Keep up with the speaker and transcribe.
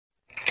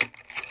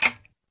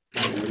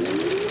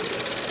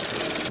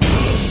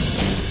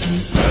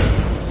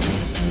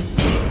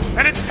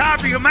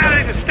for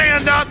humanity to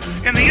stand up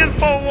in the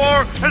info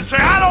war and say,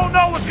 I don't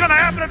know what's going to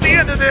happen at the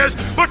end of this,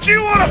 but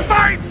you want to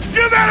fight,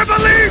 you better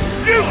believe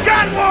you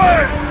got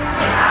one!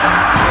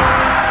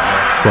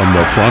 From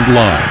the front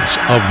lines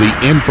of the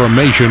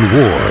information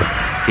war,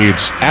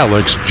 it's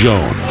Alex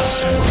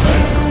Jones.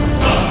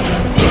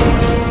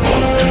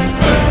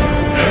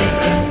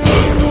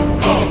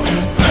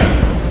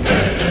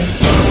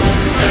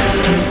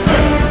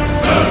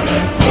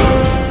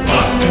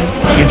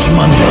 It's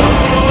Monday,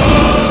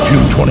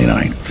 June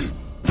 29th,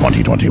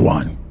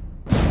 2021.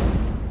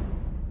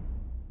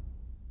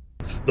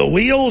 The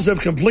wheels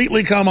have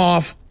completely come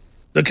off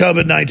the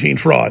COVID-19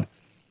 fraud.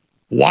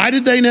 Why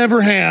did they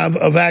never have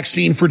a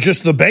vaccine for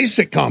just the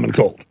basic common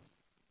cold?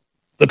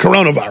 The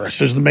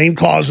coronavirus is the main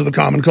cause of the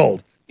common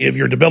cold. If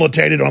you're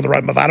debilitated on the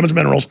right vitamins,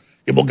 minerals,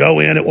 it will go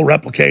in, it will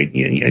replicate,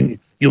 and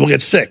you will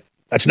get sick.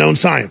 That's known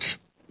science.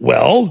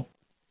 Well,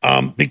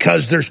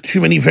 because there's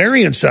too many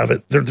variants of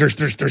it.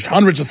 There's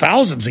hundreds of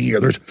thousands a year.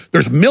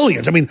 There's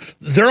millions. I mean,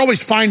 they're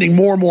always finding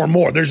more and more and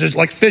more. There's just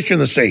like fish in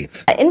the sea.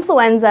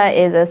 Influenza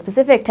is a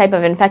specific type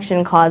of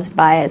infection caused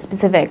by a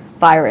specific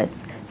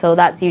virus. So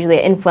that's usually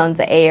an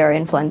influenza A or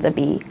influenza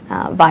B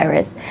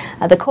virus.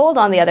 The cold,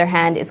 on the other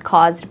hand, is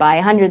caused by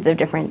hundreds of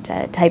different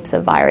types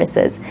of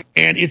viruses.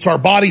 And it's our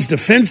body's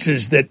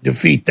defenses that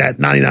defeat that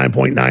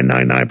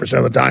 99.999%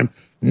 of the time.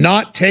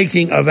 Not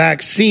taking a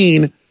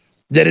vaccine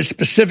that is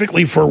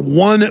specifically for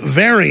one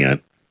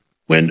variant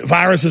when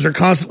viruses are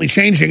constantly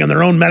changing, and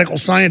their own medical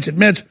science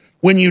admits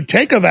when you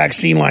take a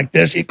vaccine like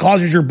this, it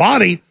causes your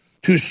body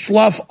to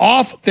slough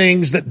off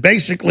things that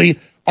basically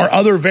are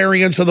other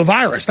variants of the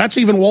virus. That's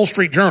even Wall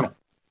Street Journal.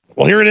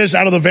 Well, here it is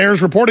out of the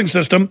VAERS reporting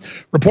system.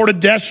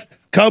 Reported deaths,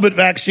 COVID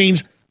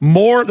vaccines,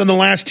 more than the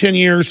last 10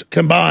 years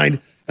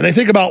combined. And they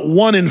think about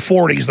 1 in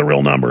 40 is the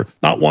real number,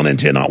 not 1 in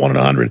 10, not 1 in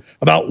 100.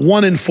 About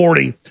 1 in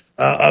 40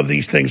 of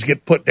these things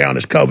get put down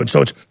as COVID.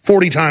 So it's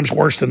 40 times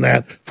worse than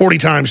that. 40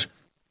 times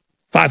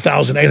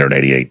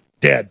 5,888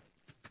 dead.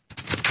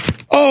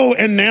 Oh,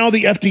 and now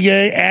the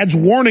FDA adds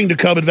warning to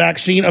COVID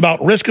vaccine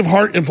about risk of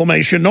heart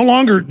inflammation. No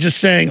longer just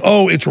saying,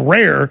 oh, it's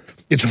rare.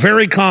 It's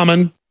very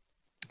common.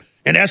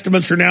 And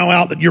estimates are now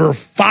out that you're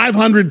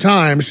 500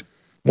 times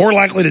more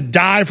likely to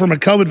die from a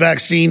COVID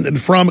vaccine than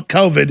from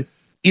COVID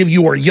if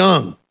you are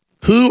young.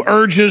 Who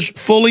urges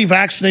fully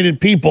vaccinated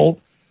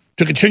people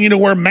to continue to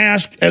wear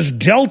masks as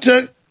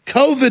Delta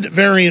COVID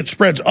variant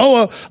spreads?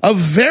 Oh, a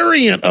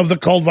variant of the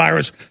cold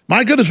virus.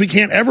 My goodness, we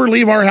can't ever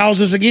leave our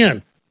houses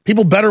again.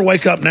 People better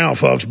wake up now,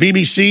 folks.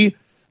 BBC,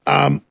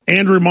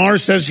 Andrew Marr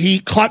says he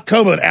caught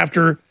COVID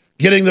after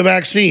getting the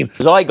vaccine.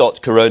 I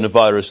got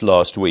coronavirus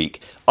last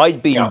week.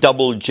 I'd been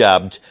double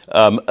jabbed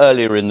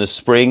earlier in the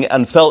spring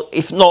and felt,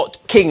 if not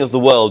king of the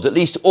world, at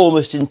least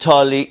almost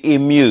entirely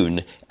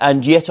immune.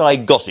 And yet I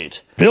got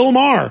it. Bill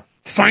Maher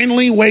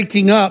finally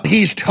waking up.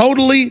 He's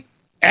totally,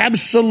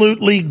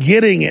 absolutely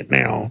getting it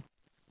now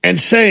and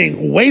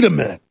saying, wait a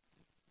minute.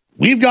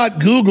 We've got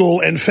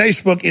Google and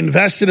Facebook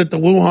invested at the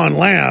Wuhan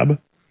lab.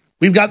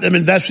 We've got them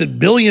invested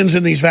billions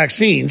in these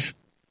vaccines,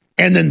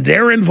 and then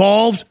they're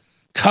involved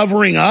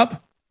covering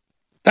up?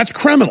 That's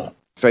criminal.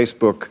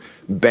 Facebook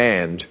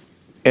banned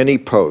any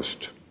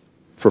post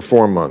for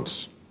 4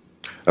 months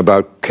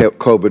about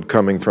COVID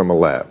coming from a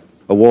lab.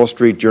 A Wall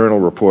Street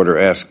Journal reporter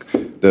asked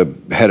the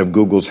head of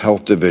Google's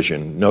health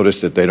division,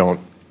 notice that they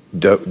don't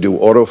do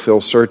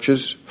autofill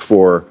searches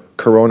for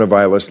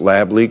coronavirus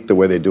lab leak the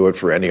way they do it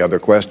for any other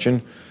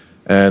question.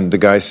 And the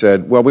guy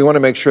said, well, we want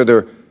to make sure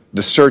the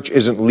search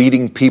isn't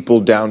leading people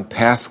down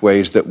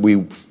pathways that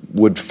we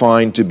would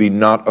find to be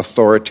not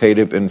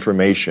authoritative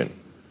information.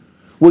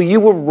 Well, you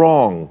were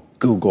wrong,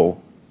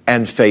 Google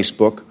and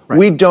Facebook. Right.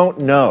 We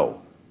don't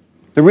know.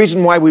 The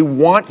reason why we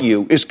want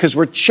you is because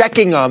we're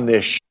checking on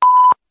this shit.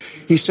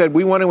 He said,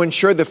 we want to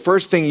ensure the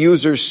first thing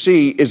users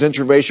see is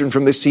information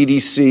from the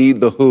CDC,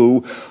 the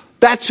WHO.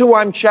 That's who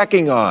I'm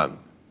checking on.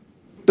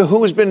 The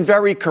WHO has been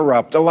very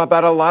corrupt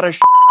about a lot of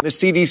shit. The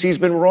CDC's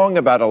been wrong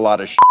about a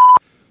lot of shit.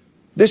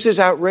 This is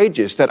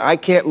outrageous that I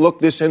can't look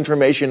this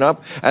information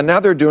up. And now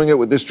they're doing it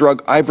with this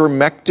drug,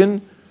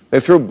 ivermectin. They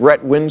threw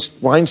Brett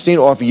Weinstein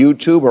off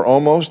YouTube, or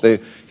almost.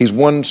 He's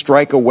one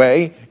strike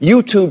away.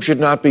 YouTube should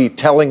not be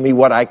telling me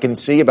what I can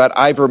see about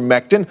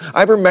ivermectin.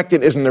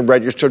 Ivermectin isn't a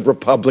registered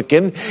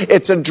Republican.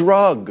 It's a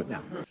drug.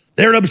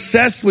 They're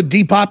obsessed with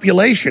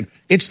depopulation.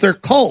 It's their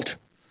cult.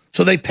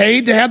 So they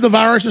paid to have the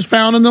viruses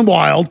found in the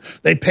wild.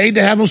 They paid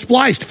to have them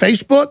spliced.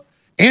 Facebook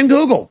and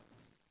Google.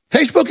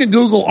 Facebook and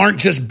Google aren't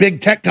just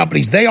big tech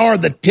companies. They are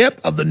the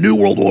tip of the New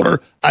World Order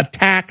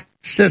attack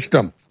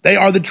system. They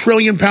are the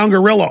trillion-pound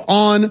gorilla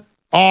on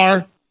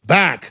our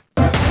back.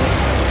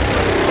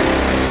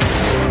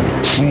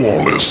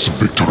 Flawless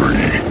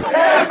victory.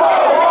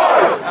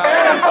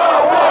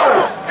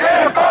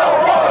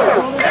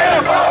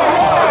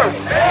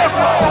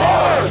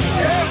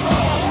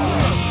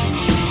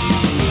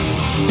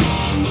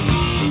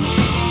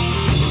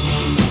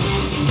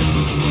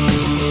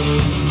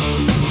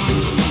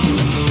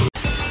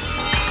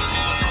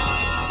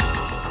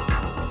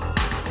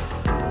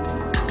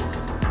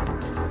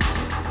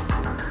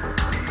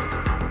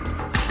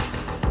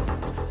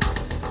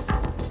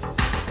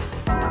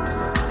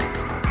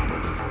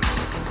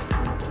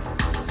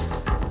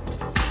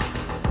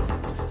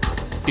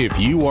 If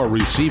you are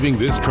receiving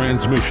this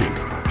transmission,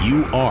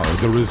 you are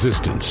the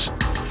resistance.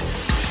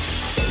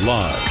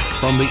 Live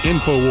from the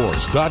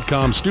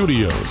Infowars.com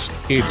studios,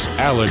 it's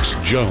Alex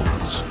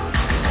Jones.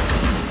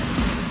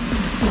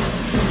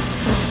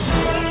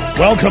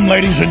 Welcome,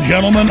 ladies and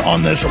gentlemen,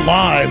 on this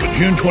live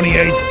June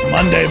 28th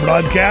Monday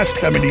broadcast,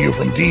 coming to you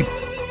from deep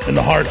in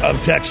the heart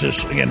of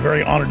Texas. Again,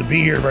 very honored to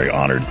be here, very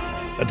honored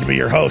to be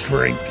your host,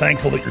 very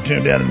thankful that you're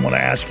tuned in, and want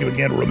to ask you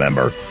again to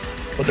remember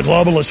what the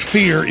globalists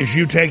fear is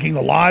you taking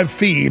the live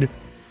feed,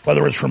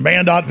 whether it's from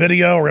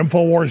Band.video or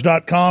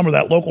Infowars.com or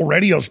that local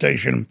radio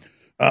station,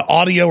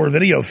 audio or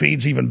video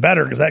feeds, even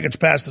better because that gets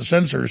past the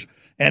censors,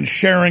 and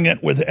sharing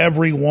it with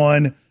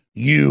everyone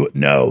you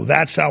know.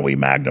 That's how we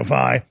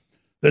magnify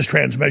this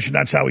transmission.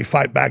 That's how we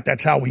fight back.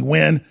 That's how we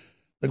win.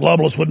 The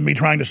globalists wouldn't be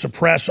trying to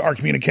suppress our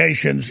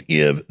communications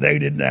if they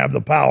didn't have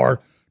the power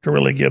to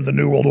really give the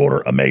New World Order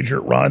a major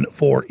run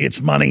for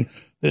its money.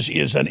 This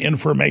is an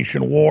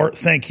information war.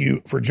 Thank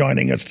you for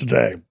joining us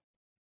today.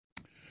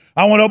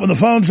 I want to open the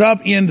phones up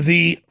in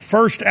the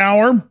first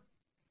hour, and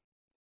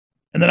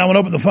then I want to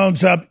open the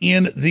phones up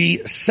in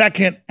the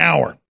second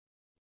hour,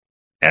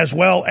 as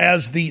well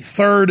as the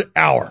third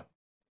hour.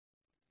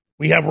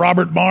 We have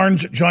Robert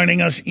Barnes joining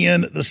us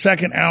in the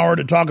second hour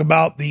to talk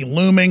about the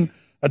looming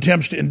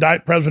attempts to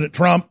indict President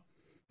Trump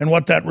and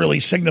what that really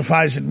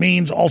signifies and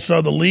means.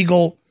 Also, the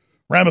legal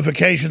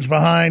ramifications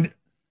behind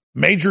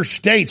major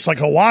states like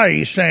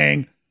Hawaii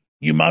saying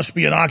you must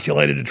be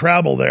inoculated to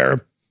travel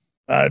there.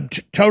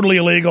 Totally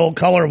illegal,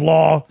 color of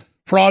law,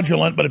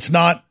 fraudulent, but it's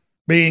not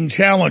being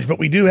challenged. But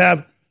we do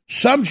have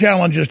some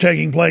challenges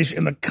taking place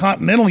in the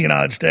continental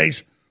United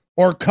States,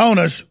 or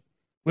CONUS.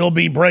 We'll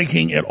be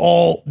breaking it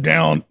all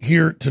down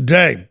here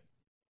today.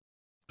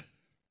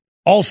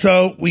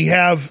 Also, we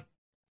have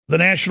the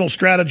National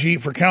Strategy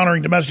for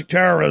Countering Domestic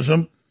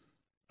Terrorism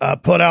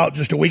put out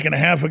just a week and a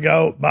half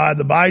ago by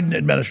the Biden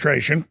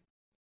administration.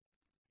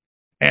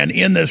 And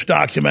in this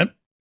document,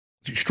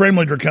 it's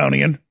extremely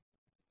draconian.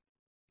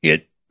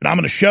 And I'm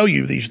going to show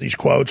you these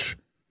quotes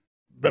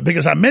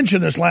because I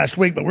mentioned this last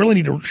week, but we really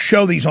need to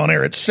show these on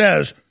air. It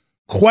says,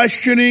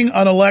 questioning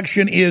an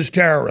election is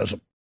terrorism.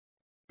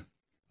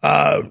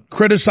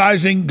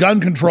 Criticizing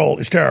gun control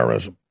is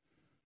terrorism.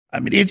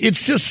 I mean,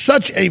 it's just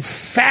such a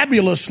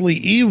fabulously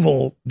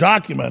evil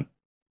document.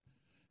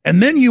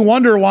 And then you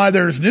wonder why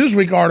there's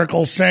Newsweek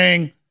articles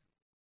saying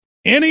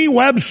any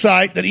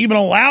website that even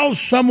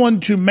allows someone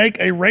to make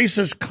a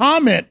racist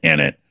comment in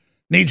it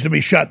needs to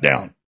be shut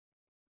down.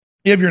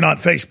 If you're not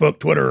Facebook,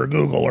 Twitter, or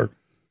Google, or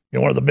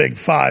one of the big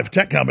five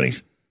tech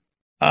companies,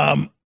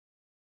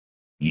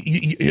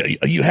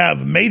 you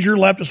have major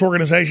leftist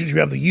organizations. You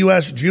have the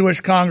U.S.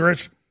 Jewish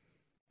Congress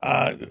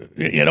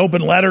in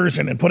open letters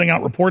and putting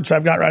out reports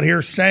I've got right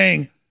here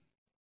saying,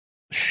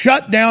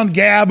 shut down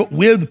Gab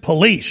with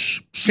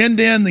police. Send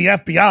in the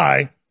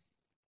FBI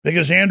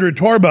because Andrew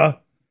Torba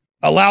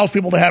allows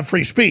people to have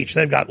free speech.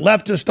 They've got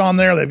leftists on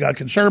there. They've got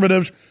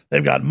conservatives.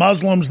 They've got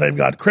Muslims. They've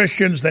got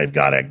Christians. They've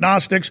got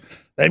agnostics.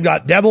 They've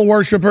got devil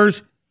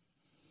worshipers.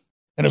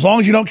 And as long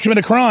as you don't commit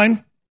a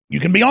crime,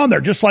 you can be on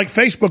there, just like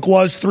Facebook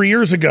was 3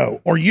 years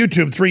ago, or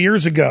YouTube 3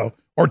 years ago,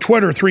 or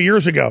Twitter 3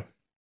 years ago.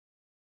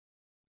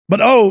 But,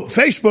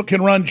 Facebook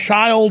can run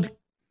child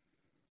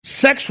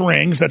sex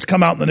rings that's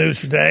come out in the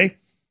news today.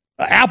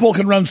 Apple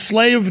can run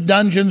slave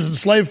dungeons and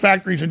slave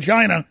factories in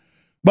China.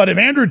 But if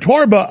Andrew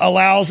Torba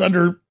allows,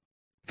 under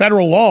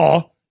federal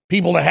law,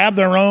 people to have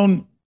their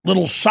own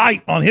little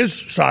site on his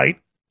site,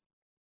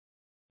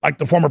 like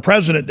the former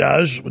president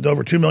does, with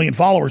over 2 million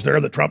followers there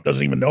that Trump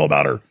doesn't even know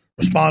about or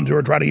respond to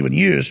or try to even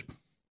use,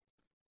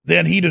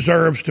 then he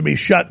deserves to be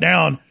shut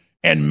down.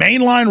 And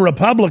mainline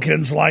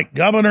Republicans like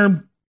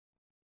Governor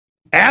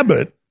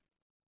Abbott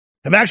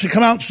have actually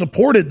come out and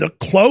supported the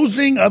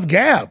closing of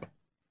Gab.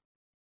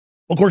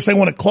 Of course, they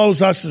want to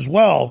close us as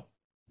well.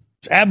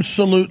 It's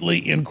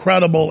absolutely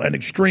incredible and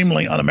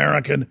extremely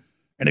un-American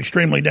and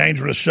extremely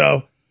dangerous.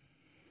 So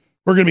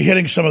we're going to be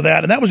hitting some of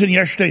that. And that was in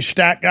yesterday's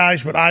stack,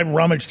 guys, but I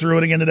rummaged through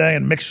it again today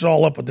and mixed it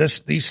all up with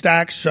these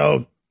stacks.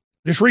 So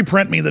just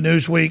reprint me the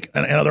Newsweek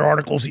and other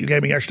articles that you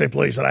gave me yesterday,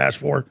 please, that I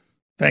asked for.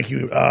 Thank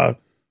you.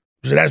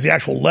 Because it has the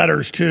actual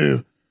letters,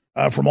 too,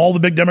 from all the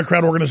big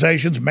Democrat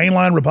organizations,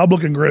 mainline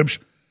Republican groups,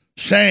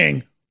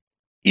 saying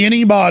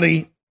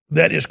anybody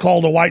that is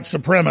called a white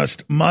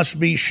supremacist must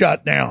be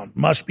shut down,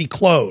 must be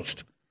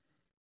closed.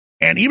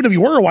 And even if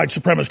you were a white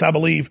supremacist, I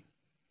believe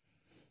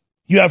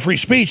you have free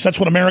speech. That's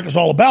what America's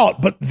all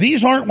about. But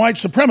these aren't white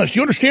supremacists.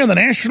 You understand the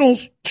National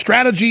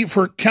Strategy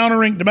for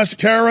Countering Domestic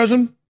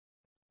Terrorism?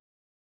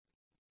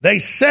 They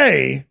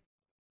say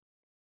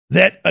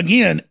that,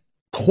 again,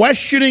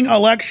 questioning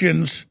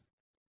elections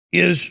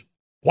is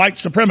white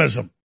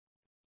supremacism.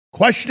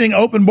 Questioning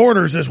open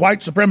borders is white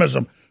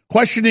supremacism.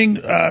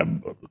 Questioning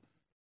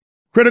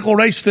critical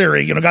race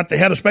theory, got the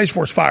head of Space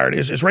Force fired,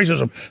 is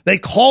racism. They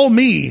call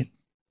me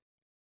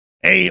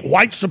a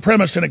white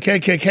supremacist and a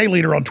KKK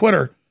leader on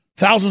Twitter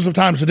thousands of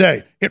times a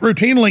day. It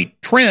routinely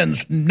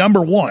trends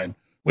number one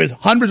with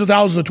hundreds of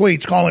thousands of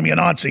tweets calling me a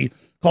Nazi,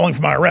 calling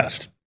for my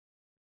arrest.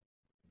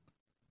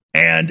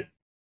 And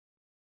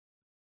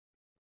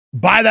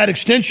by that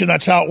extension,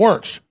 that's how it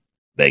works.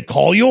 They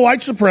call you a white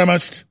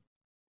supremacist,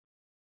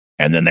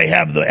 and then they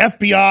have the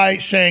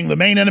FBI saying the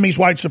main enemy is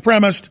white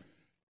supremacist,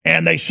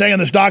 and they say in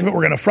this document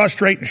we're going to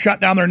frustrate and shut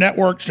down their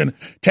networks and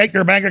take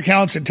their bank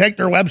accounts and take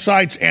their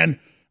websites and,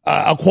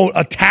 quote,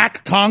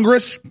 attack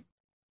Congress.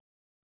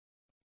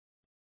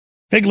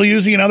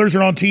 Figliuzzi and others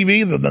are on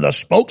TV, the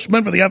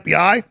spokesman for the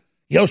FBI.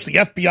 He hosts the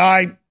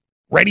FBI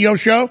radio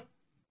show.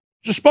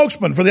 The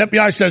spokesman for the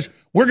FBI says,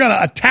 we're going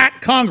to attack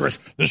Congress.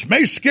 This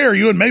may scare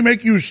you and may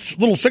make you a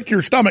little sick to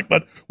your stomach,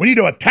 but we need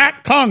to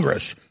attack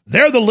Congress.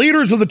 They're the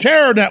leaders of the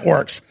terror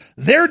networks.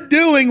 They're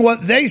doing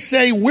what they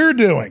say we're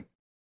doing.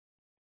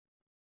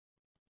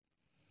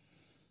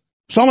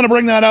 So I'm going to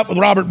bring that up with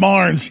Robert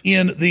Barnes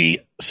in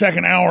the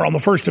second hour on the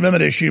First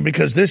Amendment issue,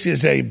 because this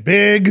is a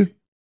big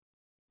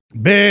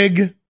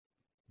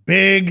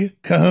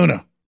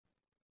kahuna.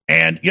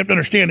 And you have to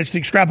understand, it's the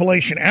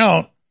extrapolation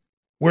out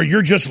where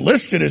you're just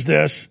listed as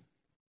this,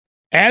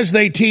 as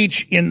they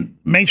teach in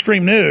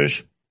mainstream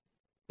news,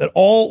 that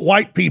all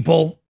white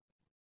people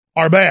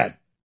are bad.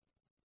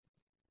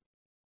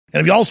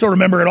 And if you also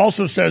remember, it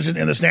also says in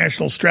this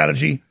national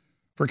strategy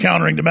for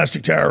countering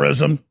domestic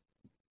terrorism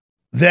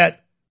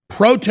that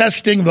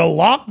protesting the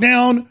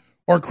lockdown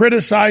or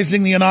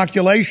criticizing the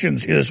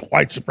inoculations is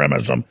white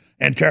supremacism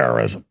and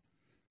terrorism.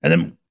 And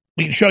then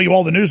we can show you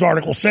all the news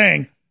articles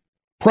saying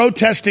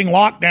protesting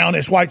lockdown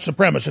is white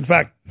supremacist. In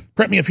fact,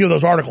 print me a few of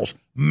those articles.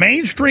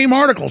 Mainstream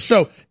articles.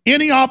 So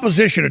any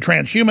opposition to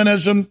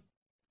transhumanism,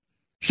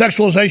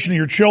 sexualization of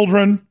your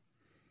children,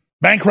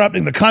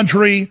 bankrupting the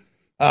country,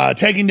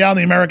 taking down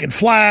the American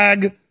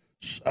flag,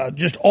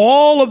 just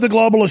all of the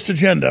globalist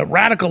agenda,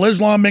 radical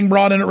Islam being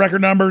brought in at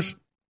record numbers.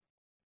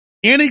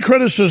 Any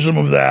criticism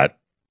of that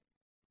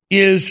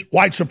is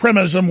white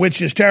supremacism,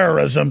 which is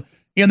terrorism.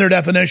 In their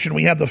definition,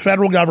 we have the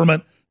federal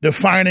government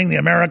defining the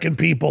American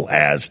people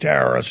as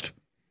terrorist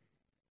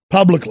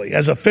publicly,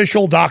 as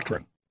official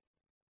doctrine.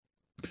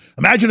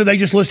 Imagine if they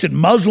just listed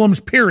Muslims,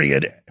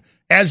 period,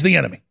 as the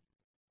enemy.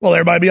 Well,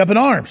 everybody would be up in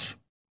arms.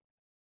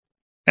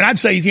 And I'd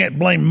say you can't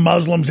blame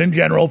Muslims in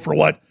general for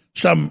what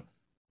some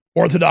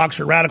Orthodox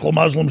or radical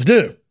Muslims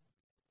do.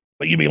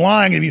 But you'd be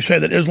lying if you say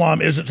that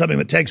Islam isn't something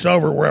that takes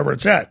over wherever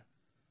it's at.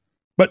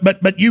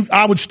 But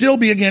I would still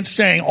be against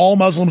saying all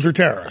Muslims are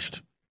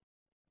terrorists.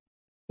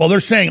 Well, they're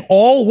saying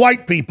all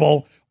white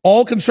people,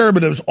 all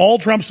conservatives, all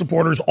Trump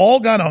supporters, all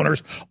gun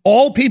owners,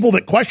 all people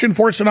that question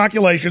forced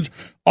inoculations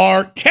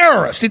are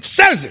terrorists. It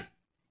says it.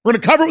 We're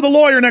going to cover it with a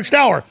lawyer next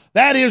hour.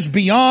 That is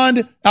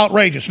beyond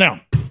outrageous. Now,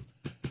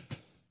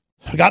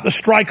 we got the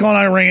strike on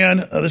Iran.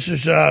 This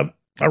is a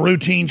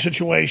routine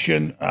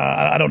situation.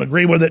 I don't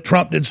agree with it.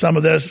 Trump did some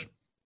of this,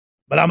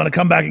 but I'm going to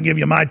come back and give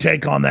you my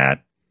take on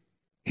that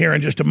here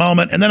in just a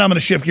moment. And then I'm going to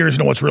shift gears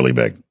into what's really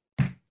big.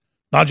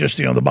 Not just,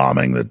 the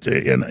bombing that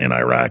in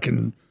Iraq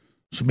and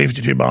some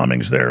B-52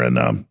 bombings there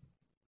in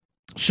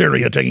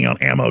Syria, taking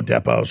out ammo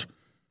depots,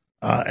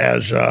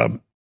 as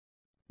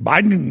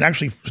Biden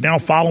actually is now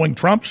following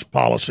Trump's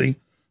policy,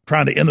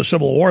 trying to end the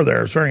civil war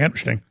there. It's very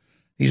interesting.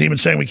 He's even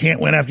saying we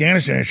can't win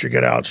Afghanistan and should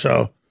get out.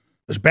 So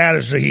as bad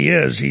as he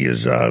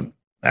is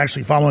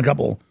actually following a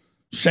couple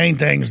sane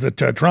things that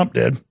Trump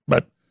did.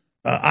 But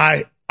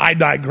I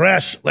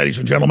digress, ladies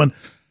and gentlemen.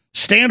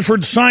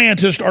 Stanford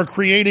scientists are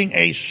creating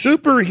a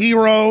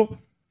superhero,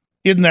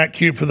 isn't that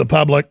cute for the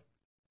public?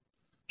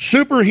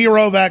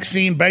 Superhero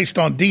vaccine based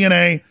on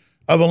DNA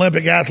of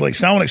Olympic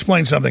athletes. Now I want to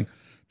explain something.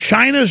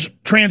 China's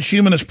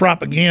transhumanist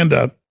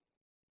propaganda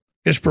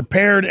is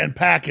prepared and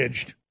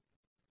packaged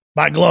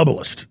by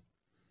globalists.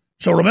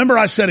 So remember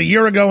I said a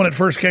year ago when it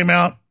first came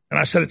out, and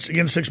I said it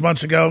again 6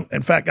 months ago.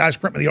 In fact, guys,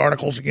 print me the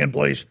articles again,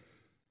 please.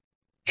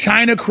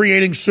 China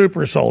creating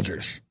super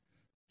soldiers.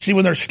 See,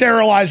 when they're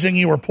sterilizing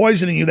you or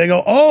poisoning you, they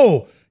go,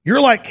 oh,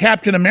 you're like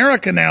Captain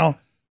America now.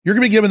 You're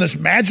going to be given this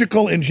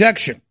magical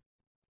injection.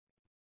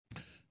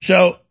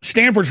 So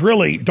Stanford's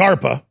really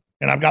DARPA,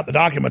 and I've got the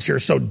documents here.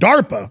 So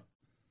DARPA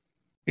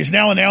is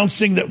now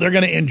announcing that they're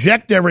going to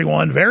inject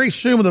everyone very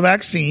soon with a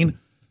vaccine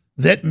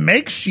that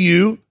makes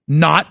you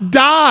not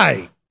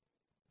die,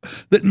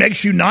 that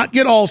makes you not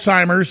get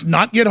Alzheimer's,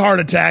 not get heart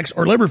attacks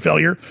or liver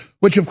failure,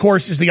 which, of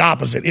course, is the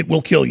opposite. It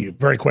will kill you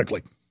very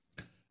quickly.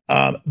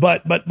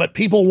 But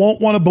people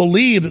won't want to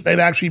believe that they've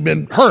actually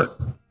been hurt.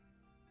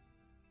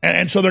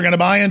 And so they're going to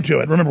buy into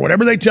it. Remember,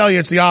 whatever they tell you,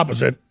 it's the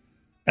opposite.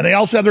 And they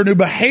also have their new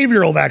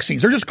behavioral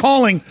vaccines. They're just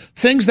calling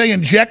things they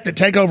inject that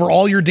take over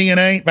all your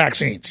DNA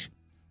vaccines.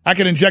 I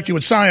could inject you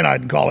with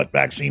cyanide and call it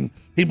vaccine.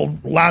 People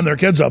line their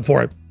kids up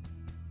for it.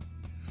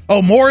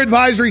 Oh, more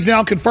advisories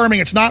now confirming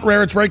it's not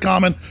rare. It's very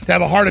common to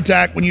have a heart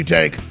attack when you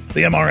take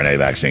the mRNA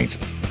vaccines.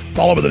 It's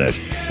all over the news.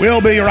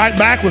 We'll be right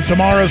back with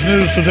tomorrow's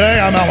news today.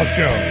 I'm Alex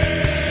Jones.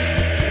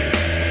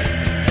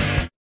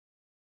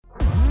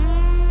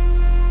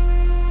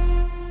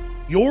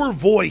 Your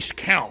voice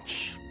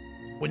counts.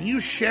 When you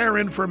share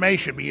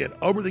information, be it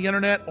over the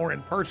internet or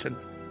in person,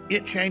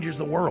 it changes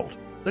the world.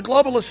 The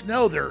globalists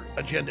know their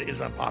agenda is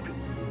unpopular.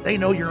 They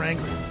know you're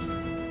angry.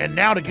 And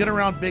now to get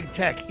around big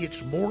tech,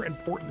 it's more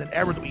important than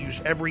ever that we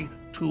use every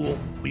tool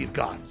we've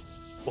got.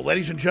 Well,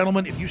 ladies and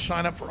gentlemen, if you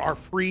sign up for our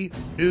free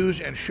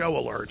news and show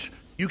alerts,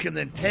 you can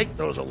then take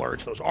those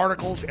alerts, those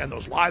articles, and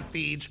those live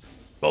feeds,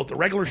 both the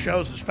regular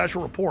shows and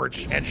special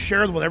reports, and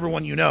share them with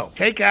everyone you know.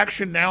 Take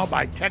action now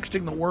by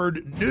texting the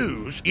word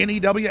NEWS,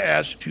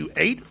 N-E-W-S, to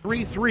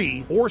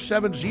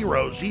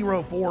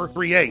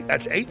 833-470-0438.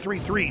 That's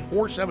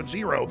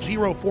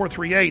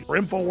 833-470-0438 for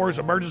InfoWars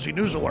Emergency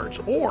News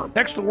Alerts. Or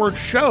text the word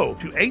SHOW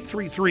to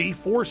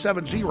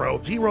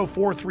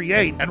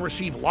 833-470-0438 and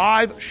receive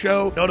live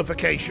show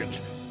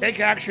notifications. Take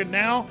action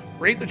now,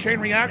 create the chain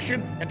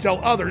reaction, and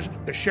tell others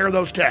to share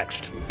those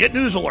texts. Get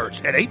news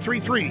alerts at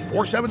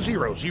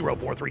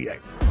 833-470-0438.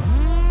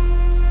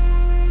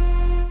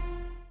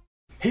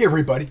 Hey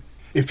everybody,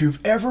 if you've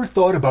ever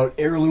thought about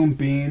heirloom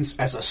beans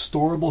as a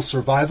storable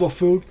survival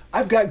food,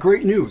 I've got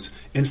great news.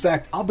 In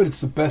fact, I'll bet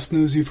it's the best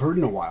news you've heard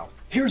in a while.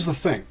 Here's the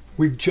thing.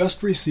 We've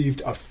just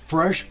received a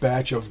fresh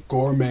batch of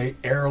gourmet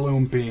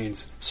heirloom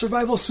beans,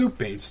 survival soup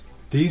beans.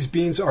 These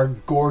beans are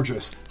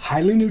gorgeous,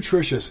 highly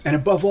nutritious, and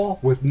above all,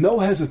 with no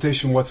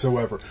hesitation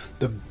whatsoever,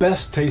 the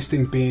best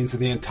tasting beans in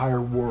the entire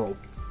world.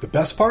 The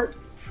best part?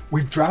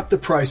 We've dropped the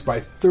price by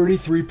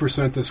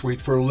 33% this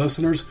week for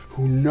listeners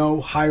who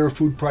know higher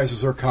food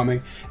prices are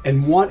coming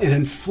and want an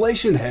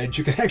inflation hedge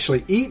you can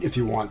actually eat if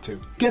you want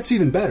to. Gets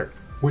even better.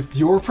 With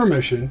your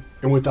permission,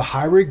 and with a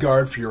high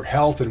regard for your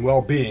health and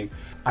well-being,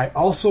 I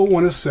also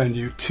want to send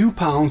you 2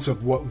 pounds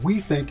of what we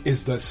think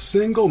is the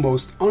single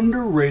most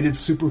underrated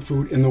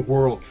superfood in the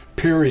world,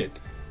 period.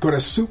 Go to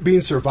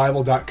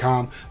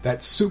SoupBeanSurvival.com,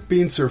 that's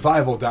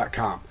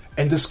SoupBeanSurvival.com,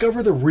 and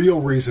discover the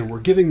real reason we're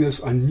giving this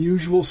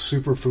unusual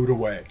superfood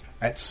away.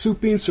 At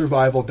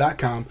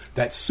SoupBeanSurvival.com,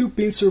 that's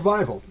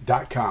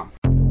SoupBeanSurvival.com.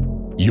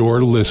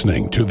 You're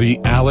listening to The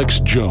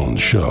Alex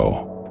Jones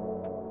Show.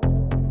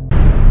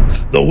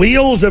 The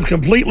wheels have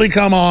completely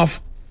come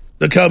off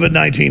the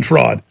COVID-19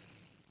 fraud.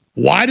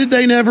 Why did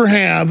they never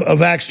have a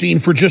vaccine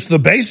for just the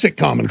basic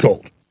common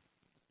cold?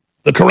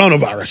 The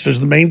coronavirus is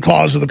the main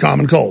cause of the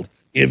common cold.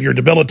 If you're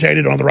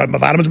debilitated on the right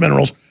vitamins,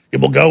 minerals,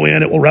 it will go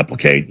in, it will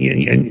replicate,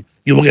 and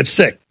you will get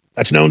sick.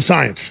 That's known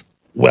science.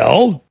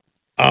 Well,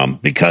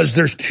 because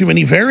there's too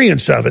many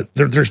variants of it.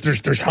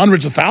 There's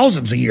hundreds of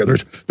thousands a year.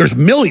 There's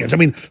millions. I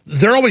mean,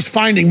 they're always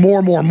finding more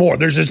and more and more.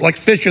 There's just like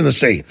fish in the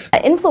sea.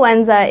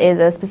 Influenza is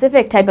a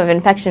specific type of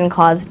infection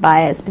caused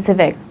by a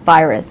specific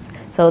virus.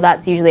 So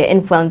that's usually an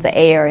influenza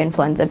A or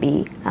influenza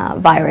B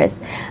virus.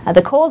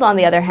 The cold, on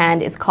the other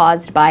hand, is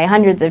caused by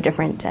hundreds of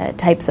different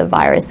types of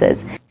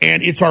viruses.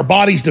 And it's our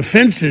body's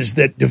defenses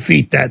that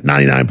defeat that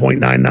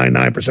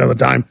 99.999% of the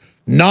time.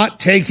 Not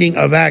taking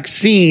a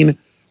vaccine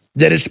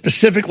that is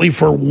specifically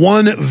for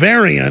one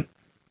variant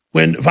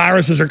when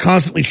viruses are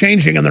constantly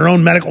changing, and their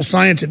own medical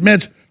science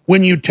admits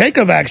when you take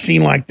a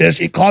vaccine like this,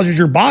 it causes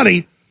your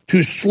body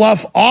to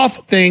slough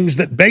off things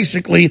that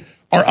basically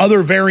are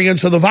other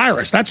variants of the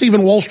virus. That's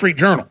even Wall Street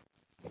Journal.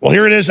 Well,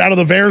 here it is out of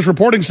the VAERS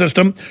reporting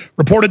system.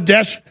 Reported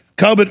deaths,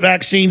 COVID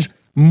vaccines,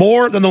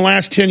 more than the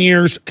last 10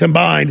 years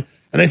combined.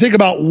 And they think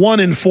about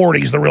 1 in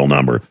 40 is the real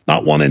number,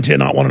 not 1 in 10,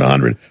 not 1 in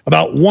 100.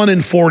 About 1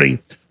 in 40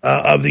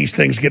 of these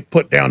things get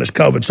put down as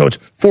COVID. So it's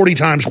 40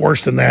 times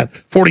worse than that.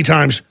 40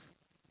 times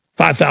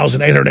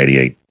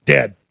 5,888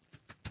 dead.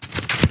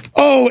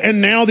 Oh,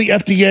 and now the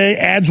FDA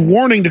adds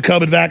warning to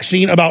COVID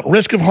vaccine about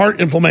risk of heart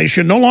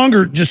inflammation, no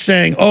longer just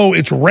saying, oh,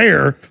 it's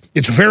rare,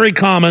 it's very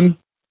common,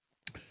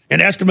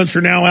 and estimates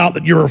are now out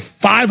that you're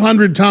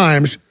 500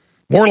 times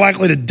more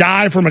likely to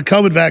die from a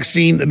COVID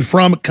vaccine than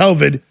from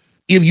COVID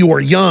if you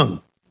are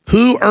young.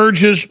 Who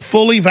urges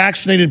fully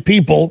vaccinated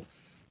people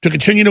to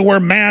continue to wear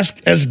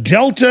masks as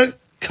Delta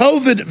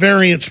COVID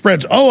variant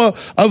spreads? Oh,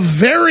 a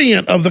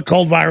variant of the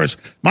cold virus.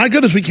 My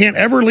goodness, we can't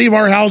ever leave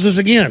our houses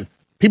again.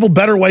 People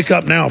better wake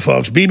up now,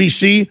 folks.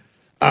 BBC,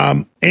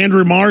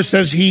 Andrew Marr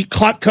says he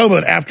caught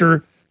COVID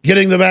after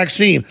getting the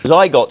vaccine.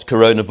 I got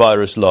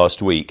coronavirus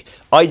last week.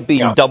 I'd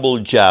been double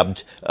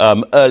jabbed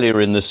earlier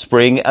in the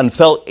spring and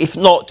felt, if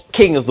not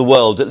king of the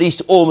world, at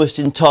least almost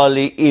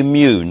entirely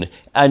immune.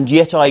 And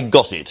yet I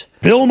got it.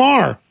 Bill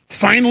Maher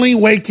finally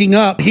waking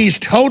up. He's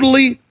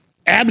totally,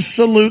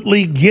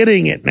 absolutely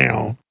getting it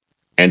now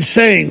and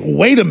saying,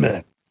 wait a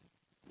minute.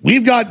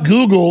 We've got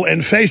Google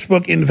and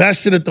Facebook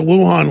invested at the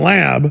Wuhan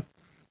lab.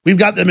 We've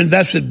got them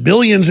invested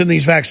billions in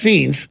these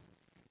vaccines,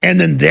 and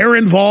then they're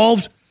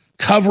involved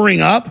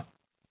covering up?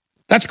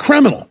 That's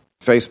criminal.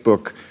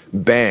 Facebook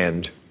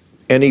banned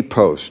any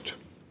post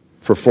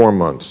for 4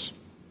 months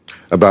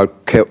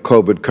about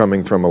COVID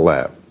coming from a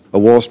lab. A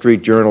Wall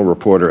Street Journal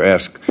reporter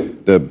asked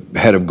the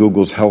head of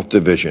Google's health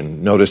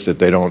division, notice that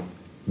they don't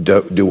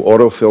do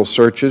autofill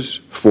searches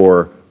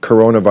for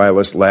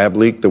coronavirus lab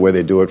leak the way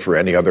they do it for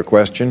any other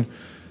question.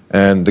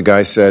 And the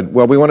guy said,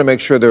 well, we want to make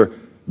sure the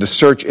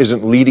search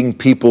isn't leading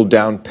people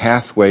down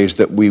pathways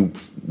that we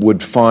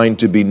would find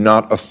to be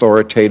not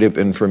authoritative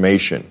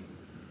information.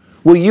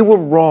 Well, you were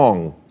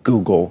wrong,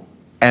 Google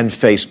and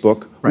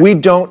Facebook. Right. We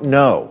don't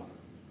know.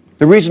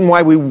 The reason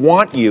why we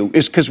want you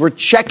is because we're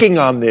checking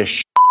on this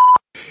shit.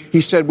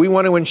 He said, we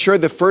want to ensure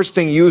the first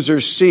thing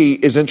users see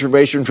is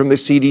information from the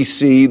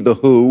CDC, the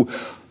WHO.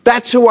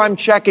 That's who I'm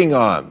checking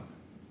on.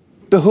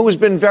 The WHO's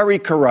been very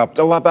corrupt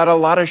about a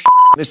lot of shit.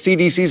 The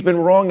CDC's been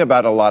wrong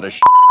about a lot of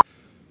shit.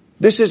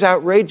 This is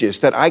outrageous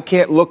that I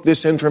can't look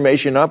this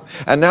information up.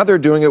 And now they're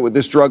doing it with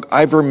this drug,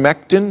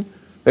 ivermectin.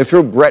 They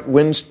threw Brett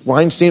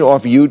Weinstein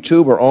off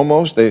YouTube, or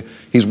almost.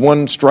 He's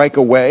one strike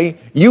away.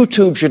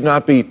 YouTube should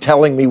not be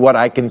telling me what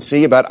I can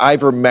see about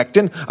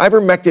ivermectin.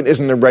 Ivermectin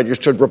isn't a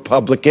registered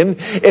Republican.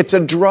 It's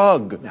a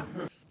drug. No.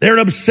 They're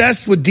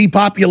obsessed with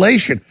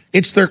depopulation.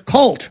 It's their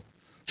cult.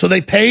 So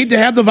they paid to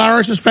have the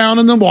viruses found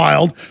in the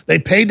wild. They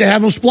paid to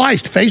have them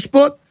spliced.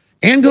 Facebook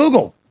and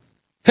Google.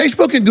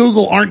 Facebook and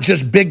Google aren't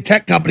just big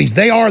tech companies.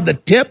 They are the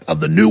tip of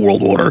the New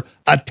World Order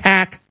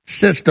attack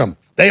system.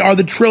 They are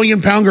the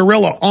trillion-pound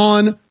gorilla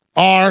on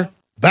our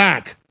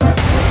back.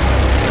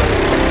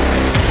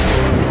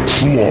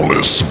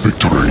 Flawless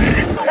victory.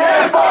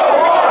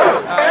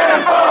 InfoWars!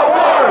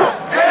 InfoWars!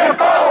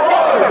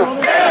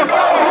 InfoWars!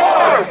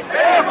 InfoWars! InfoWars! InfoWars!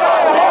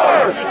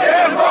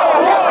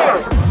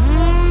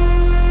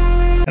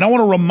 And I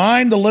want to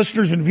remind the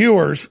listeners and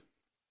viewers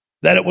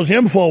that it was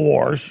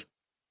InfoWars,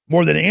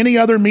 more than any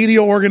other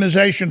media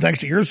organization, thanks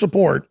to your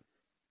support,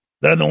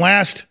 that in the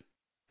last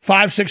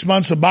 5-6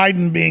 months of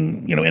Biden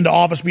being, into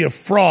office, be a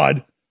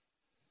fraud,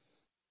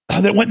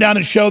 that went down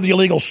and showed the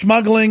illegal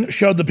smuggling,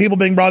 showed the people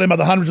being brought in by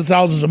the hundreds of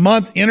thousands a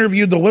month,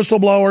 interviewed the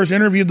whistleblowers,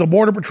 interviewed the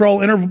Border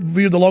Patrol,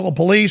 interviewed the local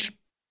police,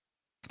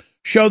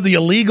 showed the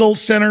illegal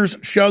centers,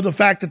 showed the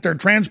fact that they're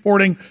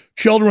transporting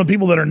children with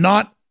people that are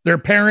not their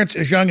parents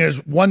as young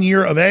as 1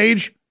 year of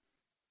age.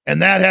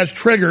 And that has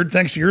triggered,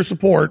 thanks to your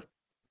support,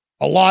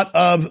 a lot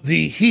of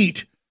the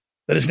heat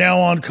that is now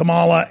on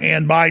Kamala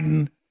and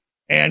Biden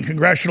and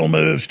congressional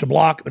moves to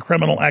block the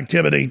criminal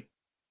activity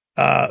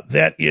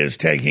that is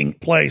taking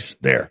place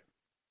there.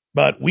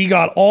 But we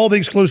got all the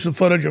exclusive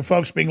footage of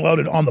folks being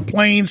loaded on the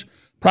planes,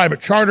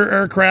 private charter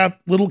aircraft,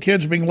 little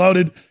kids being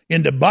loaded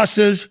into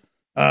buses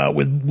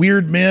with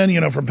weird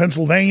men, from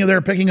Pennsylvania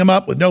there picking them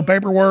up with no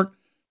paperwork.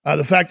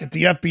 The fact that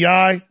the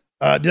FBI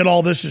did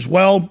all this as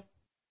well.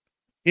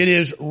 It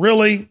is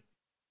really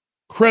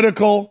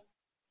critical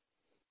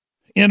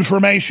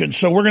information.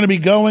 So we're going to be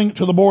going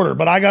to the border.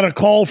 But I got a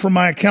call from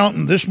my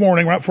accountant this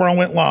morning right before I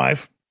went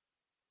live.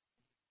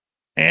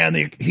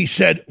 And he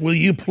said, will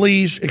you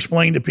please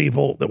explain to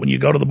people that when you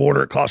go to the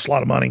border, it costs a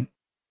lot of money.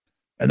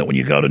 And that when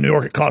you go to New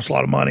York, it costs a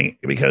lot of money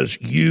because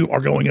you are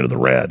going into the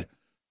red.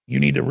 You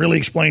need to really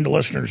explain to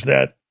listeners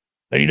that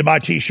they need to buy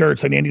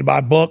T-shirts, they need to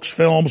buy books,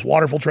 films,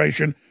 water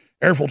filtration,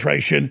 air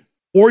filtration,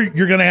 or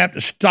you're going to have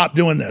to stop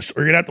doing this,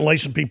 or you're going to have to lay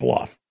some people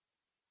off.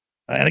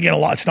 And again,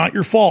 it's not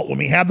your fault. When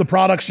we have the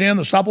products in,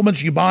 the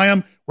supplements, you buy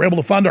them, we're able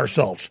to fund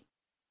ourselves.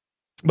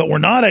 But we're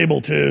not able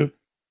to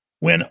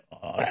when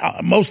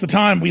most of the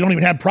time we don't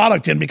even have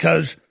product in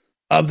because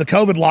of the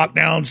COVID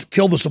lockdowns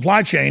kill the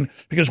supply chain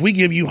because we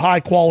give you high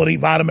quality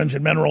vitamins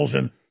and minerals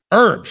and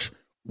herbs.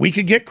 We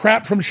could get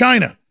crap from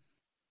China,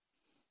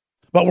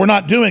 but we're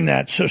not doing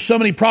that. So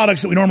many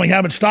products that we normally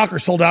have in stock are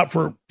sold out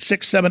for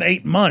 6, 7,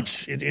 8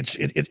 months.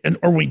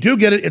 Or when we do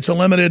get it, it's a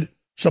limited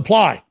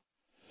supply.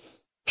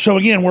 So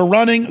again, we're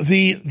running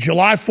the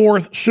July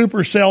 4th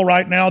super sale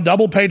right now,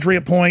 double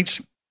Patriot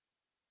points,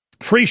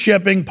 free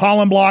shipping,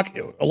 pollen block.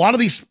 A lot of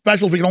these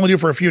specials we can only do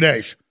for a few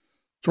days.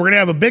 So we're going to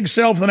have a big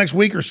sale for the next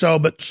week or so,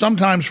 but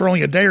sometimes for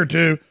only a day or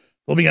two,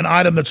 there'll be an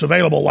item that's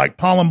available like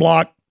pollen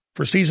block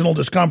for seasonal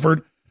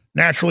discomfort,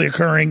 naturally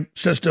occurring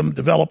system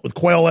developed with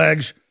quail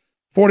eggs,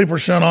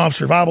 40% off,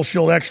 Survival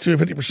Shield X2,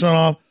 50%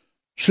 off,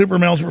 Super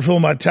Male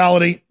Superfuel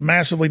Vitality,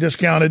 massively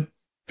discounted,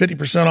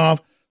 50% off,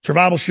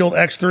 Survival Shield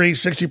X3,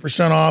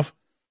 60% off,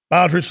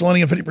 BioTrue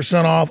Selenium,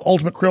 50% off,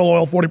 Ultimate Krill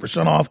Oil,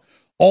 40% off,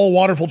 all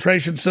water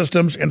filtration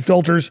systems and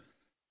filters,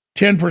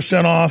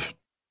 10% off.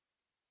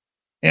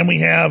 And we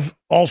have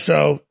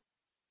also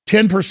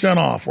 10%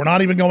 off. We're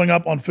not even going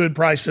up on food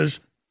prices.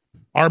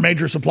 Our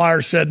major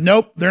suppliers said,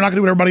 nope, they're not going to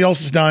do what everybody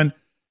else has done.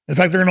 In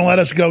fact, they're going to let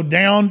us go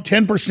down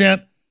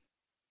 10%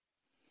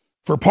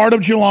 for part of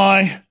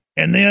July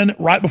and then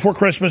right before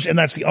Christmas. And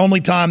that's the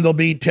only time they'll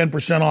be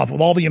 10% off. With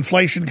all the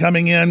inflation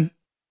coming in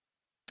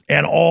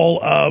and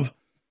all of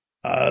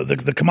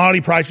the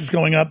commodity prices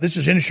going up, this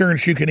is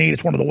insurance you can eat.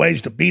 It's one of the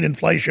ways to beat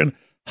inflation.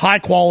 High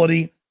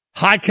quality,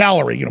 high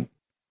calorie,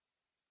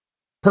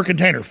 per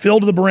container,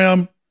 filled to the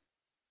brim,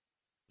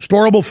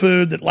 storable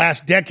food that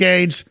lasts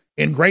decades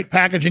in great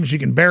packaging so you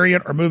can bury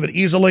it or move it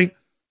easily.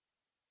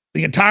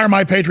 The entire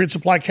My Patriot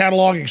Supply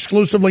catalog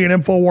exclusively at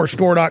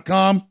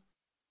InfoWarsStore.com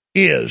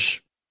is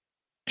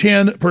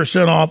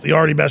 10% off the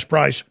already best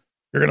price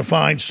you're going to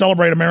find.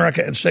 Celebrate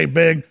America and save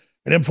big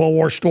at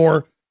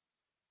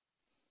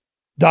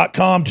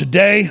InfoWarsStore.com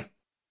today.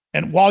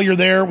 And while you're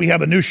there, we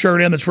have a new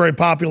shirt in that's very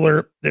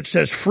popular that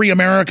says Free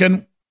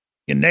American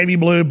in navy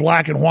blue,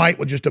 black, and white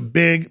with just a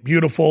big,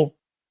 beautiful,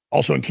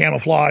 also in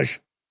camouflage,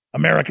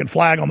 American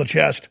flag on the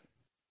chest.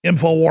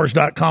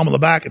 Infowars.com on the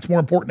back. It's more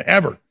important than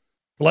ever to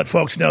let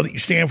folks know that you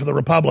stand for the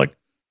Republic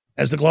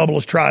as the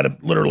globalists try to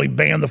literally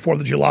ban the 4th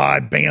of July,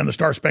 ban the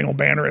Star Spangled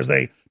Banner as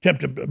they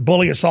attempt to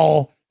bully us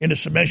all into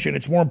submission.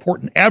 It's more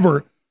important than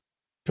ever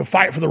to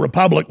fight for the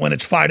Republic when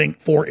it's fighting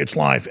for its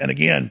life. And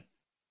again,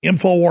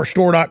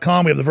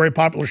 InfoWarsStore.com. We have the very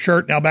popular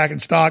shirt now back in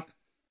stock,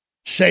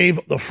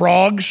 Save the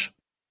Frogs,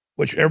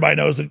 which everybody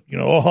knows that,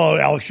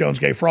 Alex Jones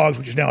gave frogs,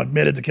 which is now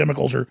admitted the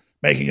chemicals are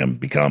making them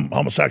become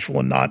homosexual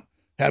and not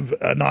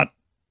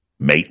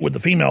mate with the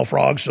female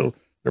frogs. So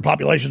their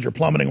populations are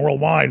plummeting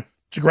worldwide.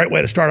 It's a great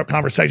way to start up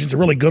conversations. It's a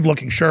really good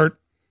looking shirt.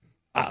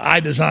 I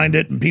designed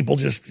it, and people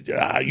just,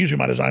 usually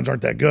my designs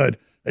aren't that good.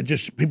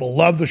 People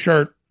love the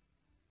shirt,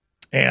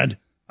 and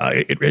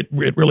it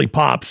really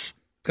pops.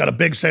 It's got a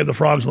big Save the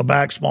Frogs on the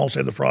back, small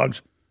Save the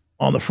Frogs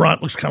on the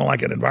front. Looks kind of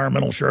like an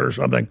environmental shirt or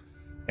something,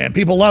 and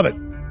people love it.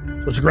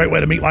 So it's a great way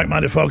to meet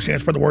like-minded folks and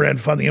spread the word and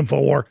fund the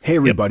InfoWar. Hey,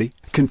 everybody.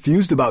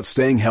 Confused about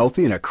staying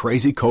healthy in a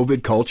crazy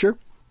COVID culture?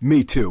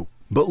 Me too.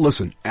 But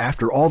listen,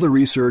 after all the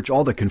research,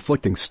 all the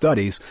conflicting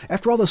studies,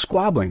 after all the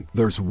squabbling,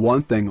 there's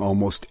one thing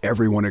almost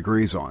everyone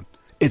agrees on.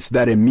 It's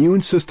that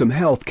immune system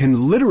health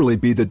can literally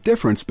be the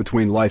difference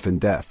between life and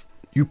death.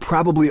 You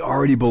probably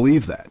already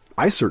believe that.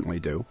 I certainly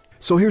do.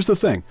 So here's the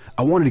thing.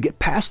 I wanted to get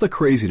past the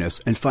craziness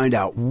and find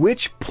out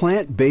which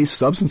plant-based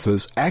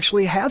substances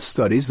actually have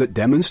studies that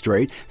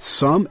demonstrate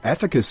some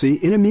efficacy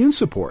in immune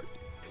support.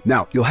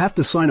 Now, you'll have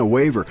to sign a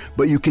waiver,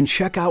 but you can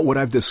check out what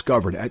I've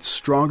discovered at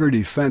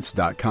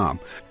StrongerDefense.com.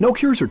 No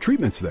cures or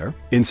treatments there.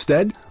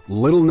 Instead,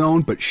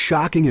 little-known but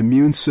shocking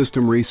immune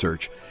system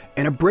research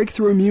and a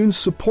breakthrough immune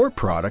support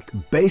product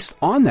based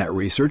on that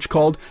research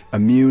called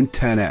Immune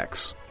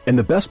 10X. And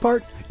the best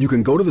part? You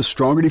can go to the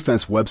Stronger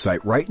Defense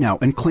website right now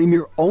and claim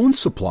your own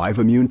supply of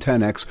Immune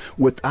 10X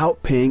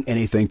without paying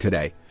anything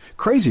today.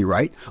 Crazy,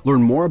 right?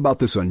 Learn more about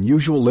this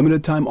unusual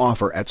limited-time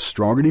offer at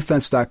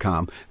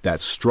StrongerDefense.com.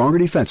 That's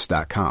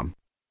StrongerDefense.com.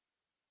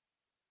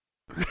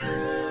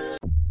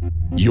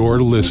 You're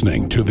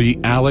listening to The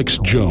Alex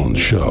Jones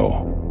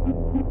Show.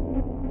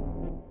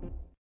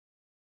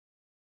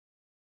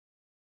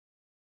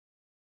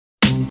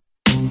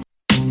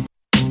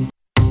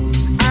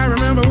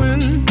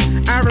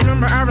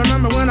 I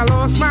remember when I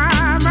lost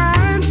my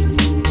mind.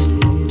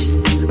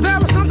 There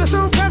was something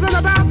so pleasant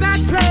about that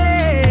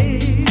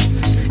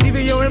place.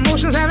 Even your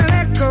emotions have an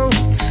echo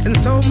in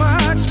so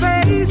much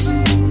space.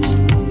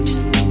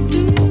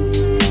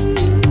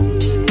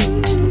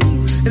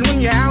 And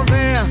when you're out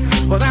there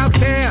without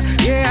care,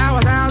 yeah, I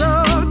was out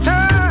of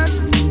touch.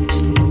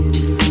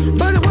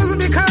 But it wasn't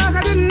because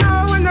I didn't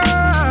know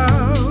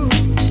enough.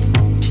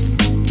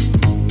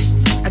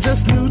 I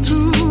just knew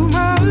too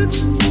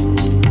much.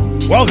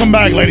 Welcome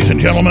back, ladies and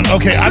gentlemen.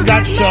 Okay, I've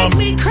got some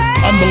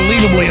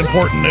unbelievably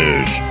important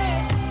news.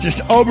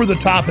 Just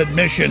over-the-top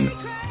admission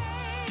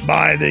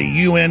by the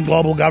UN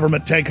global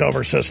government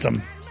takeover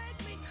system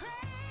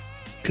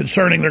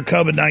concerning their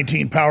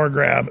COVID-19 power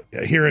grab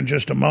here in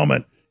just a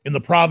moment in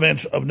the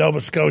province of Nova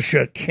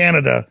Scotia,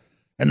 Canada.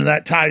 And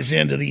that ties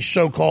into the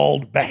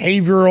so-called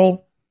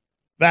behavioral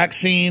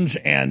vaccines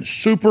and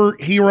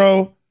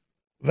superhero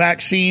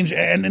vaccines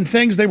and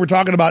things they were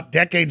talking about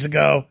decades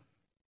ago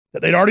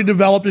that they'd already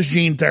developed as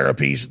gene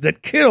therapies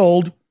that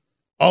killed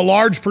a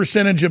large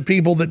percentage of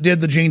people that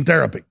did the gene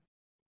therapy.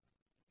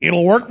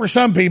 It'll work for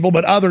some people,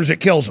 but others it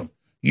kills them,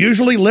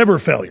 usually liver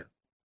failure.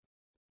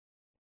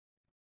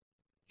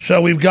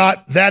 So we've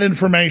got that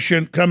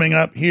information coming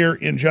up here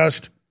in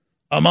just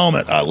a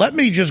moment. Let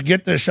me just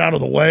get this out of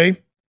the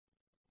way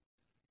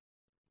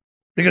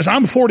because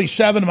I'm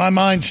 47 and my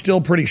mind's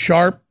still pretty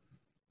sharp,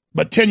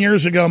 but 10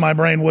 years ago my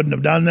brain wouldn't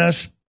have done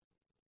this.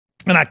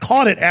 And I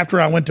caught it after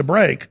I went to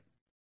break.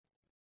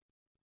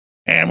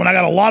 And when I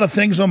got a lot of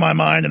things on my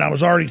mind and I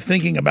was already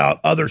thinking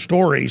about other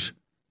stories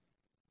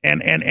and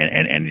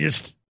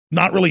just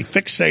not really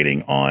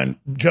fixating on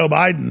Joe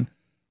Biden,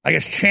 I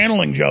guess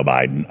channeling Joe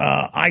Biden,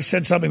 I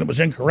said something that was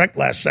incorrect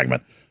last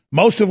segment.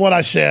 Most of what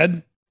I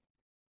said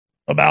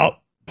about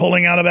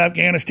pulling out of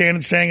Afghanistan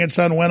and saying it's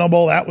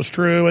unwinnable, that was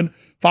true, and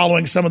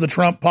following some of the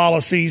Trump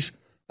policies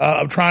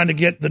of trying to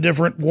get the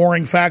different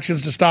warring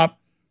factions to stop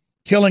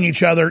killing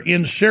each other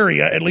in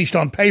Syria, at least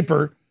on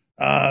paper.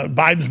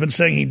 Biden's been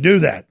saying he'd do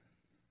that.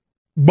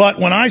 But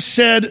when I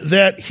said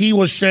that he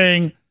was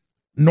saying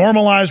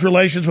normalize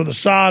relations with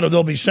Assad or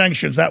there'll be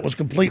sanctions, that was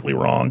completely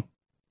wrong.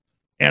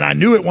 And I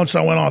knew it once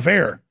I went off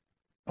air.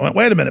 I went,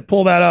 wait a minute,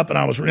 pull that up. And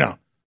I was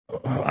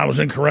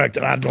incorrect.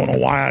 And I don't know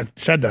why I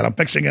said that. I'm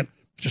fixing it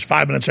just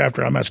 5 minutes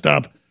after I messed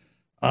up.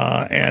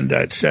 And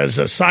it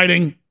says,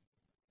 citing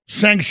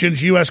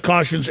sanctions, U.S.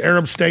 cautions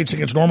Arab states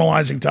against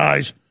normalizing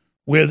ties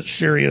with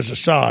Syria's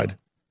Assad.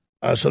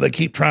 So they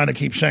keep trying to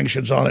keep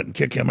sanctions on it and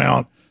kick him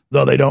out,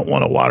 though they don't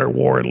want a water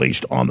war, at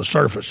least on the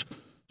surface.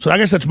 So I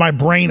guess that's my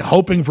brain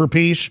hoping for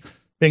peace,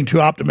 being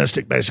too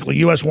optimistic, basically.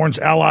 U.S. warns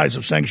allies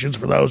of sanctions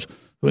for those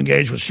who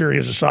engage with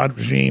Syria's Assad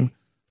regime.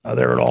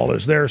 There it all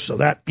is there. So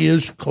that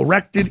is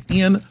corrected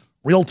in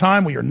real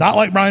time. We are not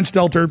like Brian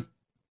Stelter,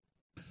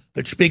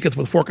 that speaketh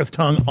with forketh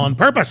tongue on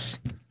purpose.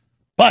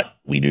 But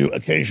we do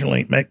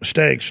occasionally make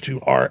mistakes to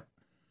our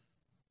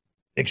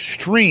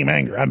extreme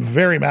anger. I'm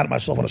very mad at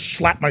myself. I want to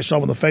slap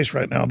myself in the face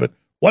right now, but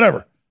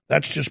whatever.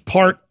 That's just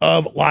part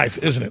of life,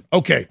 isn't it?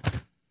 Okay.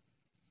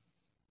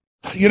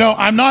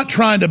 I'm not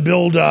trying to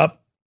build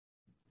up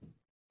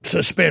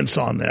suspense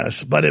on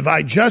this, but if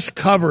I just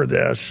cover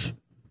this,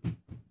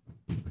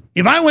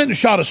 if I went and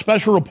shot a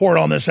special report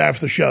on this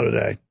after the show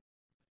today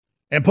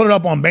and put it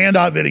up on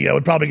Band.video, it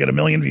would probably get 1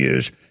 million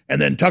views,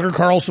 and then Tucker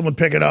Carlson would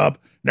pick it up,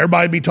 and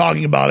everybody would be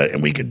talking about it,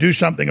 and we could do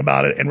something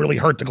about it and really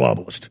hurt the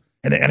globalist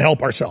and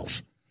help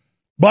ourselves.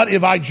 But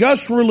if I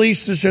just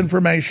release this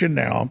information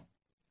now,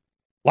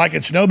 like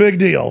it's no big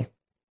deal,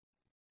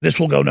 this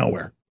will go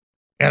nowhere.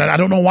 And I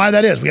don't know why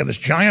that is. We have this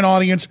giant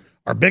audience.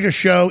 Our biggest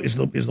show is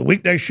the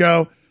weekday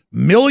show.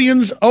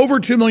 Millions, over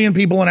 2 million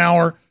people an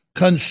hour,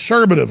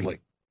 conservatively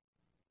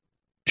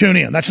tune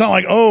in. That's not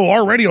like, oh,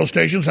 our radio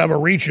stations have a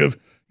reach of,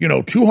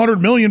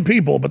 200 million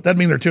people, but that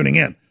means they're tuning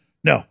in.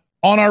 No,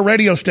 on our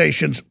radio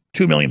stations,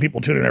 2 million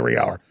people tune in every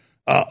hour.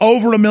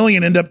 Over 1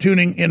 million end up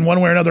tuning in one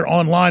way or another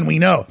online, we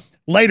know.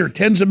 Later,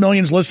 tens of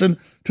millions listen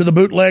to the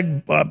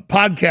Bootleg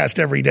podcast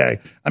every day.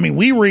 I mean,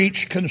 we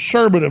reach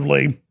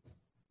conservatively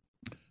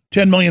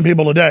 10 million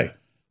people a day.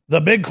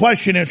 The big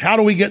question is, how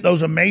do we get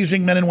those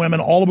amazing men and women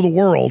all over the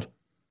world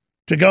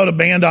to go to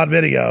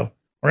Band.video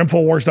or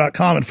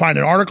Infowars.com and find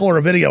an article or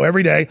a video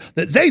every day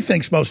that they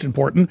think's most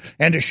important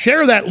and to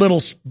share that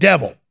little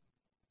devil?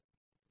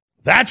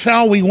 That's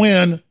how we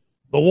win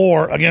the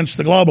war against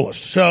the globalists.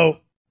 So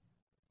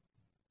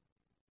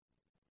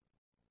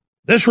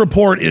this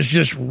report is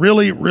just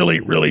really,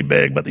 really, really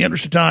big. But in the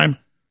interest of time,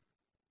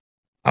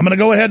 I'm going to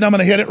go ahead and I'm going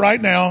to hit it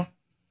right now.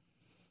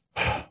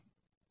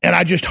 And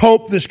I just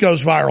hope this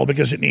goes viral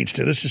because it needs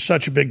to. This is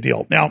such a big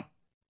deal. Now,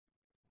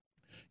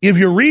 if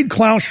you read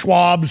Klaus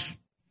Schwab's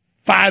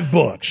 5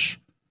 books,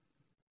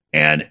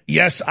 and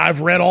yes,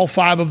 I've read all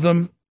 5 of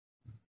them,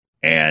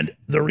 and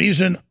the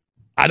reason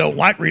I don't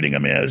like reading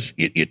them is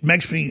it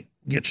makes me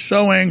get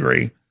so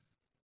angry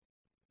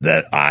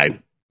that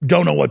I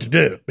don't know what to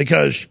do,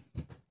 because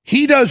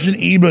he doesn't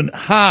even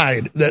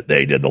hide that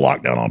they did the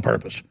lockdown on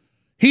purpose.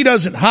 He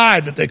doesn't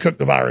hide that they cooked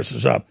the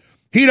viruses up.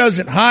 He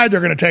doesn't hide they're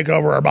going to take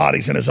over our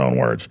bodies, in his own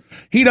words.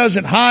 He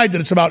doesn't hide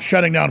that it's about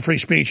shutting down free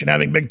speech and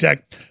having big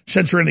tech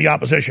censoring the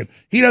opposition.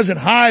 He doesn't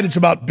hide it's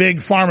about big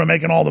pharma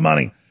making all the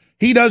money.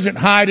 He doesn't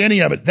hide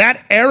any of it.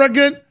 That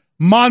arrogant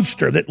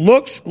monster that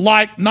looks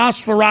like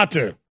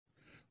Nosferatu,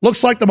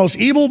 looks like the most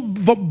evil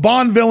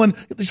Bond villain,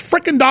 is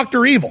frickin'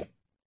 Dr. Evil.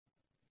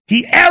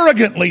 He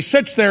arrogantly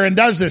sits there and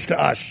does this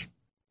to us.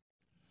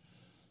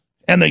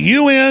 And the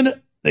UN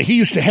that he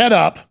used to head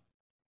up,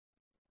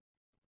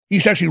 he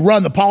used to actually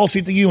run the policy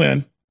at the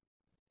UN,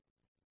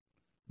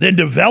 then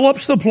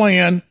develops the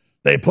plan,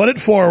 they put it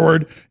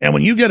forward, and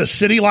when you get a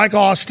city like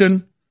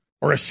Austin,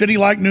 or a city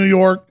like New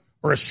York,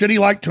 or a city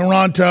like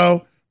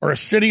Toronto, or a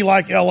city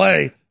like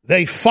LA,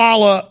 they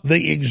follow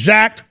the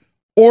exact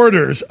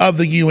orders of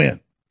the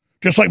UN.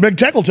 Just like Big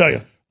Tech will tell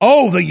you,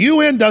 oh, the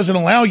UN doesn't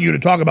allow you to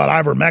talk about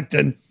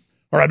ivermectin,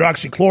 or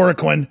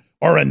hydroxychloroquine,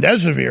 or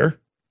remdesivir.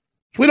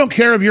 So we don't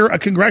care if you're a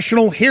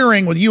congressional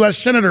hearing with U.S.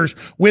 senators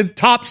with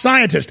top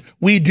scientists.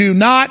 We do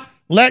not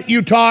let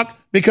you talk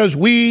because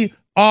we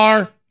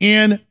are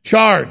in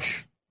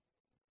charge.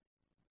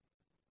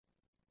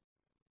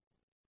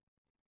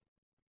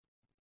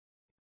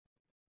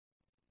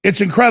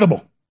 It's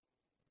incredible.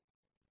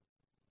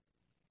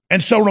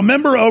 And so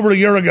remember, over a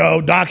year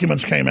ago,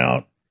 documents came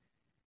out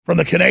from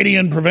the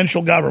Canadian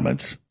provincial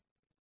governments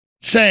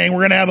saying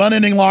we're going to have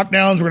unending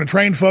lockdowns, we're going to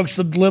train folks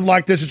to live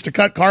like this, it's to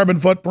cut carbon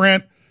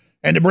footprint,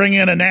 and to bring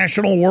in a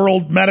national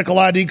world medical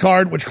ID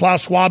card, which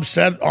Klaus Schwab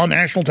said on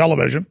national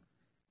television.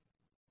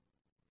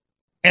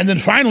 And then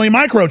finally,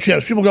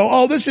 microchips. People go,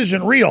 oh, this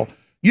isn't real.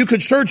 You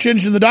could search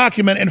engine the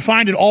document and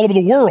find it all over the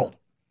world.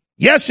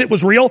 Yes, it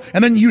was real,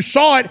 and then you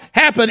saw it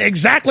happen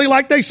exactly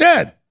like they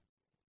said.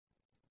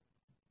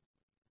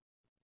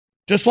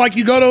 Just like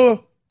you go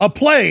to a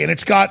play, and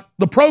it's got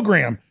the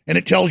program, and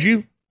it tells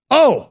you,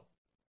 oh,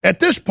 at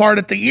this part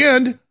at the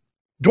end,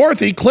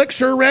 Dorothy clicks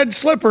her red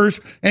slippers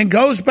and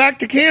goes back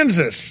to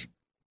Kansas.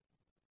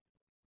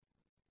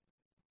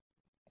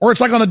 Or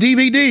it's like on a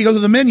DVD, you go to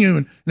the menu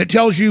and it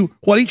tells you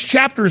what each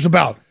chapter is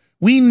about.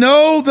 We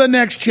know the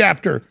next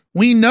chapter.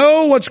 We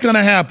know what's going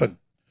to happen.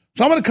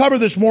 So I'm going to cover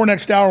this more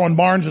next hour when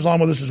Barnes is on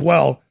with us as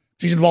well.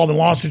 She's involved in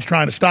lawsuits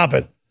trying to stop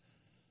it.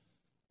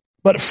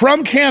 But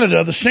from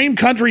Canada, the same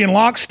country in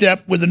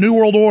lockstep with the New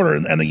World Order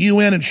and the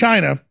UN and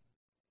China,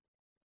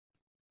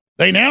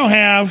 they now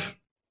have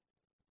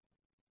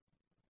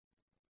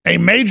a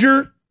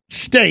major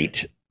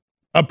state,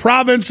 a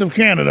province of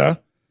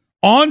Canada,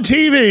 on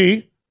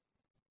TV.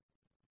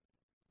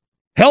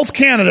 Health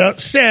Canada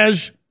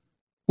says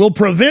will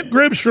prevent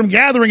groups from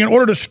gathering in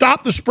order to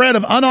stop the spread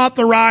of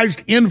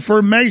unauthorized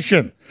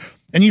information.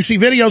 And you see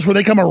videos where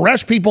they come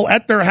arrest people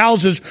at their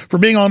houses for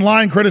being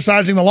online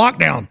criticizing the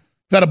lockdown.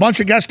 Got a bunch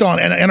of guests on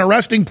and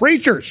arresting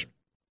preachers.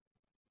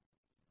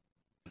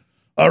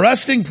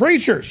 Arresting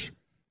preachers.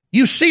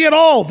 You see it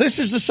all. This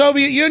is the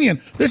Soviet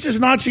Union. This is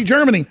Nazi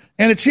Germany.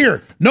 And it's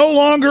here. No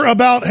longer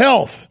about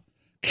health.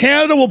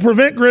 Canada will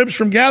prevent groups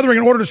from gathering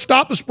in order to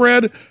stop the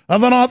spread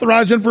of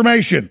unauthorized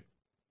information.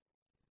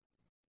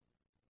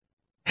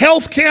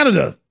 Health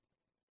Canada.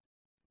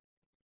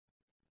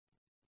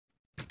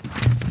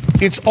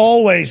 It's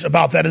always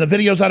about that. In the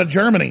videos out of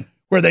Germany,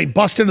 where they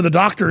bust into the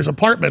doctor's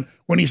apartment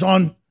when he's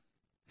on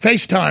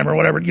FaceTime or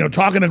whatever,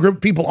 talking to a group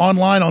of people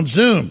online on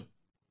Zoom.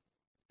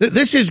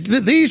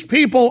 These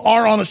people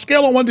are on a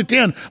scale of 1 to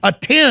 10, a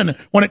 10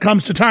 when it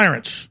comes to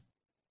tyrants.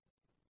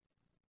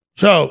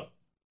 So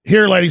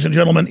here, ladies and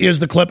gentlemen, is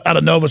the clip out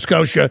of Nova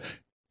Scotia,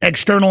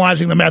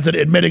 externalizing the method,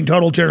 admitting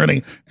total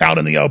tyranny out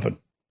in the open.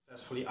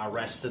 Successfully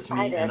arrested me.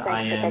 Hi there,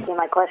 thanks for taking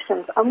my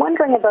questions. I'm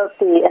wondering about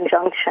the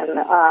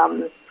injunction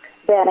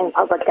banning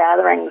public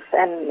gatherings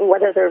and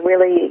whether there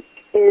really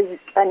is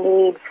a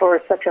need for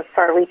such a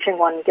far-reaching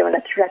one, given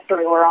the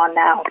trajectory we're on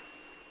now.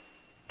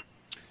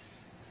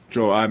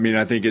 So, I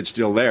think it's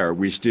still there.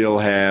 We still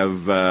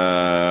have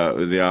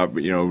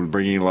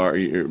bringing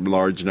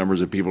large numbers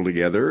of people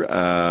together.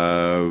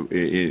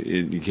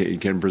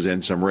 It can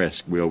present some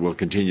risk. We'll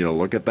continue to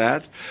look at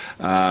that.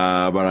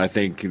 But I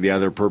think the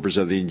other purpose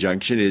of the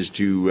injunction is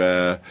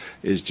to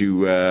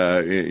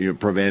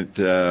prevent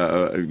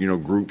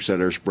groups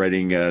that are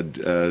spreading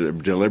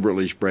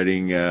deliberately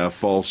spreading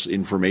false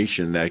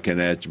information that can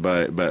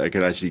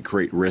actually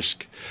create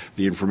risk.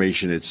 The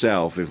information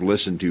itself, if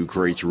listened to,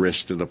 creates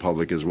risk to the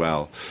public as well.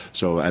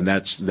 So, and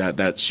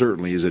that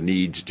certainly is a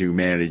need to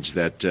manage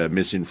that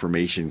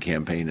misinformation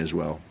campaign as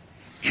well.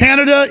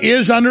 Canada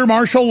is under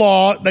martial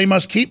law. They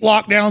must keep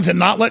lockdowns and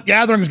not let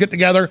gatherings get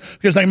together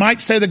because they might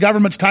say the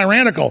government's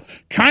tyrannical.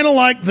 Kind of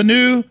like the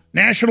new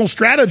national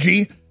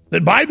strategy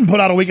that Biden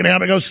put out a week and a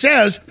half ago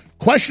says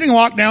questioning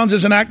lockdowns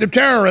is an act of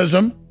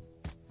terrorism.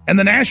 And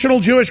the National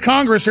Jewish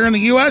Congress here in the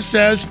U.S.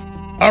 says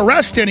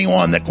arrest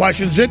anyone that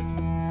questions it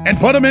and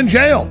put them in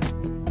jail.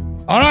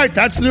 All right,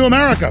 that's the new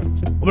America.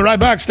 We'll be right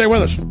back. Stay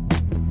with us.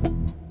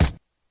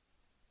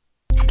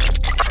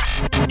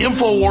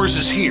 InfoWars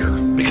is here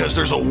because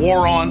there's a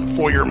war on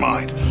for your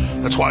mind.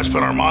 That's why it's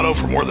been our motto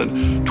for more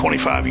than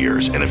 25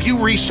 years. And if you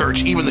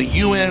research even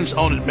the UN's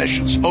own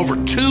admissions, over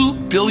 2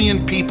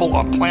 billion people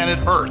on planet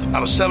Earth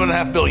out of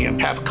 7.5 billion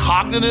have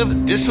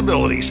cognitive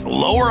disabilities,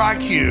 lower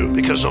IQ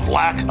because of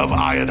lack of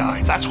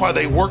iodine. That's why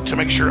they work to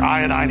make sure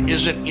iodine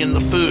isn't in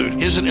the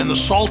food, isn't in the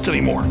salt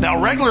anymore.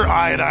 Now, regular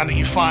iodine that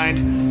you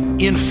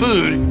find in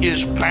food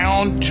is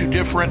bound to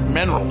different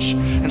minerals,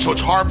 and so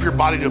it's hard for your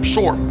body to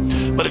absorb.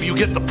 But if you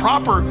get the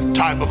proper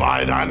type of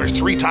iodine, there's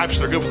 3 types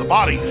that are good for the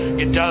body,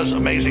 it does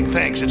amazing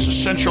things. It's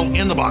essential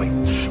in the body.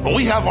 Well,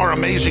 we have our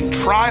amazing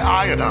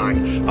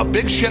Tri-Iodine. A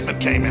big shipment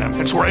came in,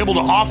 and so we're able to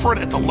offer it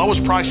at the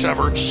lowest price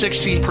ever,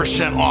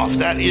 60% off.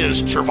 That is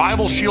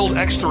Survival Shield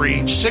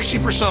X3,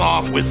 60%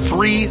 off with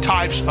 3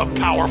 types of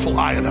powerful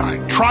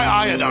iodine.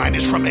 Tri-Iodine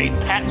is from a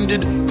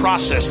patented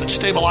process that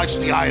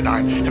stabilizes the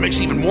iodine and makes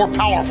it even more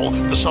powerful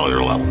at the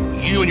cellular level.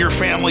 You and your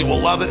family will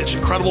love it. It's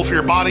incredible for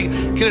your body.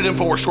 Get it at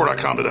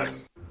InfoWarsStore.com today.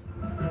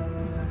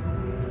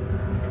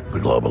 The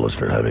globalists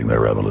are having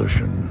their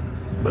revolution,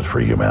 but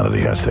free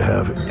humanity has to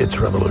have its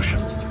revolution.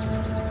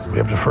 We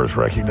have to first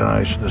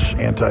recognize this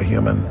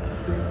anti-human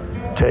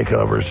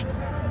takeovers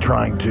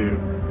trying to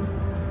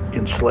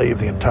enslave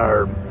the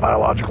entire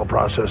biological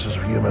processes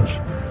of humans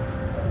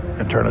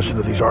and turn us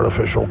into these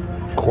artificial,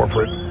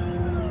 corporate,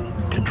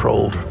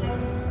 controlled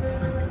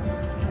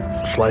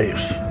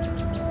slaves.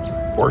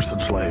 Worse than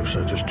slaves,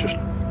 just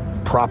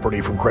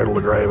property from cradle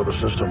to grave of the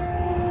system,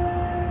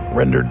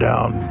 rendered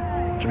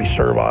down to be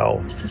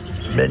servile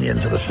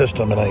minions of the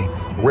system in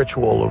a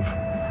ritual of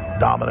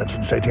dominance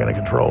and satanic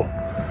control.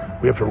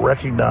 We have to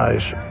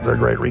recognize their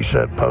great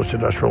reset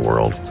post-industrial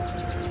world. We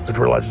have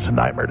to realize it's a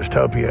nightmare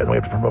dystopia, and we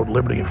have to promote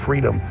liberty and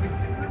freedom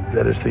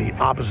that is the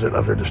opposite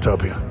of their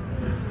dystopia.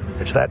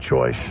 It's that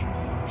choice,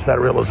 it's that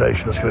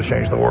realization that's going to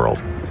change the world.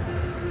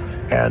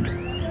 And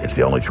it's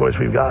the only choice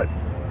we've got,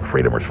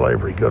 freedom or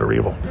slavery, good or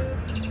evil.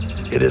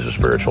 It is a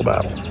spiritual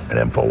battle,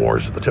 and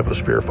InfoWars is the tip of the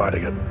spear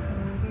fighting it.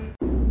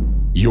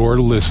 You're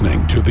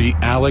listening to The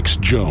Alex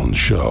Jones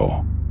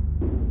Show.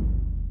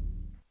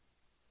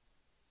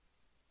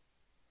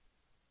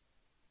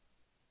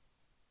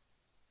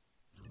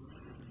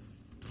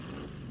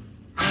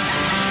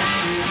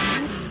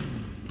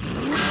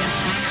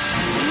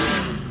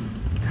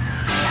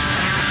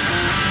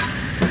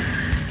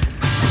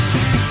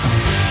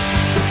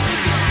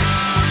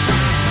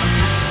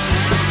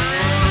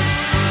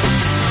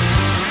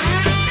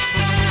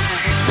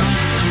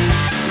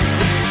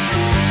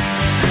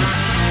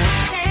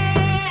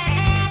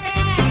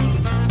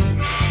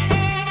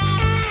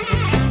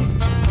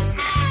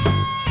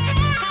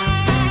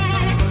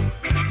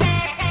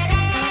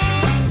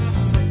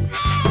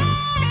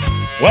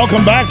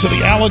 Welcome back to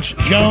the Alex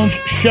Jones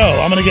Show.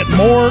 I'm going to get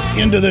more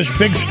into this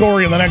big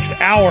story in the next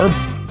hour.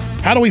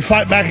 How do we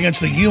fight back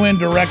against the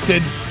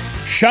UN-directed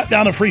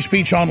shutdown of free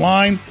speech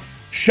online,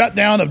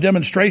 shutdown of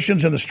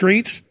demonstrations in the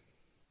streets?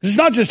 This is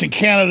not just in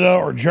Canada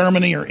or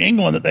Germany or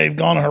England that they've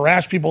gone and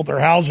harassed people at their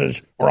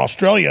houses, or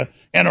Australia,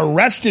 and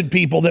arrested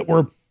people that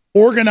were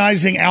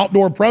organizing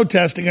outdoor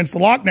protest against the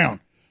lockdown.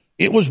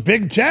 It was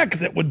big tech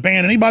that would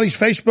ban anybody's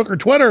Facebook or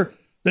Twitter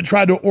that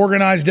tried to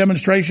organize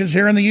demonstrations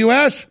here in the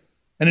U.S.,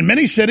 and in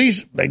many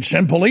cities, they'd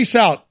send police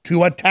out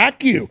to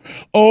attack you.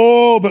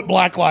 Oh, but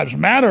Black Lives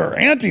Matter,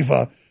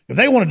 Antifa, If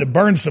they wanted to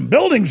burn some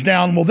buildings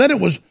down, well, then it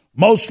was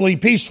mostly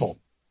peaceful.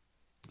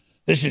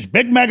 This is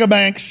big mega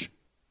banks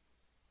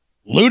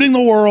looting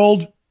the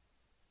world,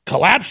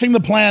 collapsing the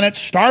planet,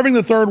 starving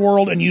the third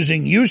world, and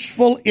using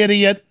useful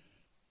idiot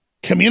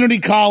community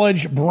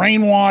college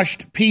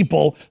brainwashed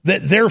people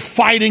that they're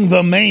fighting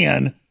the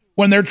man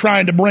when they're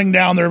trying to bring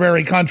down their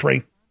very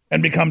country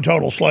and become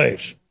total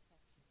slaves.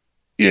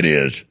 It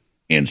is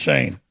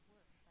insane.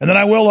 And then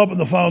I will open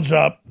the phones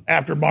up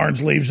after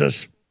Barnes leaves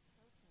us.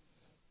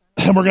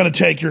 And we're going to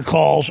take your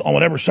calls on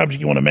whatever subject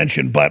you want to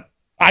mention. But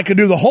I could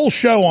do the whole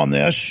show on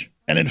this.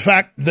 And in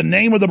fact, the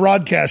name of the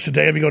broadcast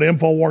today, if you go to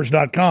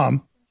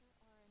Infowars.com,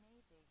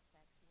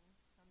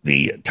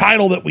 the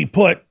title that we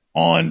put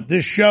on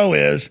this show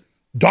is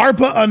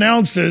DARPA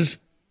announces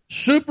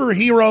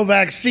superhero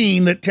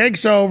vaccine that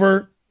takes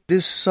over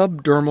this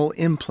subdermal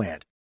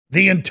implant,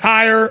 the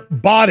entire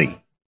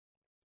body.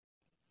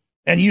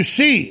 And you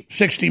see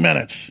 60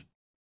 Minutes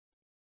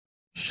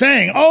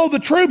saying, oh, the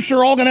troops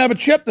are all going to have a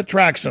chip that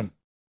tracks them.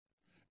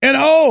 And,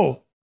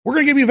 oh, we're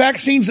going to give you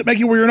vaccines that make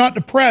you where you're not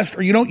depressed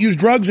or you don't use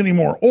drugs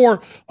anymore.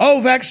 Or, oh,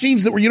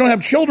 vaccines that where you don't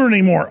have children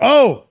anymore.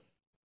 Oh,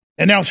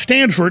 and now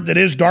Stanford, that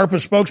is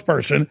DARPA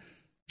spokesperson,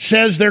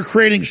 says they're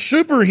creating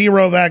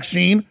superhero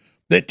vaccine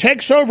that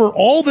takes over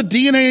all the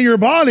DNA in your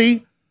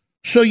body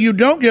so you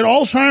don't get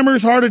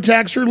Alzheimer's, heart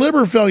attacks, or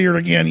liver failure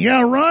again.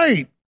 Yeah,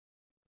 right.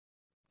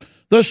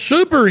 The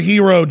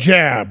superhero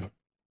jab.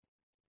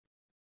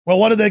 Well,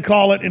 what do they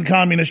call it in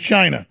communist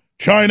China?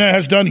 China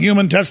has done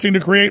human testing to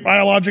create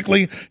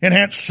biologically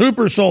enhanced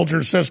super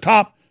soldiers, says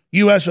top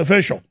U.S.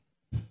 official.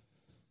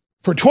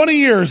 For 20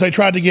 years, they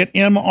tried to get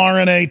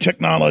mRNA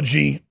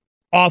technology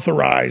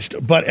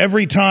authorized, but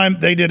every time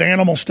they did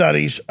animal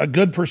studies, a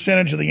good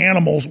percentage of the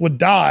animals would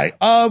die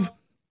of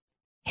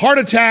heart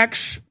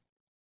attacks,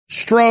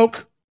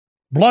 stroke,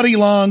 bloody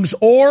lungs,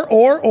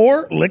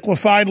 or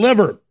liquefied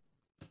liver.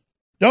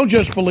 Don't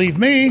just believe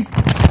me.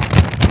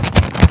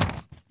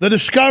 The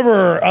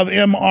discoverer of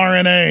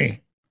mRNA,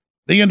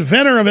 the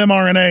inventor of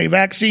mRNA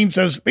vaccine,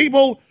 says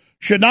people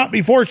should not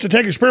be forced to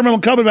take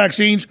experimental COVID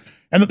vaccines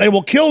and that they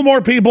will kill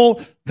more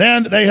people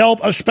than they help,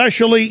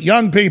 especially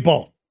young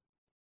people.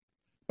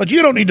 But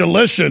you don't need to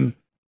listen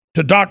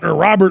to Dr.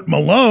 Robert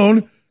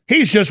Malone.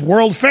 He's just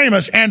world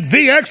famous and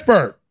the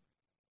expert.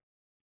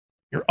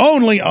 You're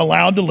only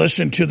allowed to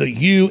listen to the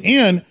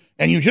UN,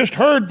 and you just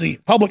heard the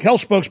public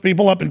health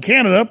spokespeople up in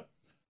Canada,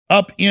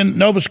 up in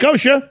Nova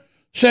Scotia,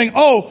 saying,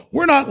 oh,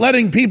 we're not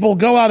letting people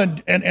go out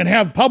and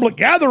have public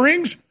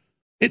gatherings.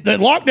 The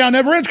lockdown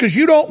never ends because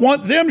you don't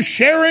want them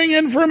sharing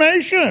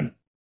information.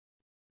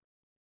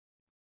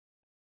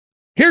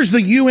 Here's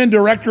the UN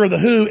director of the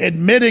WHO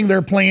admitting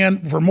their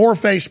plan for more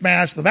face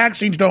masks. The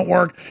vaccines don't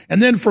work.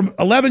 And then from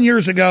 11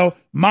 years ago,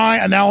 my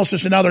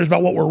analysis and others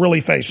about what we're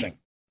really facing.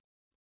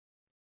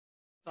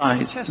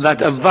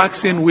 That a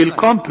vaccine will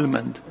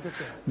complement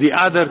the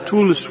other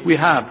tools we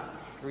have,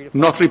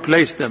 not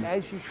replace them.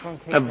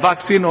 A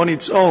vaccine on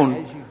its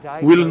own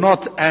will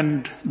not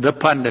end the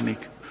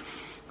pandemic.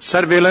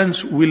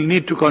 Surveillance will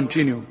need to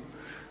continue.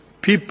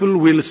 People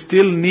will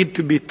still need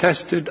to be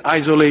tested,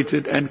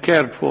 isolated, and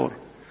cared for.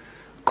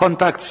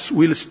 Contacts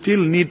will still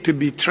need to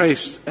be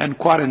traced and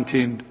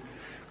quarantined.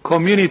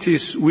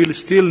 Communities will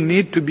still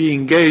need to be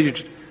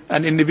engaged,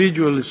 and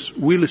individuals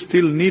will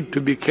still need to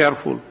be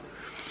careful.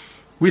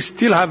 We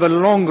still have a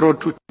long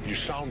road to... You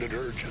sounded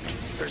urgent.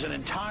 There's an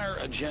entire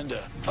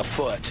agenda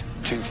afoot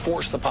to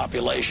force the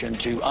population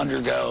to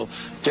undergo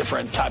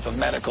different type of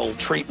medical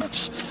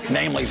treatments,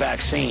 namely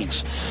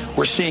vaccines.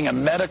 We're seeing a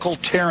medical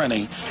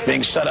tyranny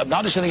being set up,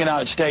 not just in the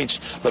United States,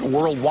 but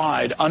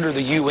worldwide under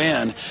the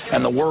UN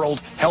and the World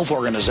Health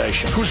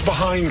Organization. Who's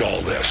behind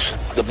all this?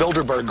 The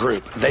Bilderberg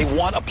Group. They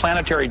want a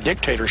planetary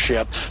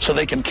dictatorship so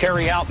they can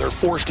carry out their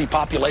forced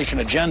depopulation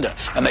agenda,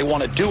 and they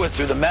want to do it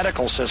through the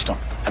medical system.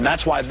 And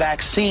that's why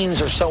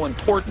vaccines are so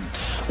important.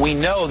 We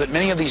know that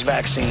many of these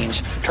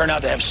vaccines turn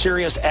out to have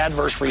serious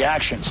adverse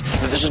reactions,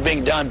 that this is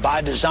being done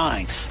by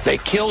design. They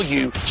kill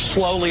you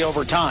slowly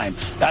over time.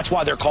 That's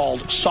why they're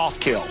called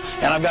soft kill.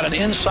 And I've got an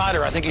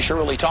insider I think you should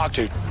really talk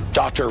to,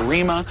 Dr.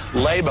 Rima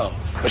Labo.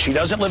 But she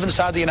doesn't live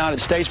inside the United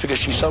States because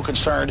she's so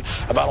concerned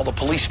about all the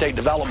police state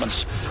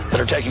developments that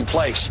are taking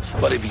place.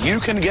 But if you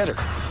can get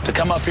her to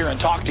come up here and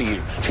talk to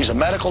you, she's a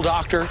medical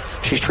doctor,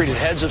 she's treated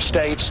heads of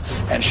states,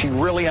 and she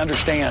really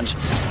understands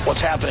what's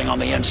happening on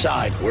the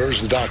inside.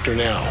 Where's the doctor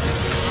now?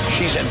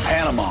 She's in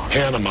Panama.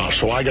 Panama,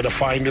 so I got to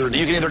find her.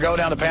 You can either go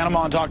down to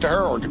Panama and talk to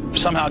her or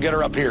somehow get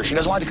her up here. She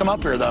doesn't like to come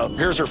up here, though.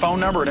 Here's her phone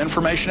number and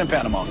information in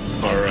Panama.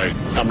 All right.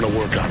 I'm going to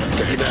work on it.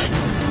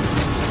 Thanks.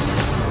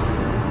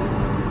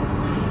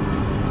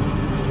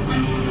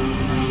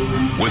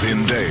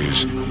 Within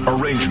days,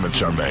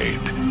 arrangements are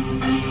made.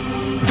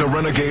 The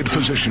renegade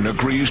physician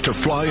agrees to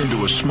fly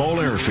into a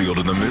small airfield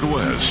in the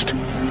Midwest,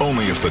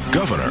 only if the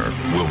governor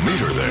will meet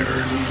her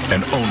there,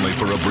 and only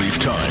for a brief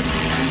time.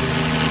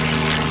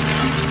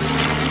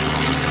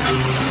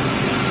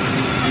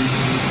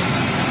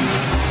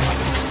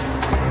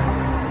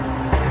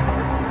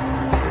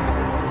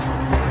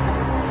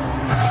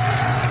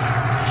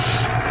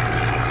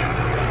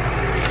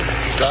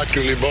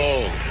 Dr.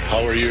 LeBeau,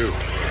 how are you?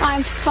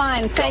 I'm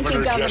fine. Thank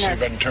you, Governor. Jesse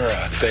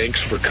Ventura,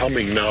 thanks for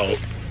coming. Now,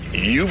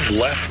 you've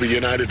left the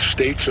United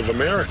States of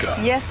America.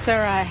 Yes,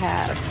 sir, I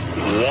have.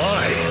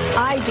 Why?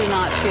 I do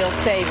not feel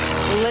safe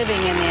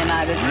living in the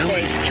United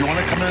States. Do you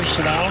want to come in and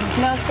sit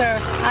down? No, sir.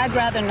 I'd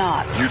rather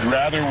not. You'd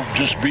rather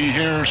just be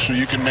here so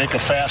you can make a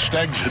fast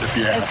exit if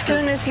you have As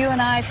soon as you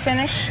and I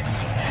finish,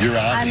 you're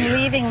out I'm here.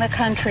 leaving the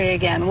country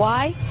again.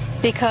 Why?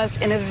 Because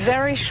in a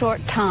very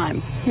short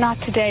time, not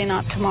today,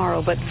 not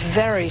tomorrow, but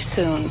very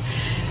soon,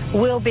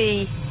 we'll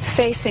be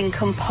facing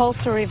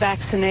compulsory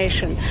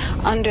vaccination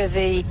under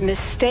the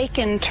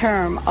mistaken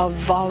term of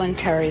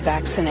voluntary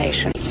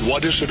vaccination.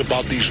 What is it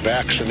about these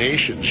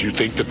vaccinations? You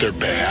think that they're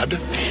bad?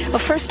 Well,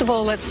 first of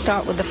all, let's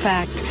start with the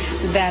fact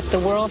that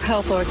the World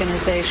Health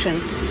Organization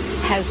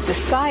has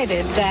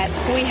decided that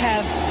we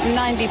have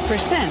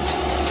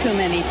 90% too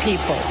many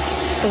people.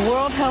 The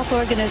World Health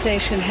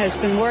Organization has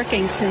been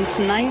working since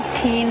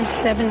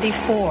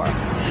 1974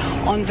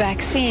 on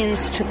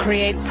vaccines to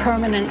create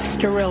permanent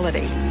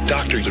sterility.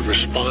 Doctor, the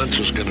response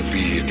is going to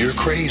be, you're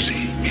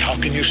crazy. How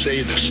can you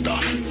say this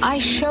stuff? I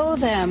show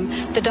them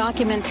the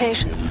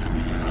documentation.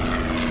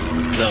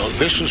 Now,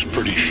 this is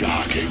pretty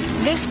shocking.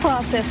 This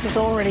process has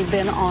already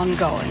been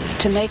ongoing.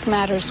 To make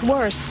matters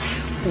worse,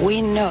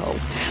 we know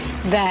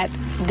that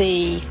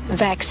the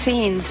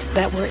vaccines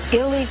that were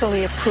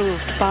illegally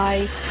approved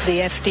by the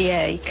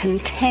FDA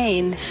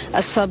contain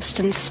a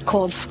substance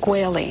called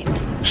squalene.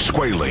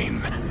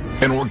 Squalene,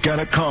 an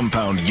organic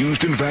compound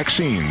used in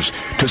vaccines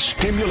to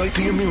stimulate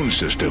the immune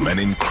system and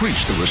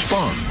increase the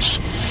response.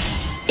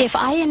 If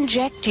I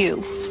inject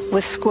you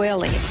with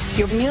squalene,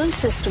 your immune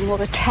system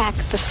will attack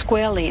the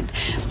squalene,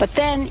 but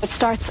then it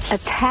starts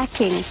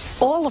attacking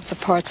all of the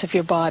parts of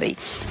your body.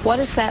 What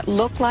does that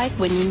look like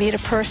when you meet a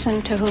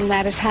person to whom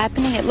that is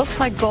happening? It looks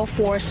like Gulf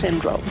War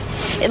syndrome.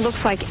 It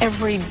looks like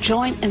every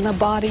joint in the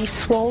body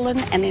swollen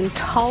and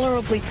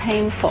intolerably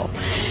painful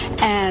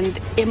and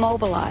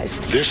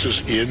immobilized. This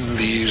is in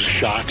these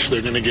shots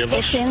they're going to give us?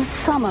 It's in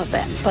some of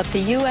them, but the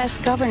U.S.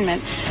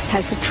 government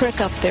has a trick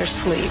up their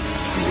sleeve.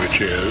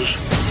 Which is?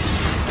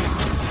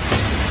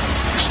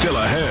 Still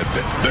ahead,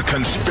 the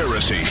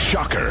conspiracy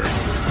shocker.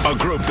 A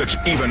group that's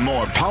even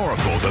more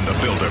powerful than the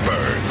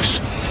Bilderbergs.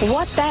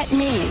 What that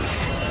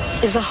means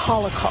is a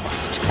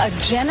Holocaust, a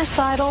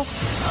genocidal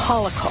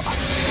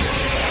Holocaust.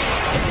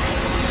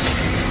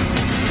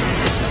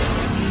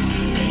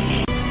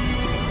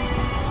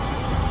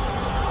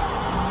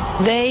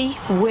 They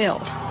will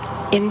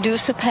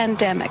induce a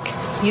pandemic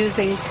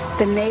using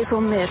the nasal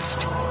mist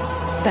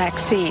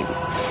vaccine,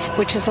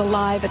 which is a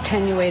live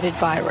attenuated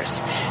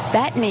virus.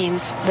 That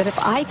means that if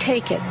I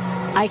take it,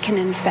 I can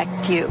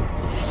infect you.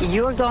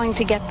 You're going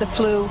to get the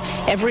flu.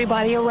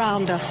 Everybody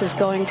around us is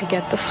going to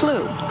get the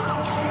flu.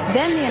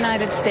 Then the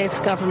United States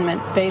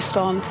government, based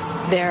on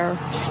their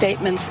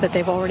statements that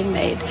they've already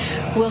made,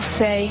 will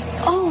say,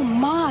 oh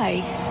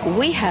my,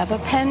 we have a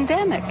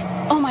pandemic.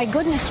 Oh my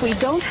goodness, we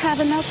don't have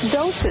enough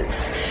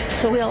doses.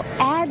 So we'll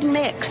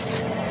admix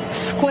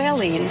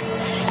squalene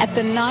at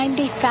the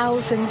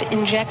 90,000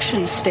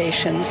 injection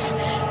stations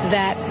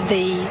that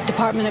the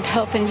Department of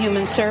Health and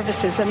Human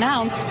Services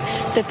announced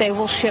that they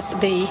will ship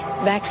the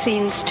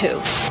vaccines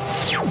to.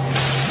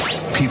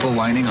 People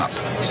lining up,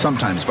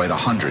 sometimes by the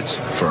hundreds,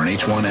 for an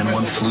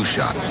H1N1 flu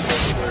shot.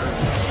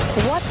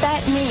 What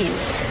that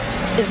means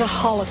is a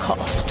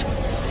Holocaust,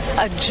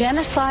 a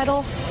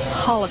genocidal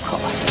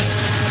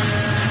Holocaust.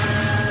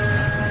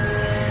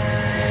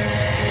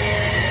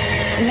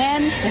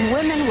 Men and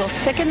women will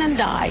sicken and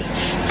die,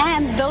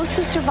 and those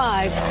who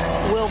survive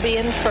will be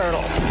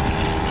infertile.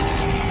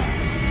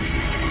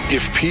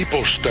 If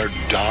people start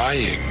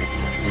dying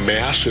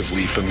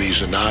massively from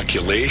these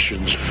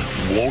inoculations,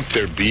 won't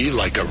there be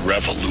like a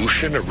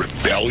revolution, a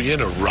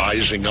rebellion, a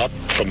rising up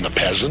from the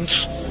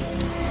peasants?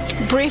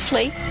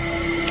 Briefly,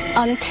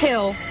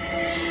 until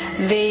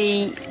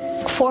the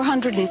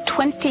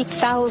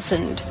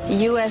 420,000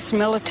 U.S.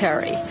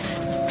 military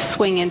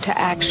swing into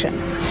action.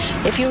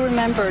 If you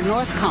remember,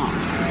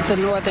 NORTHCOM, the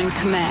Northern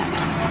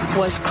Command,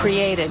 was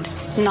created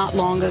not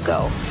long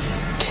ago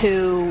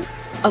to,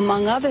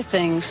 among other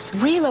things,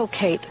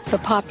 relocate the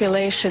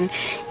population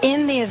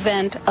in the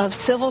event of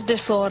civil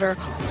disorder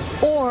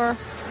or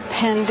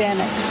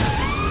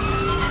pandemics.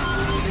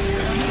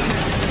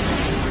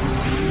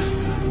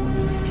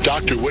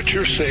 Doctor, what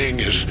you're saying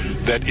is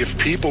that if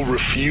people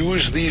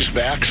refuse these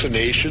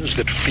vaccinations,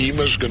 that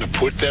FEMA's going to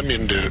put them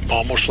into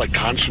almost like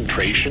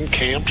concentration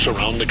camps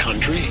around the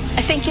country?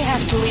 I think you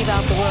have to leave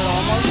out the word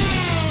almost.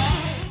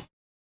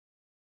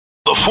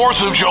 The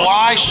 4th of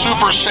July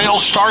super sale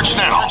starts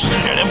now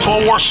at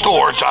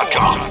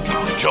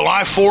InfoWarsStore.com.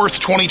 July 4th,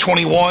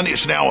 2021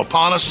 is now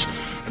upon us,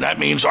 and that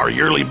means our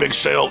yearly big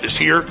sale is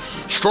here.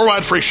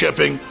 Store-wide free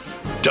shipping,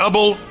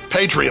 double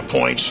Patriot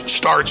points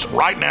starts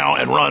right now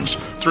and runs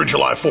through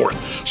July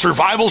 4th.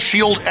 Survival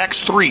Shield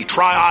X3,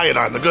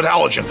 Tri-Iodine, the good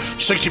halogen,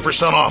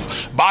 60% off.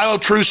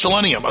 BioTrue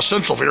Selenium,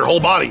 essential for your whole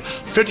body,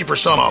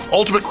 50% off.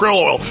 Ultimate Krill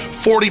Oil,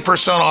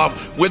 40%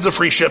 off with the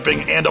free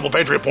shipping and double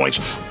Patriot points.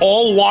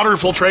 All water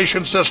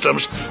filtration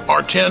systems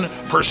are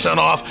 10%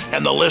 off,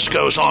 and the list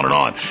goes on and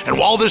on. And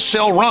while this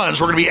sale runs,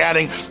 we're going to be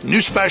adding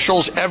new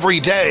specials every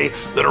day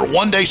that are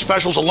one-day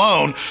specials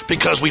alone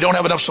because we don't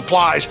have enough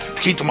supplies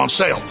to keep them on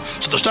sale.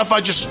 So the stuff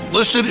I just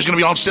listed is going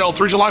to be on sale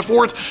through July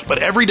 4th, but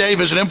every day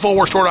visit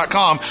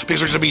InfoWarsStore.com because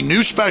there's going to be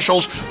new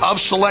specials of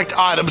select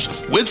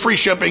items with free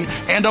shipping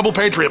and double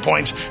Patriot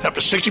points and up to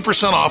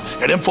 60%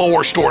 off at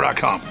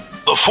InfoWarsStore.com.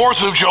 The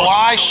 4th of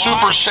July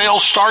super sale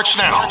starts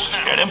now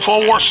at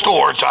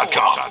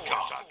InfoWarsStore.com.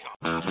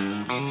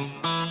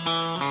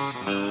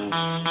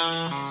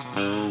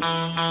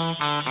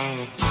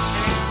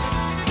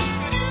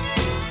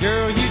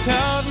 Girl, you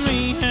taught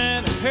me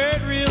how to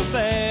hurt real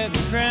bad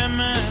and cry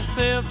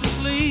myself to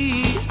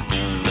sleep.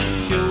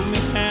 Showed me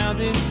how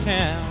this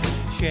town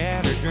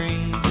shattered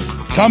dreams.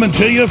 Coming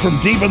to you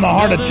from deep in the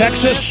heart of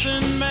Texas,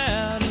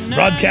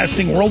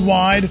 broadcasting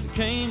worldwide.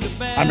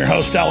 I'm your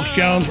host, Alex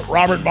Jones.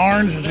 Robert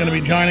Barnes is going to be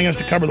joining us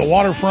to cover the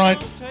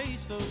waterfront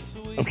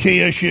of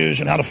key issues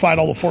and how to fight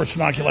all the forced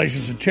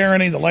inoculations and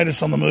tyranny, the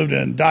latest on the move to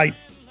indict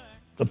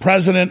the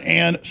president,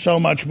 and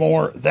so much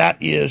more.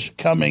 That is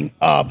coming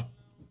up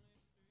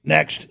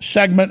next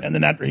segment, and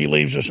then after he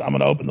leaves us, I'm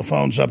going to open the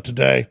phones up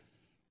today.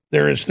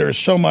 There is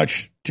so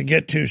much to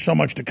get to, so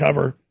much to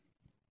cover,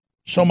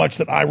 so much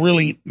that I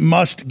really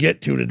must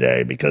get to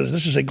today because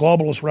this is a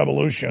globalist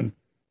revolution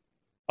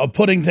of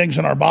putting things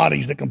in our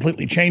bodies that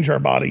completely change our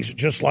bodies,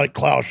 just like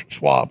Klaus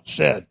Schwab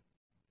said.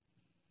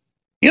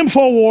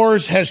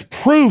 InfoWars has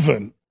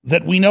proven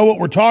that we know what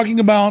we're talking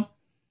about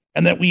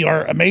and that we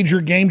are a major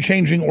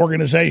game-changing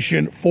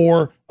organization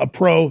for a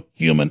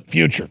pro-human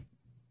future.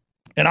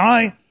 And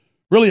I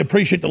really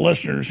appreciate the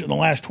listeners in the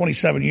last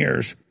 27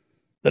 years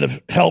that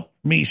have helped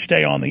me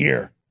stay on the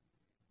air.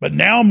 But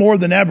now more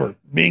than ever,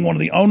 being one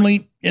of the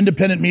only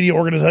independent media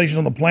organizations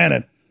on the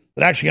planet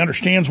that actually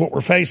understands what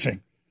we're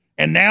facing,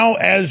 and now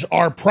as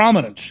our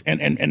prominence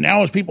and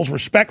now as people's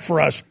respect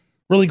for us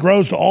really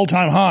grows to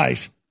all-time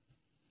highs,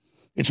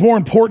 it's more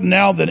important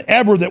now than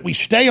ever that we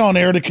stay on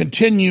air to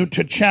continue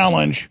to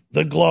challenge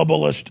the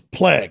globalist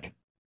plague.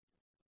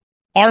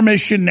 Our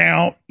mission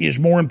now is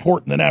more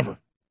important than ever.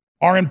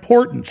 Our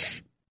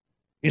importance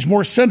is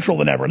more central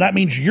than ever, and that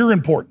means your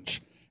importance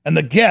and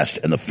the guest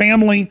and the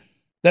family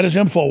that is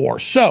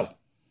InfoWars. So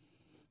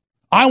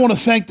I want to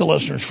thank the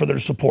listeners for their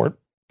support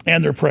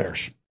and their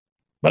prayers.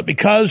 But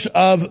because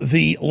of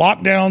the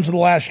lockdowns of the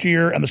last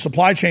year and the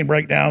supply chain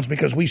breakdowns,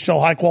 because we sell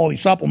high-quality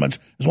supplements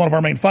as one of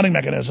our main funding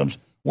mechanisms,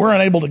 we're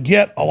unable to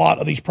get a lot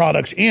of these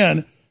products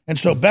in. And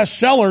so best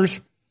sellers,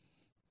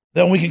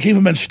 that when we can keep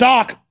them in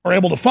stock, are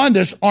able to fund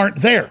us,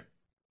 aren't there.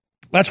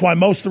 That's why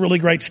most of the really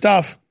great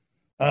stuff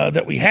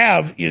that we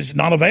have is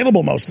not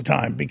available most of the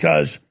time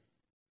because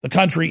the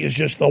country is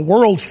just, the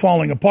world's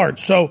falling apart.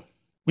 So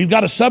we've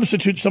got to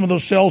substitute some of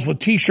those sales with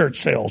T-shirt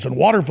sales and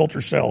water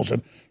filter sales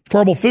and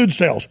storable food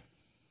sales,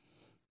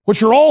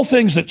 which are all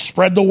things that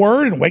spread the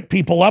word and wake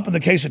people up in the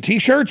case of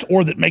T-shirts,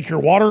 or that make your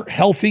water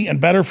healthy and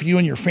better for you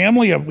and your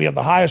family. We have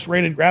the highest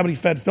rated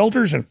gravity-fed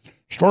filters and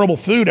storable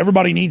food.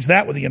 Everybody needs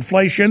that with the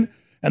inflation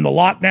and the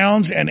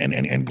lockdowns and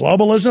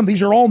globalism.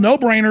 These are all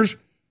no-brainers.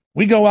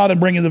 We go out and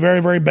bring you the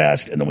very, very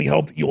best, and then we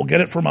hope you will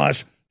get it from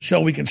us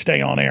so we can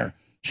stay on air.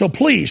 So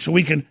please, so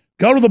we can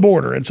go to the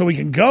border and so we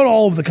can go to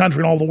all of the country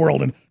and all of the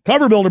world and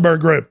cover Bilderberg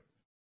Group.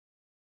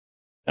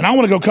 And I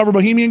want to go cover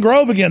Bohemian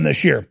Grove again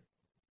this year.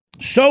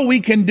 So we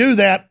can do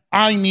that,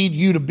 I need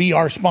you to be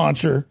our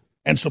sponsor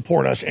and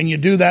support us. And you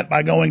do that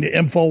by going to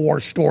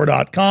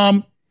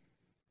InfoWarsStore.com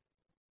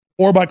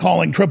or by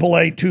calling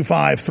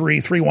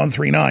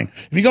 888-253-3139.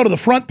 If you go to the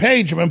front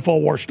page of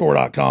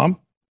InfoWarsStore.com,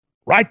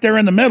 right there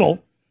in the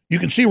middle, you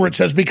can see where it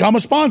says become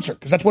a sponsor,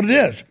 because that's what it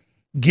is.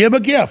 Give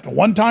a gift, a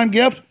one-time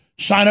gift,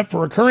 sign up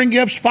for recurring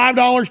gifts, $5,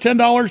 $10,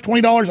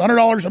 $20,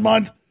 $100 a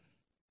month.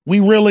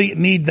 We really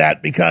need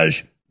that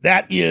because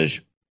that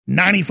is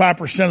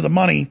 95% of the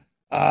money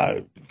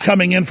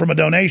coming in from a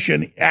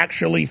donation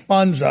actually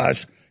funds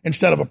us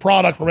instead of a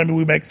product where maybe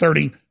we make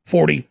 30,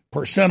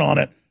 40% on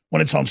it.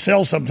 When it's on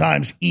sale,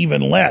 sometimes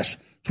even less.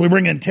 So we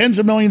bring in tens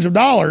of millions of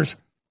dollars,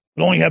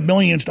 but only have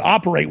millions to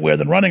operate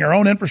with, and running our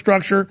own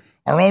infrastructure,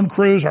 our own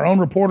crews, our own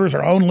reporters,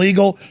 our own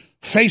legal,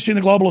 facing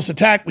the globalist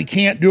attack. We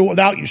can't do it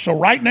without you. So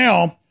right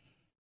now,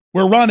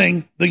 we're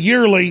running the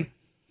yearly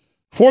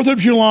 4th of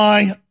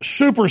July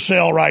super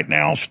sale right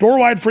now,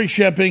 store-wide free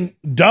shipping,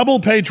 double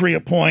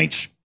Patriot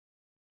points,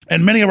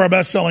 and many of our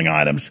best-selling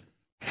items,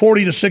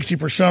 40 to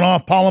 60%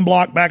 off. Pollen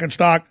Block back in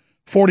stock,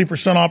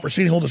 40% off for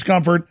seasonal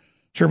discomfort.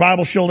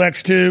 Survival Shield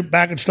X2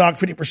 back in stock,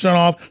 50%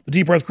 off. The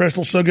Deep Breath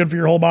Crystal, so good for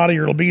your whole body,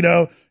 your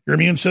libido, your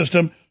immune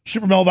system.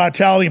 Super Male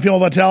Vitality and Female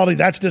Vitality,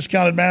 that's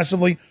discounted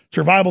massively.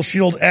 Survival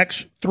Shield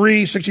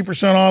X3,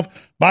 60%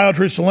 off.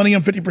 BioTrue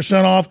Selenium,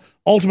 50% off.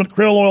 Ultimate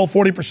Krill Oil,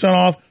 40%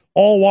 off.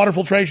 All water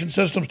filtration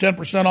systems,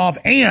 10% off.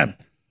 And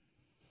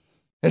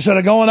Instead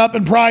of going up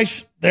in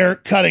price, they're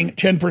cutting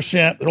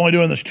 10%. They're only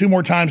doing this 2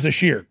 more times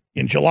this year,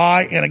 in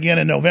July and again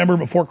in November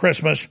before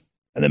Christmas.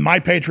 And then My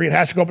Patriot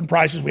has to go up in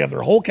prices. We have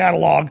their whole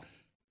catalog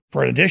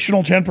for an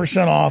additional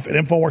 10% off at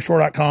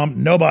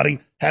InfoWarsStore.com. Nobody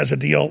has a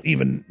deal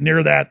even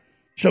near that.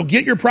 So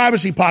get your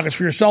privacy pockets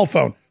for your cell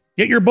phone.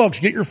 Get your books,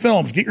 get your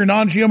films, get your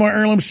non-GMO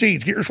heirloom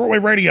seeds, get your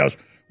shortwave radios.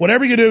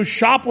 Whatever you do,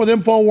 shop with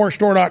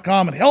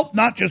InfoWarsStore.com and help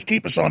not just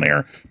keep us on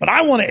air, but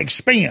I want to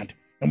expand,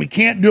 and we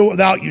can't do it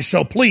without you.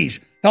 So please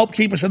help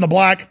keep us in the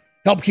black,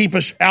 help keep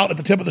us out at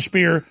the tip of the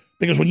spear,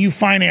 because when you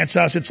finance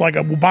us, it's like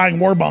buying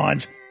war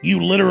bonds.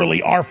 You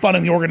literally are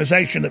funding the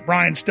organization that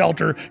Brian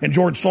Stelter and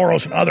George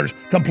Soros and others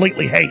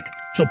completely hate.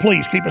 So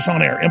please keep us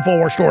on air,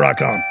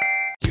 InfoWarsStore.com.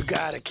 You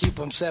gotta keep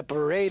them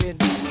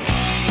separated.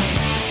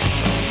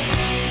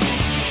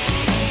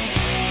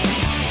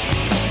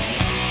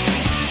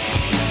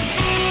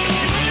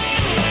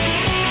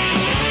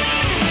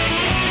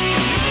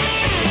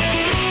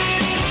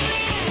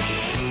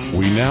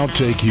 We now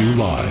take you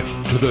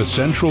live to the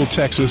Central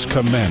Texas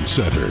Command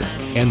Center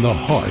and the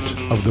heart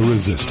of the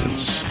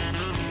resistance.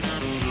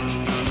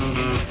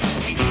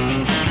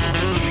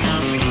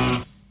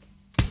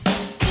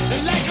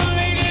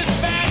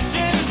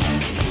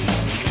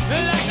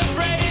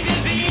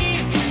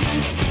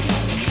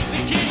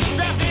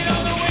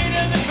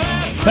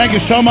 Thank you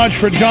so much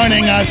for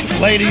joining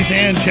us, ladies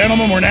and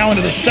gentlemen. We're now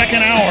into the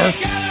second hour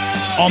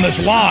on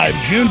this live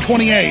June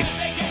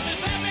 28th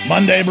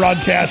Monday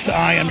broadcast.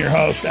 I am your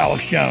host,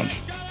 Alex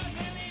Jones.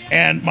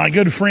 And my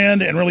good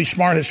friend and really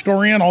smart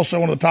historian, also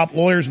one of the top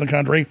lawyers in the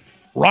country,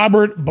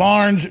 Robert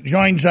Barnes,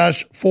 joins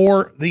us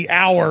for the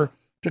hour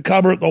to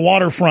cover the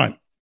waterfront.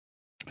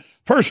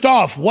 First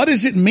off, what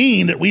does it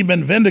mean that we've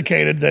been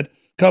vindicated that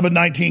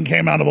COVID-19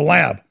 came out of a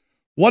lab?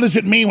 What does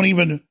it mean when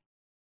even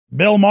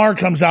Bill Maher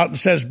comes out and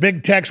says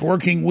big tech's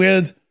working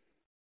with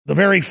the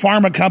very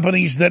pharma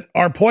companies that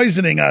are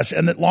poisoning us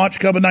and that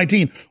launched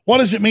COVID-19? What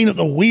does it mean that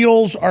the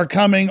wheels are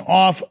coming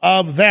off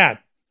of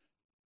that?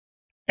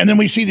 And then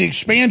we see the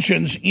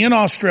expansions in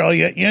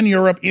Australia, in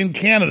Europe, in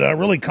Canada,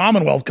 really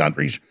Commonwealth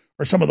countries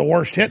are some of the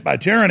worst hit by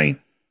tyranny,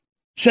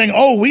 saying,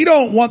 oh, we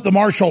don't want the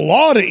martial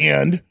law to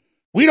end.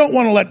 We don't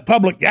want to let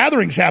public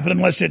gatherings happen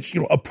unless it's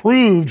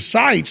approved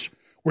sites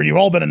where you've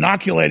all been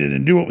inoculated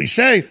and do what we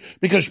say,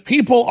 because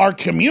people are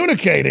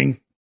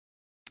communicating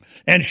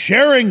and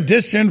sharing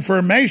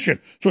disinformation.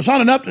 So it's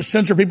not enough to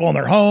censor people in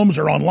their homes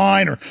or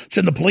online or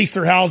send the police to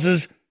their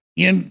houses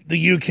in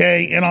the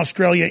UK, in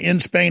Australia, in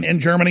Spain, in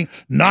Germany,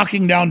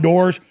 knocking down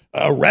doors,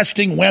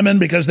 arresting women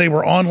because they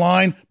were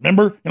online.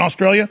 Remember, in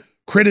Australia,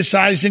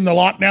 criticizing the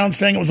lockdown,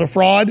 saying it was a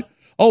fraud.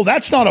 Oh,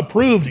 that's not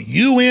approved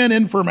UN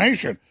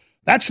information.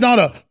 That's not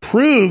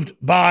approved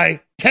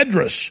by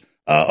Tedros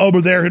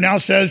over there, who now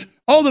says,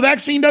 oh, the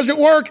vaccine doesn't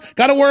work.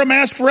 Got to wear a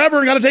mask forever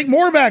and got to take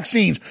more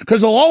vaccines because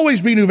there'll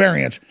always be new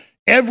variants.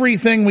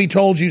 Everything we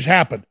told you's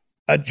happened.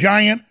 A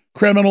giant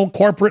criminal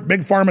corporate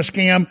big pharma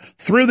scam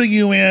through the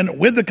UN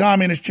with the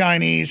communist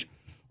Chinese,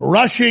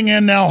 rushing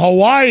in now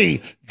Hawaii.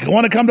 You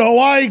want to come to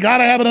Hawaii? Got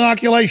to have an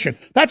inoculation.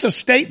 That's a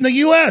state in the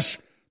U.S.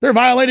 They're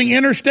violating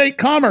interstate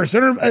commerce.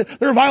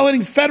 They're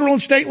violating federal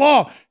and state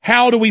law.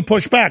 How do we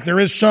push back? There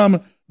is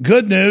some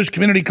good news.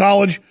 Community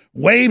College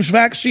waives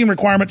vaccine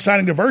requirements,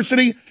 citing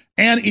diversity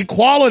and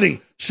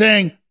equality,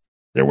 saying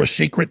there was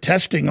secret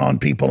testing on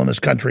people in this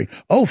country.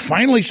 Oh,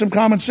 finally, some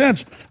common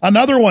sense.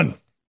 Another one,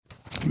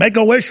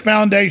 Make-A-Wish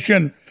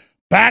Foundation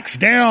backs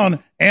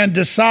down and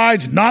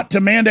decides not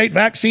to mandate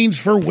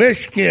vaccines for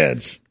Wish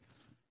kids.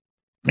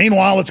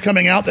 Meanwhile, it's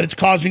coming out that it's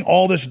causing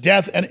all this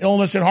death and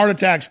illness and heart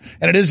attacks,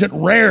 and it isn't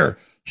rare.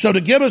 So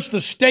to give us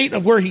the state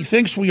of where he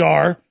thinks we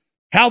are,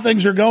 how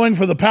things are going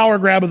for the power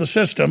grab of the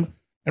system,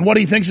 and what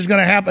he thinks is going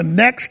to happen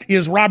next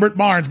is Robert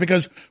Barnes,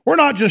 because we're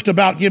not just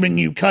about giving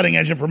you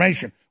cutting-edge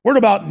information. We're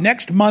about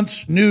next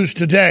month's news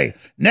today,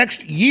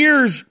 next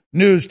year's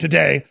news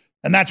today,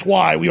 and that's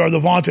why we are the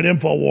vaunted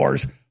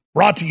InfoWars,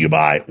 brought to you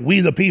by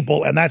We the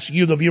People, and that's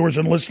you, the viewers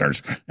and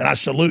listeners, and I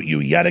salute you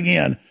yet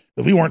again,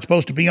 that we weren't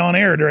supposed to be on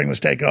air during this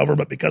takeover,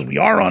 but because we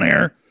are on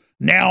air,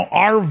 now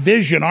our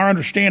vision, our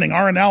understanding,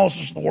 our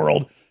analysis of the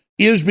world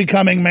is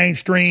becoming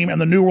mainstream,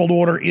 and the New World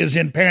Order is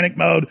in panic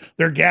mode.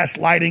 Their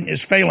gaslighting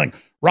is failing.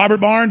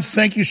 Robert Barnes,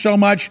 thank you so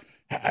much.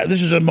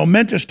 This is a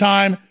momentous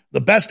time,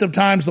 the best of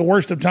times, the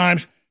worst of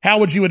times. How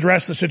would you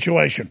address the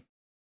situation?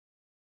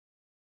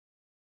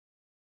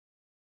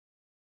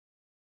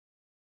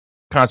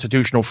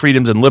 Constitutional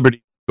freedoms and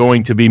liberty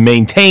going to be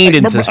maintained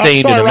and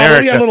sustained in America.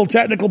 Robert, we had a little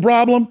technical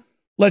problem.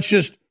 Let's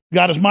just,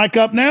 got his mic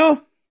up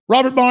now.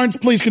 Robert Barnes,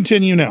 please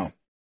continue now.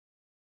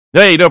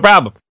 Hey, no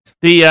problem.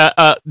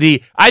 I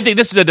think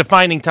this is a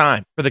defining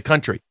time for the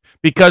country,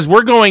 because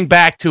we're going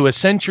back to a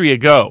century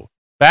ago,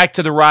 back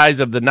to the rise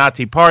of the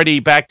Nazi Party,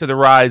 back to the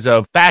rise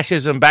of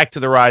fascism, back to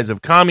the rise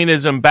of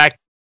communism, back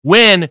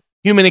when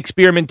human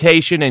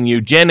experimentation and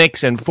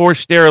eugenics and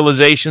forced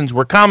sterilizations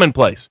were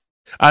commonplace.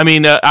 I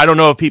mean, I don't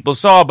know if people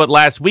saw, but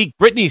last week,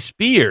 Britney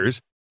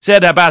Spears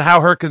said about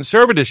how her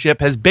conservatorship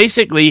has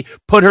basically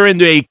put her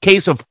into a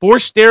case of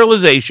forced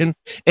sterilization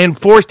and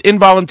forced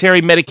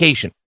involuntary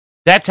medication.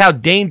 That's how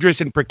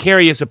dangerous and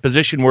precarious a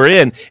position we're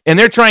in. And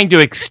they're trying to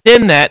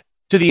extend that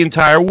to the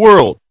entire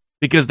world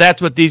because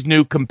that's what these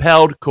new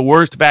compelled,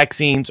 coerced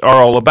vaccines are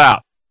all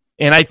about.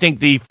 And I think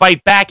the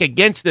fight back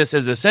against this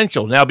is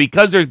essential. Now,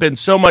 because there's been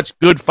so much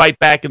good fight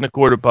back in the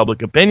court of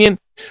public opinion,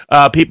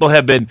 people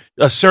have been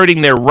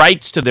asserting their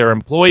rights to their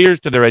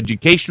employers, to their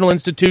educational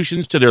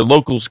institutions, to their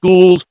local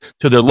schools,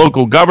 to their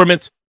local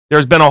governments.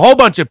 There's been a whole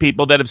bunch of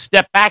people that have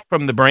stepped back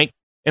from the brink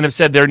and have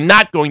said they're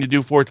not going to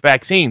do forced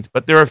vaccines.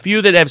 But there are a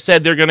few that have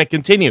said they're going to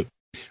continue.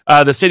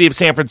 The city of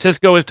San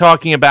Francisco is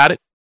talking about it.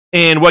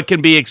 And what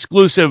can be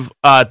exclusive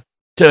to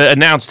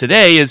announce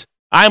today is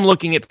I'm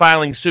looking at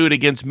filing suit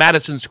against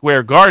Madison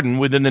Square Garden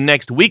within the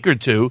next week or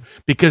two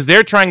because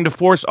they're trying to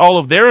force all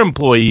of their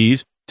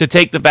employees to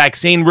take the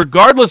vaccine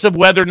regardless of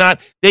whether or not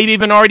they've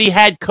even already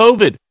had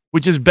COVID,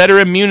 which is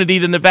better immunity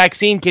than the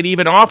vaccine can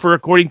even offer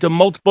according to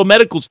multiple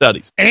medical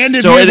studies. And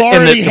if you've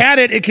already had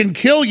it, it can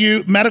kill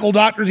you. Medical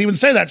doctors even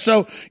say that.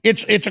 So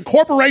it's a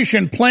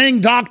corporation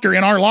playing doctor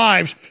in our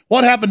lives.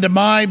 What happened to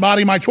my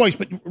body, my choice?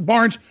 But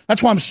Barnes,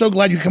 that's why I'm so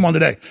glad you come on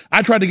today.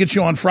 I tried to get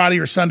you on Friday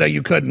or Sunday.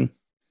 You couldn't.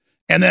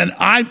 And then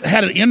I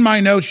had it in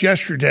my notes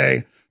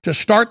yesterday to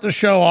start the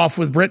show off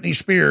with Britney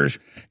Spears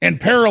and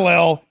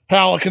parallel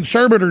how a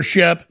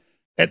conservatorship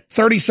at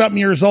 30-something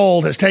years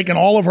old has taken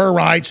all of her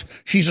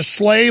rights. She's a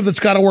slave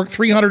that's got to work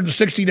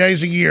 360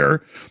 days a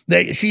year.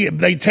 They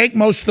take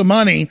most of the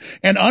money.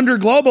 And under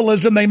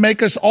globalism, they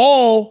make us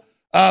all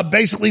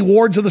basically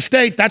wards of the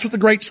state. That's what the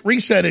Great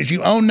Reset is.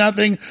 You own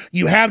nothing.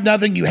 You have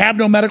nothing. You have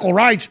no medical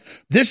rights.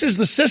 This is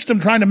the system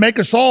trying to make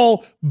us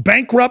all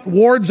bankrupt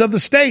wards of the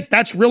state.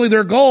 That's really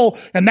their goal.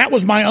 And that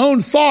was my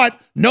own thought.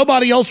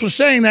 Nobody else was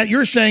saying that.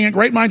 You're saying it.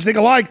 Great minds think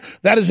alike.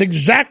 That is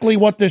exactly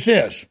what this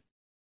is.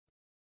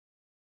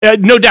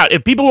 No doubt.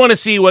 If people want to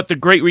see what the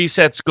Great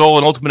Reset's goal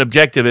and ultimate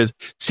objective is,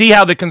 see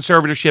how the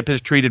conservatorship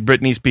has treated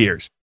Britney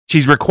Spears.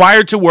 She's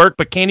required to work,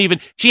 but can't even.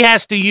 She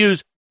has to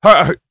use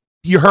her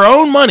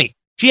own money.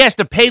 She has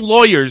to pay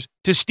lawyers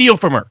to steal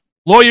from her.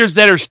 Lawyers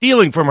that are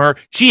stealing from her,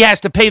 she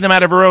has to pay them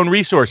out of her own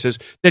resources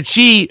that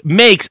she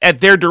makes at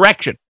their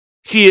direction.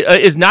 She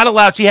is not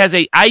allowed. She has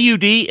a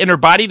IUD in her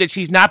body that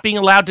she's not being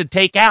allowed to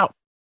take out.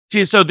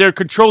 So they're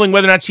controlling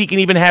whether or not she can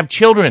even have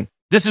children.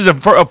 This is a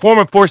form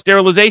of forced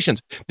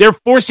sterilizations. They're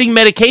forcing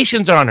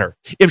medications on her.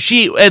 If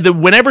she,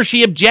 whenever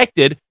she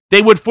objected,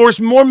 they would force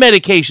more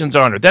medications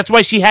on her. That's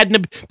why she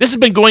hadn't. This has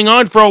been going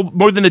on for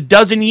more than a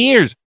dozen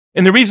years.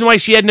 And the reason why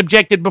she hadn't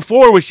objected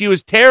before was she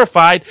was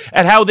terrified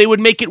at how they would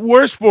make it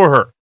worse for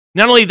her.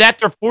 Not only that,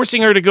 they're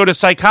forcing her to go to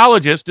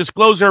psychologists,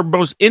 disclose her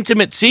most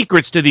intimate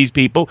secrets to these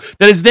people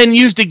that is then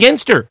used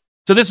against her.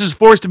 So this is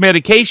forced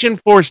medication,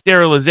 forced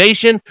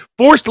sterilization,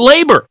 forced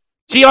labor.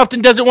 She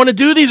often doesn't want to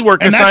do these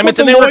work assignments.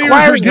 And that's what the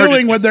lawyers are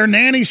doing with their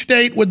nanny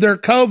state, with their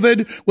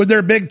COVID, with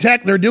their big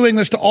tech. They're doing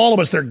this to all of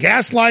us. They're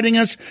gaslighting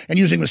us and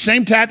using the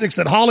same tactics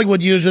that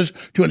Hollywood uses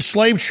to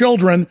enslave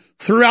children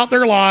throughout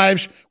their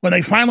lives. When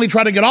they finally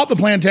try to get off the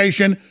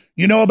plantation,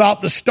 you know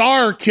about the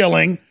star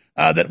killing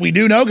that we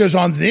do know goes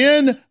on.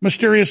 Then,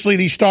 mysteriously,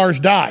 these stars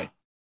die.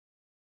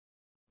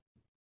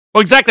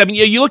 Well, exactly. I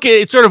mean, you look at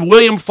it, it's sort of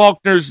William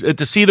Faulkner's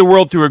To See the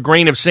World Through a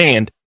Grain of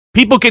Sand.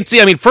 People can see,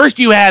 I mean, first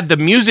you had the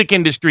music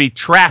industry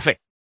traffic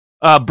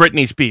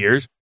Britney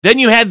Spears. Then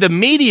you had the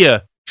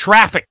media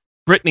traffic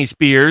Britney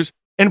Spears.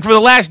 And for the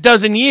last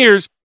dozen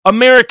years,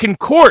 American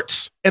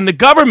courts and the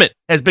government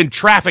has been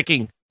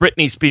trafficking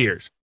Britney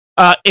Spears.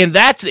 And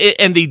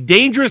the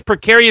dangerous,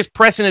 precarious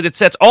precedent it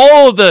sets,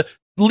 all of the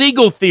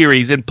legal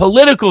theories and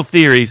political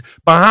theories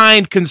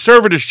behind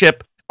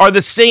conservatorship are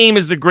the same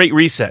as the Great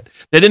Reset.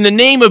 That in the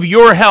name of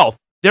your health,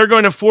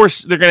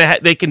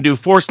 they can do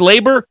forced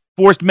labor,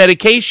 forced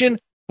medication,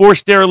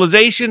 forced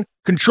sterilization,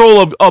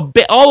 control of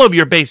all of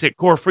your basic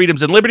core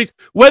freedoms and liberties,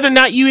 whether or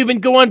not you even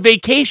go on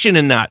vacation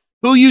and not,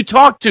 who you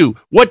talk to,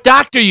 what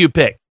doctor you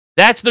pick.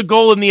 That's the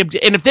goal. And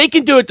if they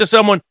can do it to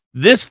someone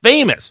this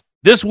famous,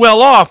 this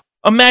well off,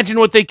 imagine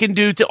what they can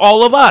do to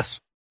all of us.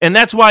 And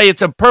that's why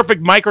it's a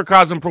perfect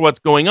microcosm for what's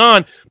going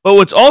on. But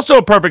what's also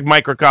a perfect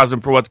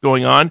microcosm for what's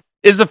going on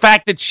is the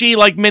fact that she,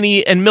 like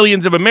many and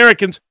millions of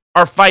Americans,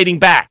 are fighting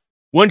back.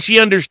 Once she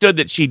understood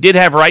that she did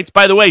have rights,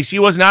 by the way, she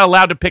was not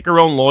allowed to pick her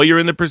own lawyer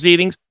in the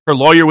proceedings. Her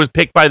lawyer was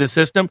picked by the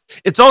system.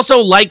 It's also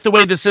like the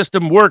way the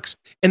system works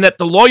in that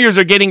the lawyers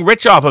are getting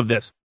rich off of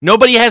this.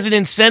 Nobody has an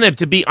incentive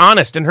to be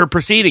honest in her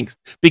proceedings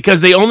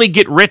because they only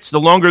get rich the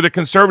longer the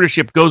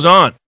conservatorship goes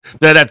on.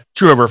 That's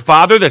true of her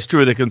father. That's true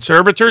of the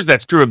conservators.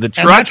 That's true of the trust.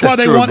 And that's why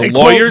they want a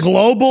lawyers. Quote,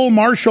 global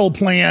Marshall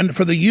Plan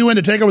for the UN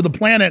to take over the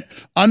planet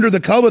under the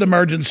COVID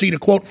emergency to,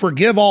 quote,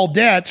 forgive all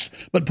debts,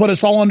 but put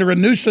us all under a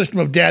new system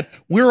of debt.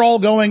 We're all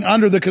going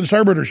under the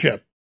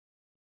conservatorship.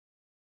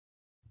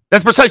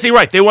 That's precisely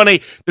right. They want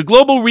the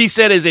global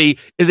reset is a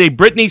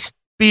Britney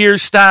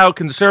Spears style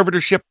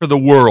conservatorship for the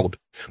world,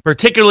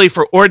 particularly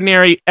for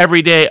ordinary,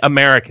 everyday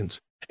Americans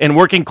and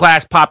working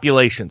class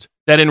populations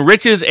that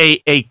enriches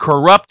a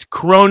corrupt,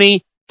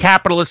 crony,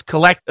 capitalist,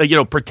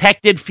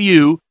 protected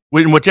few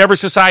in whichever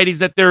societies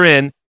that they're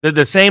in. They're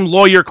the same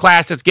lawyer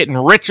class that's getting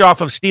rich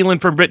off of stealing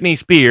from Britney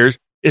Spears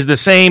is the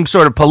same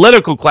sort of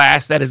political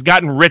class that has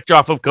gotten rich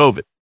off of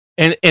COVID.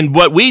 And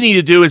what we need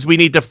to do is we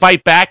need to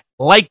fight back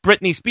like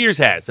Britney Spears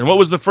has. And what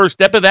was the first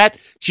step of that?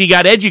 She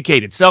got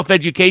educated.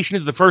 Self-education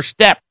is the first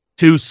step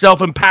to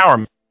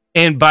self-empowerment.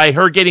 And by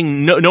her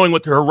knowing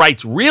what her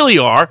rights really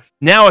are,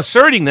 now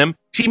asserting them,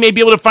 she may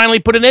be able to finally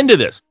put an end to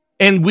this.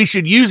 And we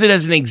should use it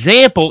as an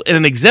example and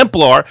an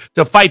exemplar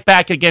to fight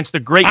back against the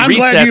Great Reset. I'm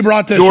glad you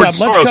brought this George up.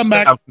 Let's Soros come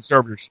back.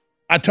 Conservators.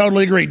 I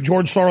totally agree.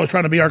 George Soros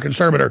trying to be our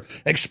conservator.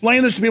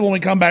 Explain this to people when we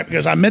come back,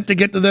 because I meant to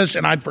get to this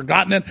and I'd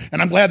forgotten it.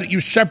 And I'm glad that you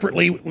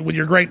separately, with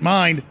your great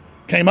mind,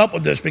 came up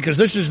with this, because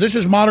this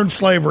is modern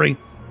slavery,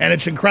 and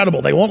it's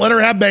incredible. They won't let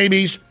her have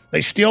babies.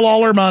 They steal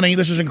all her money.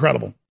 This is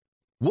incredible.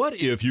 What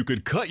if you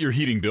could cut your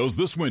heating bills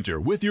this winter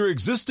with your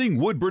existing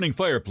wood-burning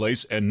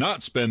fireplace and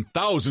not spend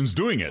thousands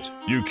doing it?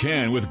 You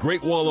can with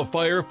Great Wall of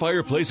Fire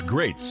fireplace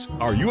grates.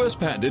 Our U.S.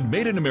 patented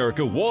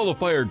made-in-America Wall of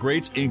Fire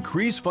grates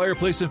increase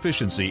fireplace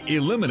efficiency,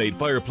 eliminate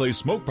fireplace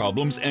smoke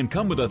problems, and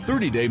come with a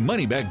 30-day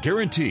money-back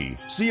guarantee.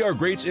 See our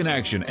grates in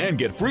action and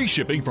get free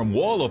shipping from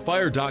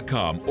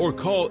walloffire.com or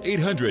call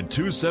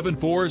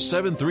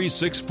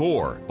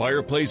 800-274-7364.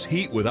 Fireplace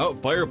heat without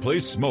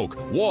fireplace smoke.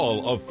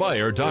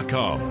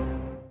 walloffire.com.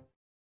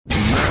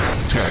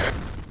 Tech.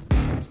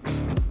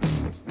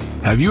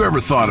 Have you ever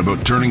thought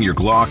about turning your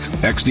Glock,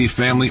 XD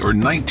Family, or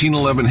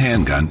 1911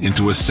 handgun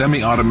into a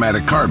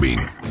semi-automatic carbine?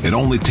 It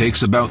only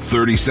takes about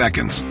 30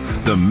 seconds.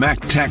 The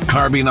MacTech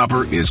Carbine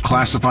Upper is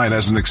classified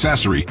as an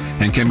accessory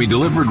and can be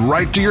delivered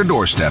right to your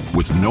doorstep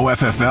with no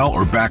FFL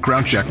or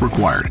background check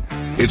required.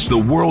 It's the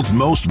world's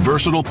most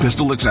versatile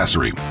pistol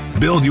accessory.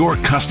 Build your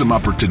custom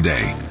upper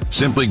today.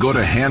 Simply go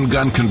to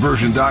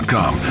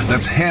handgunconversion.com.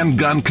 That's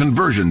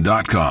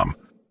handgunconversion.com.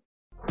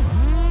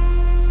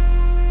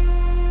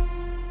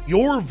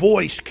 Your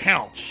voice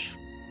counts.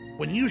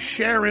 When you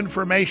share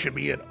information,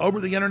 be it over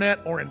the internet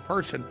or in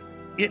person,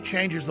 it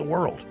changes the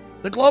world.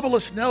 The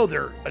globalists know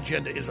their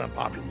agenda is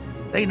unpopular.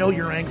 They know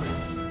you're angry.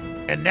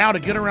 And now to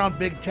get around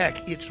big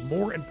tech, it's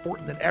more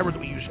important than ever that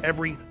we use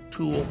every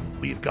tool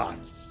we've got.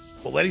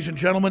 Well, ladies and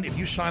gentlemen, if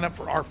you sign up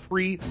for our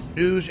free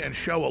news and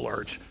show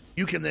alerts,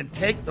 you can then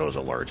take those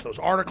alerts, those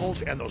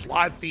articles, and those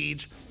live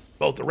feeds,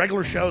 both the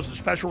regular shows and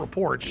special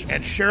reports,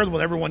 and share them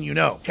with everyone you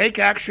know. Take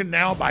action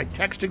now by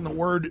texting the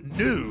word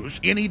NEWS,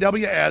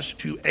 N-E-W-S,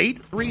 to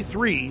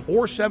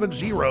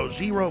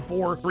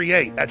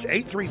 833-470-0438. That's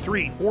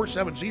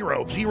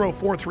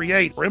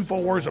 833-470-0438 for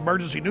InfoWars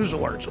Emergency News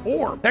Alerts.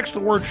 Or text the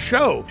word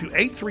SHOW to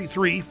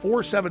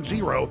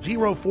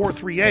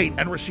 833-470-0438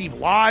 and receive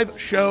live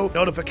show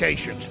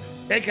notifications.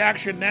 Take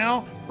action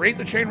now, create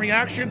the chain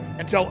reaction,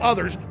 and tell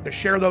others to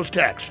share those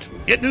texts.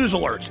 Get news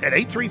alerts at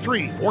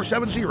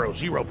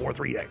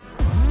 833-470-0438.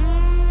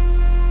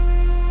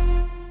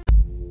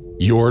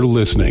 You're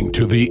listening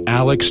to The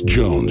Alex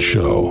Jones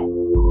Show.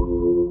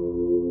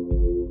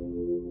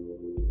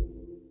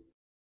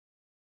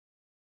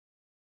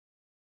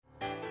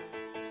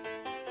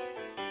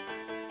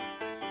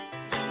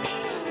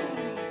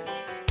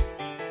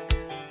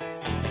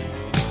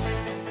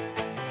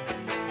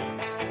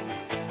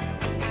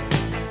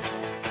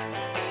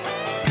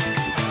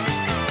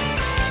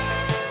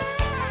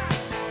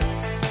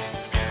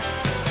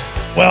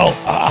 Well,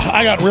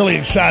 I got really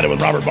excited when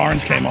Robert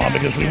Barnes came on,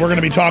 because we were going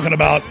to be talking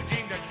about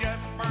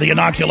the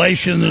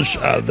inoculations,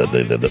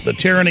 the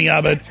tyranny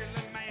of it,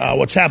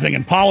 what's happening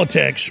in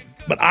politics.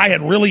 But I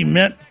had really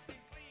meant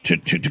to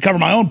cover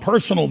my own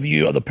personal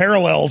view of the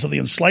parallels of the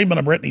enslavement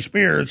of Britney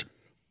Spears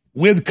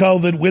with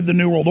COVID, with the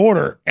New World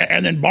Order.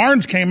 And then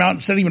Barnes came out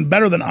and said even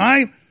better than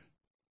I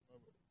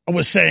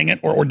was saying it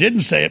or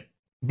didn't say it,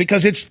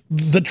 because it's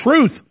the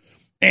truth.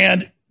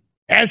 And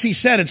as he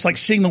said, it's like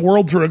seeing the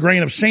world through a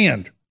grain of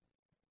sand.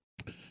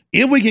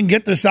 If we can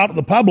get this out to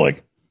the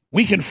public,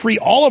 we can free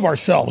all of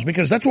ourselves,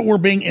 because that's what we're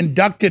being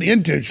inducted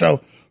into.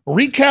 So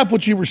recap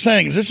what you were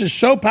saying, is this is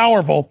so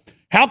powerful.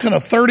 How can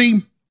a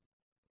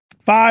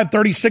 35,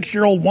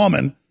 36-year-old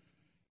woman,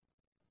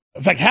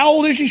 in fact, how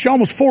old is she? She's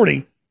almost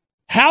 40.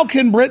 How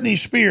can Britney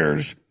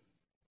Spears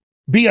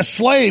be a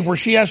slave where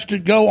she has to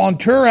go on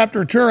tour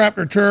after tour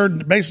after tour,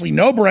 basically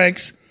no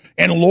breaks,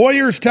 and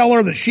lawyers tell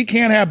her that she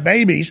can't have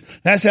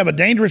babies, has to have a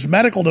dangerous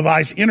medical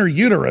device in her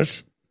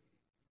uterus?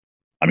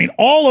 I mean,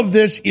 all of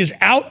this is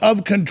out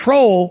of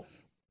control.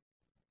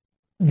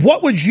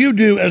 What would you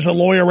do as a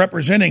lawyer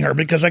representing her?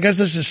 Because I guess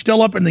this is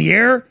still up in the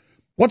air.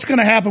 What's going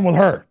to happen with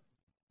her?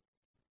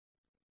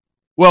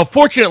 Well,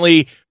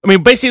 fortunately, I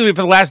mean, basically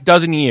for the last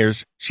dozen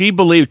years, she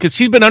believed, because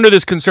she's been under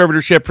this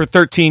conservatorship for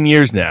 13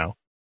 years now.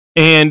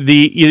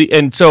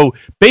 And so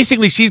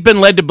basically she's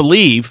been led to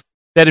believe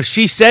that if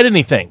she said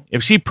anything,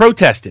 if she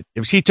protested,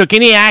 if she took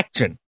any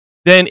action,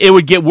 then it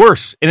would get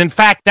worse. And in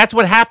fact, that's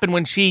what happened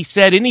when she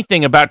said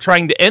anything about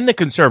trying to end the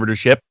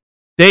conservatorship.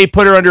 They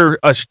put her under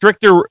a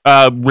stricter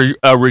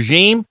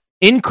regime,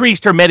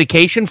 increased her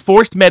medication,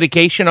 forced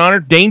medication on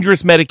her,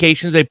 dangerous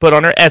medications they put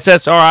on her,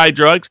 SSRI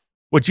drugs,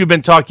 which you've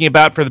been talking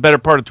about for the better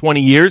part of 20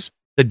 years,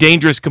 the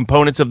dangerous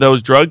components of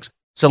those drugs,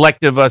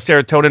 selective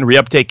serotonin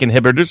reuptake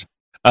inhibitors.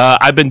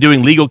 I've been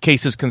doing legal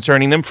cases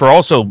concerning them for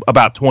also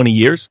about 20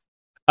 years.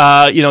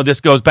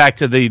 This goes back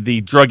to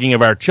the drugging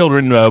of our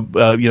children,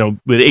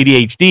 with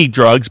ADHD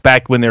drugs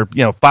back when they're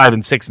 5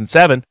 and 6 and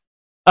 7.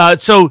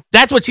 So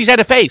that's what she's had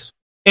to face.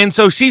 And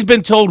so she's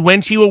been told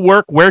when she will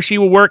work, where she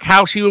will work,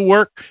 how she will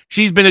work.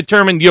 She's been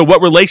determined,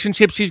 what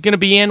relationships she's going to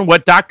be in,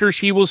 what doctors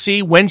she will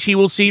see, when she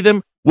will see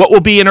them, what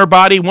will be in her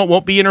body, what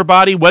won't be in her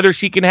body, whether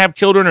she can have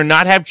children or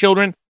not have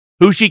children,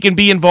 who she can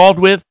be involved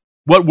with,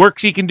 what work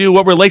she can do,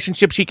 what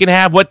relationships she can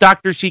have, what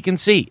doctors she can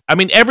see. I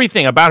mean,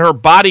 everything about her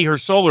body, her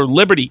soul, her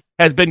liberty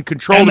has been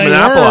controlled and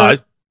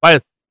monopolized by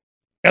a...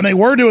 And they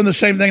were doing the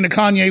same thing to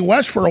Kanye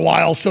West for a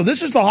while. So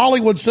this is the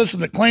Hollywood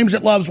system that claims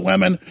it loves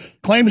women,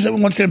 claims it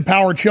wants to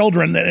empower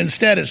children, that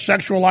instead is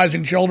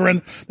sexualizing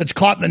children, that's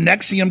caught in the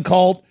NXIVM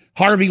cult,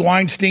 Harvey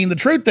Weinstein. The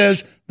truth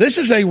is, this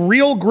is a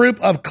real group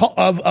of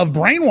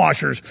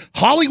brainwashers.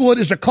 Hollywood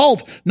is a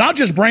cult, not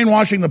just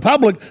brainwashing the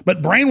public,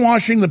 but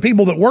brainwashing the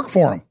people that work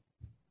for them.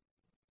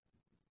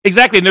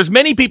 Exactly. And there's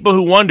many people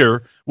who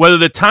wonder whether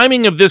the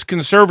timing of this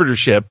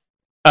conservatorship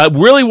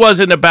really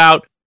wasn't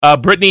about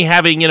Britney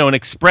having, an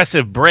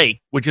expressive break,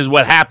 which is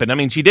what happened. I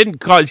mean, she didn't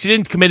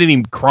commit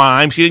any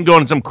crime. She didn't go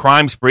on some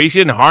crime spree. She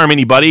didn't harm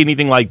anybody,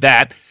 anything like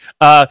that.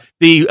 By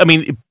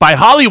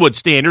Hollywood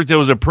standards, it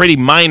was a pretty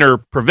minor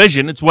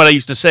provision. It's what I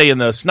used to say in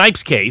the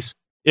Snipes case.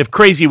 If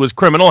crazy was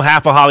criminal,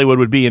 half of Hollywood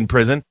would be in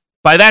prison.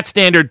 By that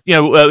standard,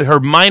 her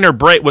minor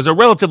break was a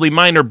relatively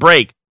minor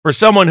break for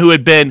someone who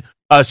had been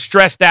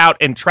stressed out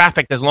and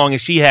trafficked as long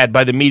as she had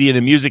by the media and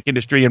the music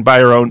industry and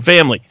by her own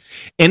family.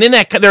 And in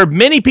that, there are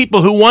many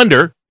people who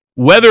wonder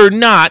whether or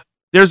not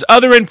there's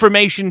other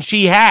information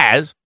she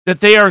has that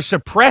they are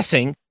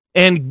suppressing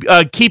and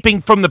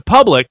keeping from the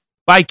public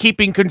by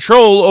keeping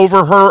control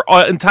over her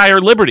entire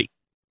liberty.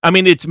 I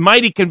mean, it's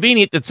mighty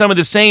convenient that some of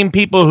the same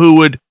people who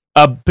would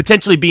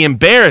potentially be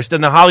embarrassed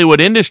in the Hollywood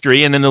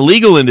industry and in the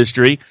legal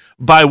industry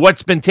by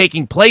what's been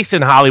taking place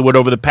in Hollywood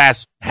over the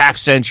past half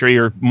century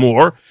or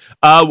more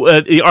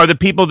are the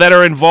people that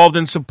are involved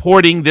in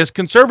supporting this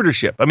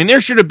conservatorship. I mean, there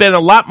should have been a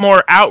lot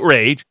more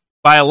outrage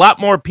by a lot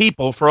more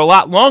people for a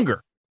lot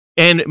longer.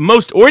 And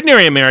most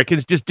ordinary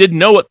Americans just didn't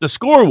know what the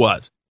score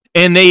was.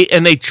 And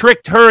they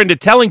tricked her into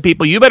telling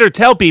people, you better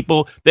tell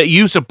people that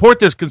you support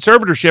this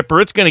conservatorship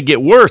or it's going to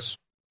get worse.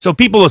 So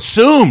people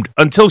assumed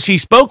until she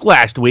spoke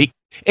last week.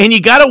 And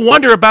you got to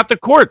wonder about the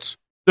courts.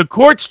 The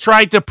courts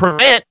tried to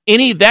prevent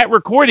any of that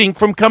recording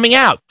from coming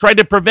out, tried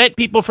to prevent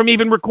people from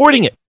even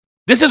recording it.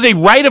 This is a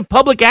right of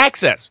public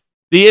access.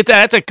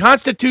 That's a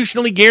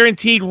constitutionally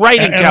guaranteed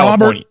right in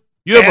California. Robert,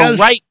 you have a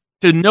right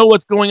to know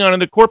what's going on in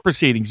the court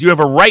proceedings. You have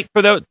a right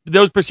for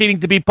those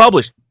proceedings to be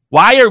published.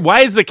 Why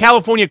is the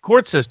California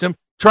court system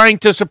trying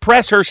to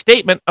suppress her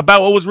statement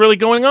about what was really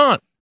going on?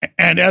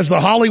 And as the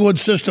Hollywood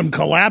system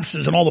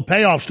collapses and all the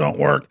payoffs don't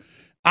work,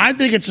 I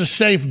think it's a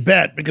safe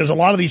bet because a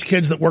lot of these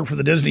kids that work for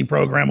the Disney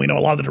program, we know a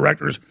lot of the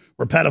directors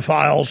were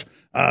pedophiles.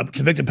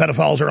 Convicted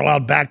pedophiles are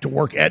allowed back to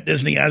work at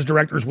Disney as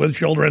directors with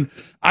children.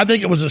 I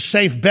think it was a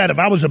safe bet. If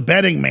I was a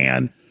betting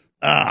man,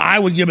 I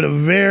would give it a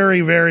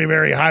very, very,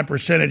 very high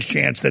percentage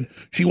chance that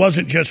she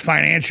wasn't just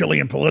financially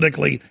and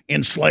politically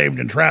enslaved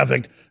and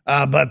trafficked,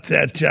 but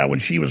that when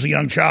she was a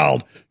young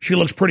child, she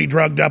looks pretty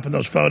drugged up in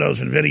those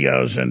photos and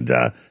videos. And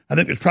I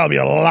think there's probably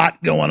a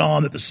lot going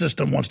on that the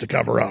system wants to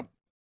cover up.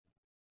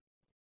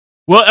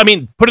 Well, I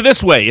mean, put it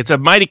this way. It's a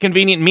mighty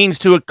convenient means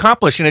to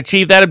accomplish and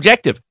achieve that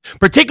objective,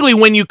 particularly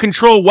when you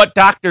control what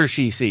doctors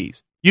she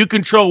sees. You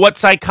control what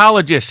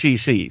psychologists she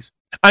sees.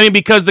 I mean,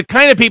 because the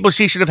kind of people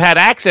she should have had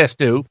access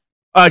to,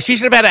 she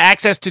should have had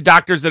access to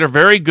doctors that are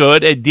very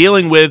good at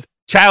dealing with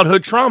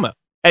childhood trauma,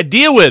 at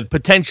deal with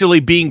potentially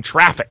being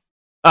trafficked,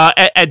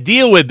 at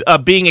deal with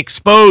being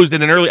exposed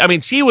in an early... I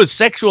mean, she was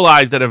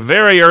sexualized at a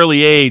very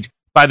early age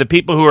by the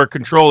people who are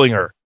controlling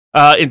her.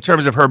 In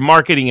terms of her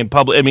marketing in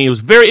public, I mean,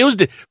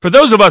 for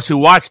those of us who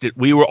watched it,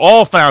 we were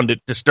all found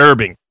it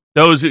disturbing.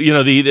 Those,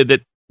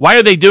 why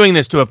are they doing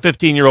this to a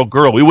 15-year-old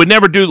girl? We would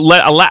never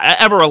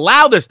ever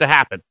allow this to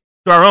happen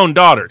to our own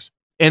daughters,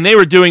 and they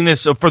were doing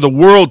this for the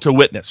world to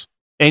witness.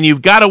 And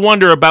you've got to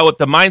wonder about what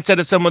the mindset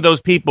of some of those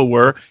people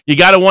were. You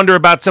got to wonder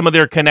about some of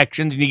their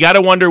connections, and you got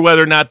to wonder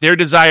whether or not their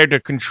desire to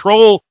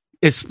control,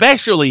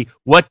 especially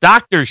what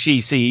doctors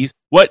she sees,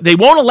 they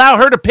won't allow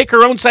her to pick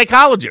her own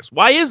psychologist.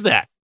 Why is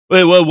that?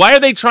 Well, why are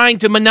they trying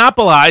to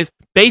monopolize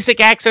basic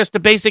access to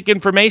basic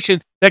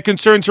information that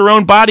concerns her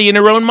own body and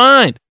her own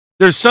mind?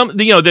 There's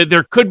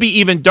there could be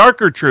even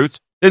darker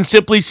truths than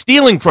simply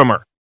stealing from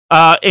her.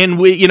 And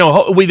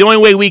the only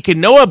way we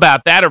can know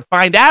about that or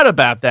find out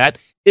about that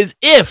is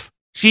if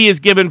she is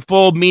given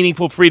full,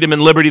 meaningful freedom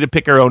and liberty to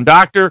pick her own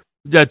doctor,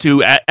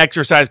 to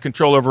exercise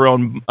control over her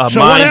own mind, body, and money.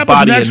 So what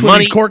happens next with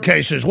these court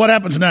cases? What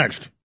happens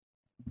next?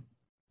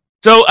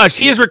 So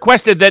she has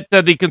requested that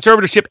the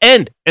conservatorship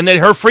end and that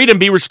her freedom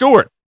be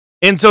restored.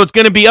 And so it's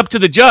going to be up to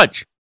the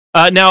judge.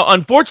 Now,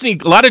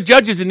 unfortunately, a lot of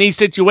judges in these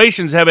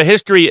situations have a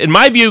history. In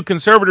my view,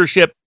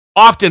 conservatorship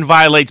often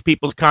violates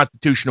people's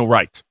constitutional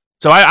rights.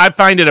 So I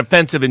find it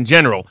offensive in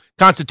general.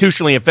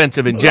 constitutionally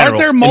offensive in general. Aren't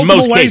there in multiple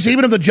most ways, cases.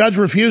 even if the judge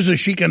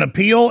refuses, she can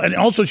appeal, and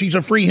also she's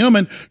a free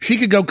human. She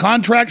could go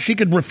contract, she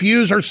could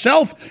refuse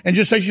herself and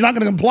just say she's not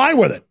going to comply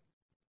with it.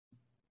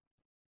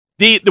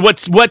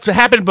 What's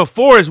happened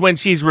before is when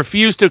she's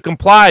refused to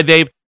comply,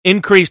 they've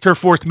increased her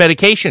forced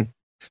medication.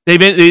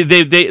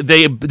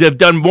 They've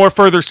done more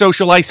further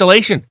social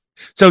isolation.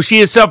 So she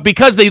is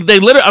because they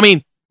literally, I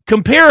mean,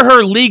 compare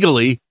her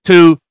legally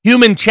to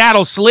human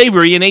chattel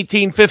slavery in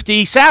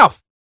 1850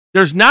 South.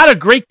 There's not a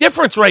great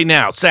difference right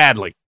now,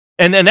 sadly.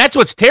 And that's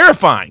what's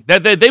terrifying.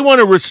 That they want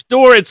to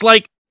restore. It's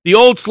like the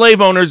old slave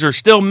owners are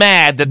still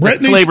mad that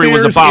slavery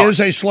was abolished. Britney Spears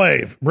is a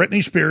slave.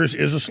 Britney Spears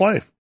is a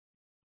slave.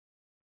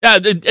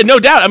 No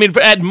doubt. I mean,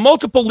 at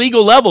multiple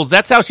legal levels,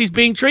 that's how she's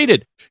being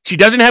treated. She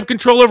doesn't have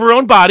control over her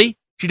own body.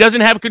 She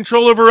doesn't have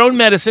control over her own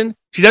medicine.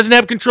 She doesn't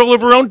have control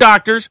over her own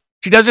doctors.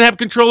 She doesn't have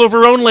control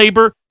over her own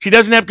labor. She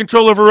doesn't have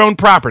control over her own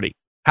property.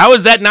 How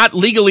is that not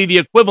legally the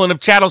equivalent of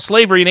chattel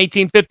slavery in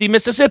 1850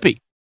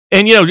 Mississippi?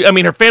 And, I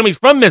mean, her family's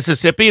from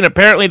Mississippi, and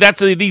apparently that's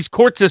these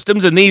court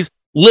systems and these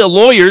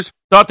lawyers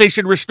thought they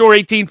should restore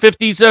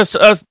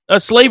 1850s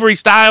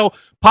slavery-style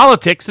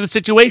politics to the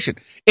situation.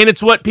 And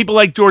it's what people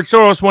like George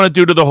Soros want to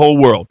do to the whole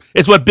world.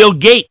 It's what Bill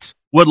Gates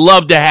would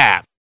love to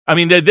have. I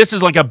mean, this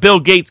is like a Bill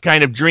Gates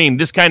kind of dream,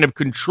 this kind of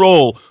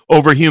control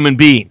over human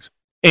beings.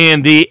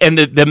 And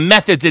the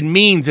methods and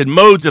means and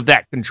modes of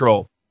that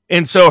control.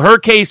 And so her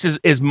case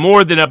is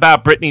more than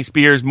about Britney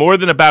Spears, more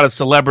than about a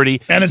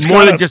celebrity, and it's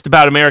more than just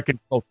about American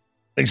culture.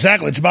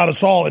 Exactly. It's about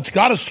us all. It's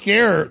got to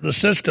scare the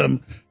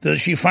system that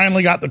she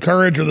finally got the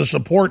courage or the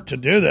support to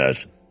do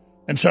this.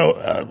 And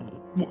so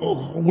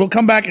we'll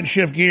come back and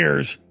shift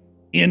gears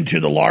into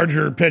the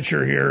larger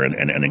picture here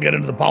and get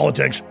into the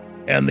politics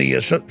and the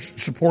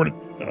support,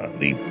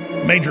 the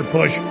major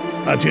push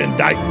to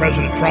indict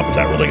President Trump. Is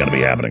that really going to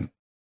be happening?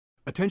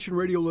 Attention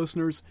radio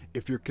listeners,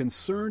 if you're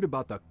concerned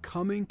about the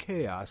coming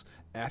chaos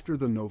after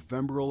the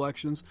November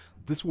elections,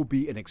 this will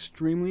be an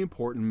extremely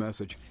important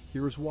message.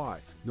 Here's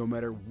why. No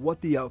matter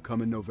what the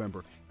outcome in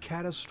November,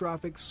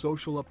 catastrophic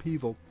social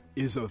upheaval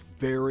is a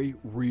very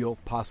real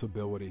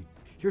possibility.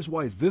 Here's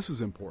why this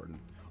is important.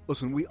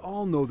 Listen, we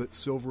all know that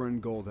silver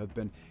and gold have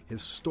been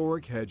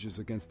historic hedges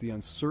against the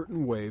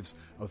uncertain waves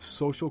of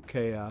social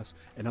chaos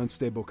and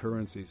unstable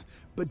currencies.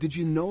 But did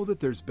you know that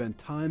there's been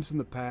times in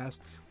the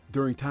past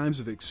during times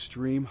of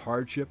extreme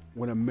hardship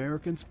when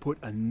Americans put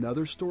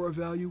another store of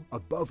value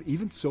above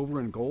even silver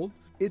and gold?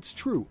 It's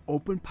true,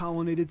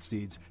 open-pollinated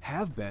seeds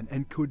have been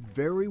and could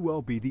very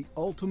well be the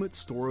ultimate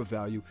store of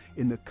value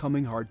in the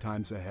coming hard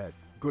times ahead.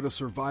 Go to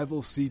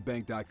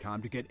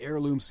survivalseedbank.com to get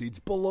heirloom seeds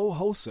below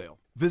wholesale.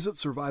 Visit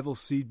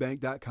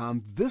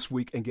survivalseedbank.com this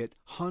week and get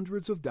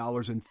hundreds of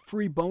dollars in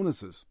free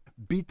bonuses.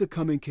 Beat the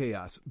coming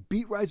chaos,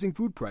 beat rising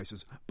food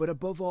prices, but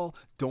above all,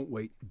 don't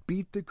wait.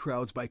 Beat the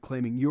crowds by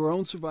claiming your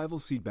own Survival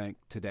Seed Bank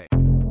today.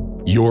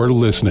 You're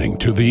listening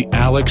to The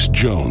Alex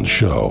Jones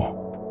Show.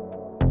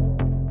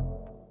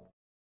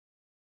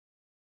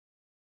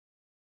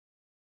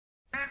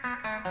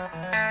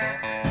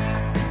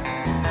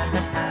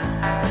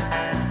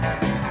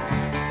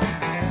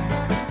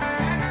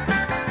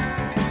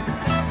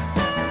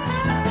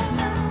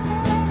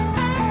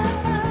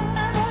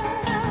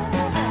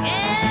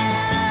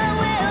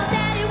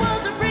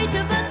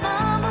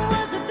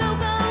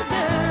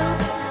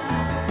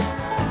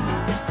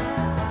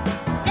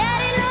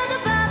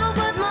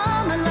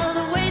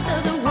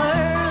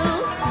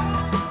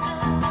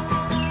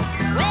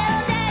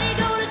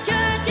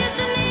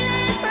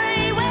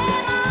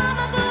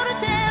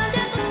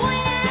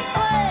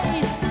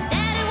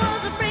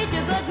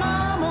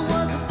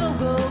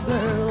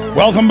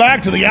 Welcome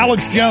back to the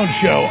Alex Jones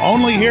Show.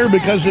 Only here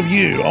because of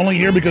you. Only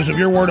here because of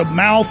your word of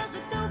mouth.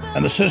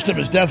 And the system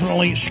is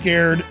definitely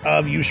scared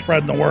of you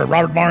spreading the word.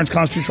 Robert Barnes,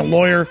 constitutional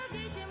lawyer,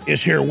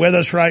 is here with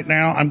us right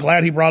now. I'm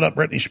glad he brought up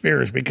Britney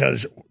Spears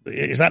because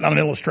is that not an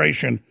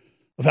illustration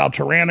of how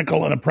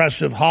tyrannical and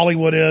oppressive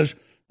Hollywood is?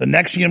 The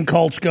NXIVM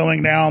cult's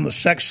going down, the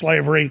sex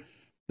slavery.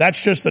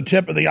 That's just the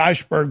tip of the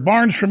iceberg.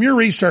 Barnes, from your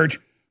research,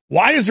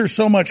 why is there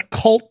so much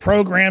cult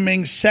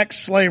programming, sex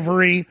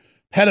slavery,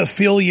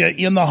 pedophilia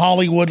in the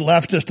Hollywood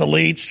leftist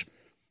elites,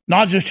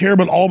 not just here,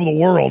 but all over the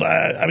world?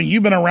 I mean,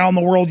 you've been around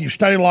the world. You've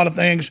studied a lot of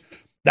things.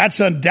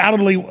 That's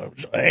undoubtedly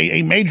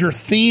a major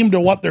theme to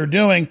what they're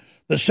doing.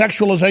 The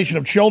sexualization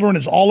of children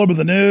is all over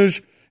the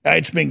news.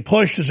 It's being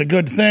pushed as a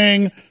good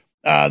thing.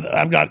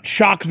 I've got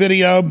shock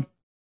video.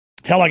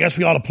 Hell, I guess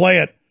we ought to play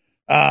it,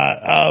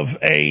 of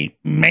a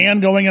man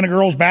going in a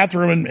girl's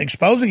bathroom and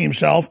exposing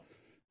himself.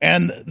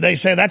 And they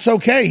say, that's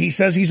okay. He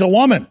says he's a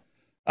woman.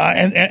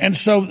 And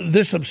so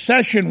this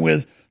obsession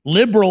with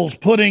liberals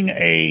putting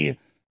a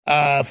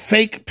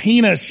fake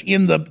penis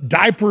in the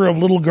diaper of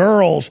little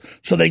girls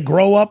so they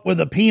grow up with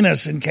a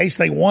penis in case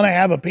they want to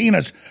have a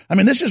penis. I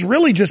mean, this is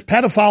really just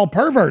pedophile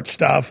pervert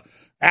stuff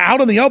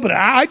out in the open.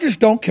 I just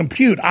don't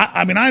compute.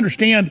 I mean, I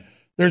understand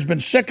there's been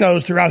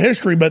sickos throughout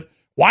history, but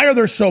why are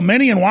there so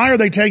many and why are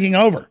they taking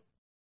over?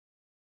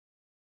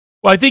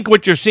 Well, I think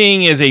what you're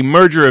seeing is a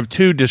merger of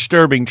two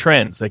disturbing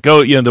trends that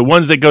go, the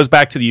ones that goes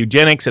back to the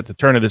eugenics at the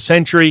turn of the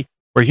century,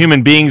 where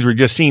human beings were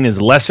just seen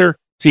as lesser,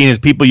 seen as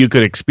people you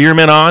could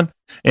experiment on,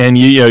 and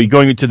you're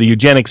going into the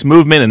eugenics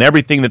movement and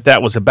everything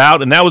that was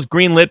about, and that was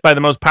greenlit by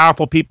the most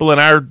powerful people in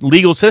our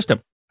legal system,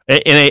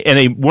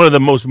 in one of the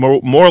most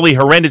morally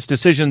horrendous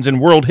decisions in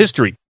world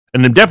history,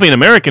 and definitely in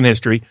American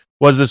history,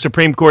 was the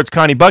Supreme Court's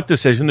Connie Buck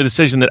decision, the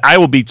decision that I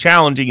will be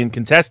challenging and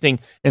contesting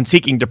and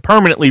seeking to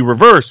permanently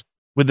reverse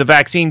with the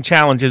vaccine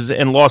challenges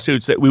and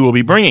lawsuits that we will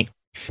be bringing.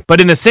 But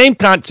in the same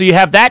so you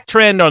have that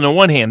trend on the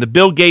one hand, the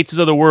Bill Gates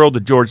of the world, the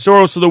George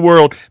Soros of the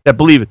world that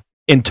believe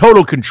in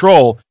total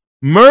control,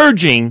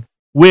 merging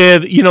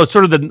with,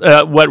 sort of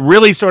the what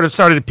really sort of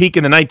started to peak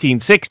in the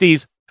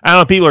 1960s. I don't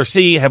know if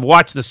people have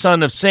watched the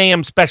Son of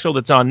Sam special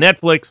that's on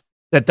Netflix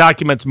that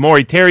documents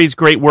Maury Terry's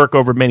great work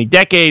over many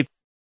decades.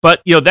 But,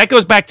 that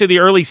goes back to the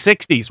early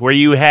 60s where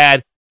you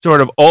had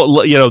sort of,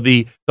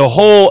 the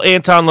whole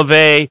Anton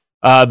LaVey,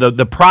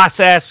 the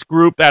Process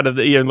group out of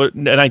the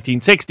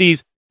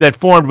 1960s that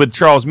formed with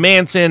Charles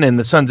Manson and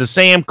the Sons of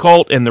Sam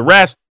cult and the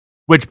rest,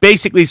 which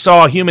basically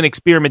saw human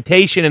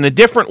experimentation in a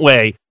different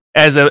way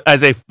as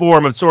a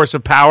form of source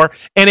of power,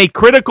 and a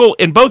critical,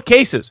 in both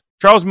cases,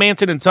 Charles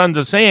Manson and Sons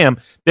of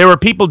Sam, there were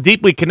people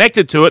deeply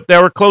connected to it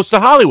that were close to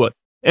Hollywood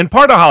and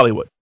part of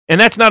Hollywood. And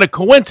that's not a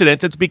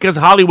coincidence. It's because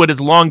Hollywood has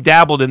long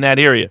dabbled in that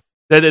area.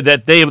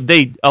 That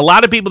they a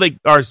lot of people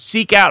that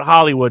seek out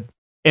Hollywood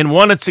and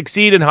want to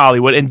succeed in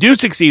Hollywood and do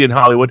succeed in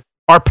Hollywood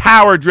are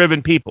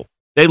power-driven people.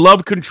 They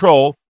love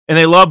control, and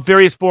they love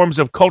various forms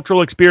of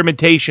cultural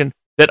experimentation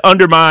that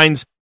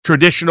undermines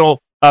traditional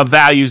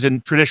values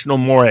and traditional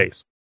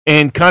mores.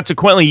 And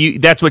consequently,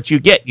 that's what you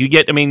get.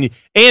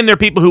 And there are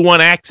people who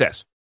want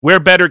access. Where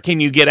better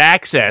can you get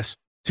access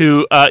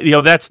to,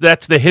 that's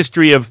the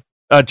history of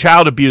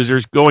child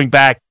abusers going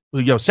back,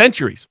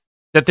 centuries,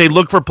 that they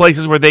look for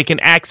places where they can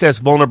access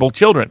vulnerable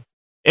children.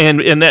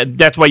 And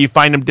that's why you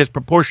find them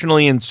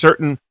disproportionately in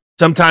certain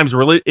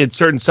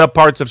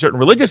subparts of certain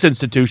religious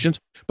institutions,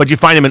 but you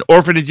find them in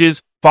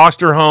orphanages,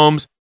 foster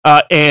homes,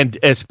 and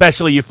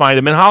especially you find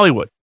them in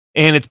Hollywood.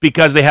 And it's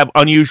because they have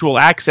unusual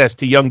access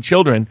to young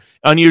children,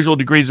 unusual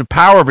degrees of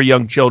power over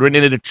young children,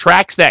 and it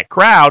attracts that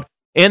crowd,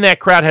 and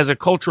that crowd has a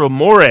cultural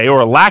more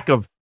or a lack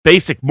of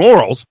basic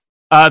morals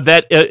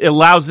that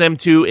allows them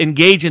to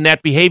engage in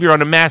that behavior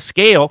on a mass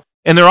scale,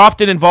 and they're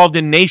often involved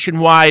in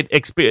nationwide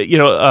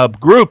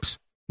groups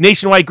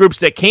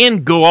that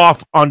can go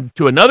off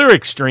onto another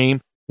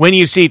extreme when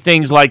you see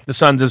things like the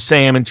Sons of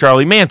Sam and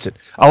Charlie Manson.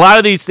 A lot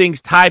of these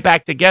things tie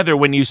back together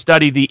when you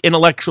study the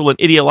intellectual and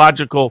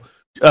ideological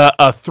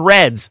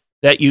threads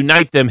that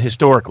unite them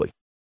historically.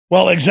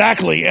 Well,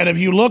 exactly. And if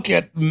you look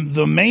at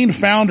the main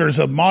founders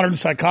of modern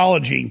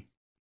psychology,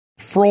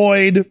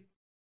 Freud,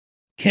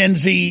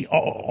 Kinsey,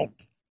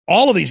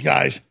 all of these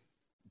guys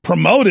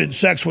promoted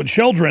sex with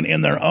children in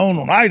their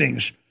own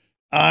writings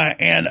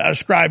and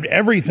ascribed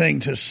everything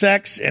to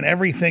sex and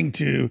everything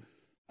to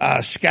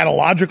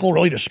scatological,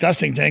 really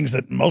disgusting things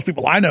that most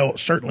people I know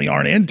certainly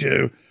aren't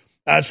into.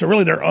 So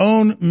really their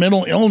own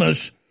mental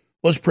illness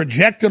was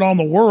projected on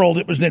the world.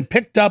 It was then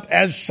picked up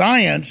as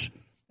science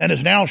and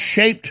has now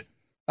shaped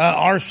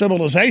our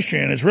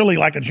civilization. It's really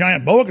like a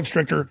giant boa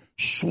constrictor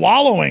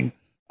swallowing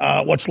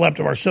what's left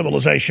of our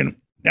civilization.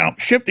 Now,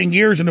 shifting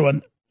gears into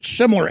a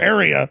similar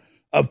area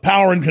of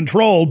power and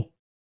control,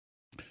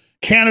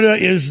 Canada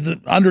is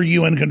under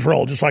UN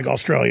control, just like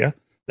Australia.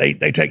 They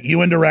take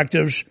UN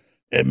directives.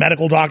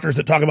 Medical doctors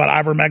that talk about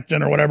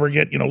ivermectin or whatever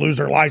lose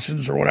their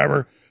license or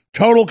whatever.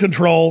 Total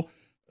control.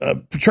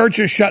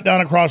 Churches shut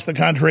down across the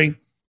country,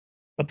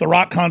 but the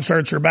rock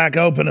concerts are back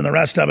open and the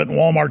rest of it, and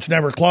Walmart's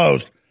never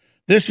closed.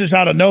 This is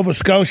out of Nova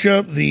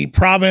Scotia, the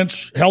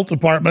province health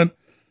department,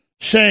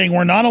 saying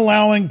we're not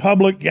allowing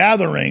public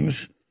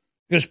gatherings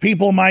because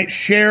people might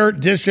share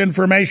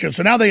disinformation.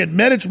 So now they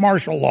admit it's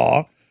martial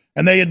law,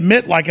 and they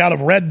admit, like out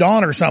of Red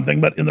Dawn or something,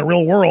 but in the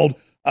real world,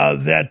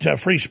 that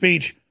free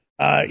speech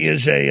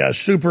is a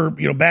super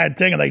bad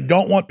thing, and they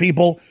don't want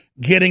people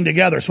getting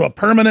together. So a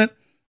permanent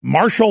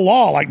martial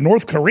law like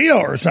North Korea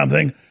or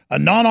something, a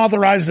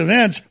non-authorized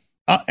events,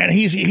 and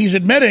he's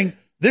admitting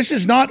this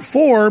is not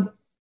for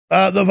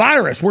the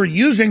virus. We're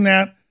using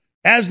that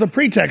as the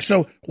pretext.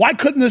 So why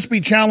couldn't this be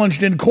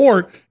challenged in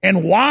court?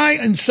 And why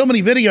in so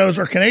many videos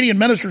are Canadian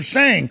ministers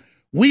saying,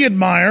 we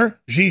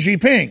admire Xi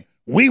Jinping,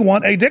 we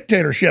want a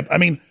dictatorship? I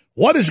mean,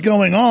 what is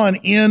going on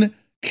in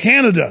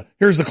Canada?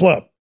 Here's the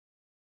clip.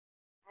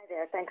 Hi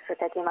there. Thanks for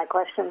taking my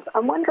questions.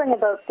 I'm wondering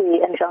about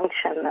the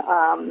injunction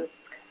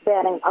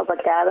banning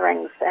public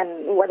gatherings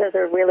and whether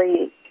there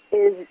really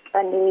is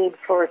a need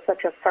for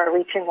such a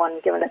far-reaching one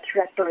given the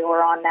trajectory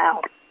we're on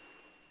now.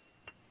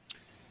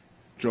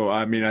 So,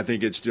 I mean, I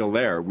think it's still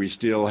there. We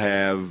still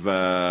have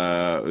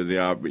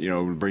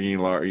bringing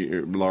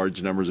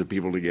large numbers of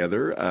people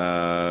together.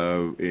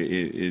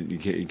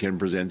 It can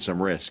present some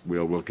risk.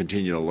 We'll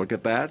continue to look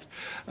at that.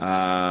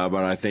 But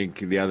I think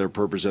the other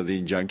purpose of the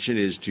injunction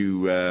is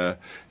to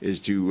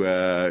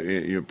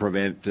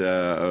prevent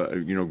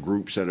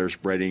groups that are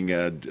spreading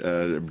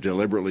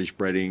deliberately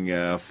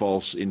spreading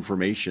false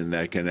information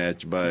that can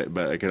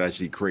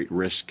actually create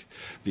risk.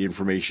 The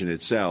information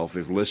itself,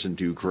 if listened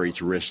to,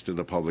 creates risk to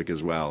the public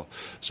as well.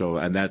 So,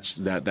 and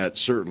that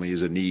certainly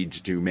is a need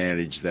to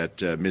manage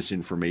that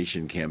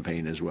misinformation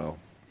campaign as well.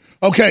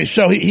 Okay,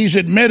 so he's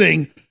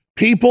admitting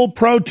people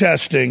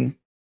protesting,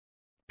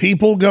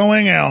 people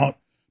going out,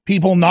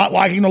 people not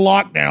liking the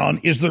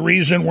lockdown is the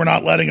reason we're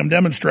not letting them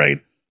demonstrate.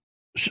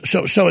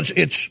 So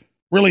it's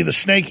really the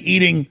snake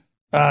eating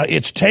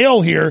its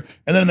tail here.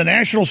 And then the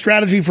National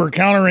Strategy for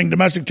Countering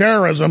Domestic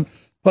Terrorism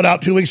put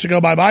out 2 weeks ago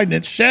by Biden,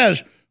 it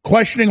says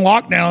questioning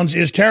lockdowns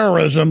is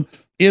terrorism,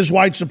 is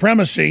white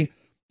supremacy.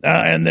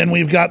 And then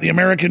we've got the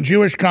American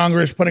Jewish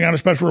Congress putting out a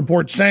special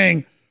report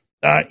saying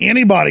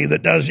anybody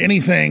that does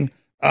anything,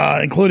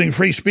 including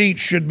free speech,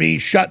 should be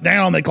shut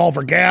down. They call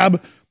for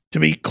Gab to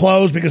be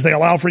closed because they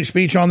allow free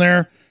speech on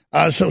there.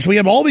 So we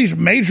have all these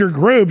major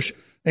groups,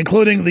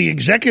 including the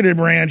executive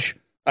branch,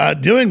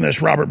 doing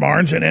this, Robert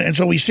Barnes. And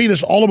so we see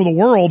this all over the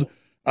world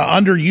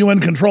under UN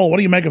control. What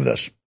do you make of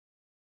this?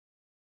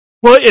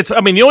 Well,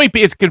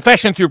 it's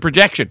confession through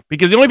projection,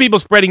 because the only people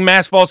spreading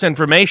mass false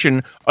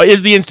information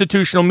is the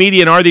institutional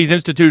media and are these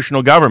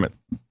institutional government.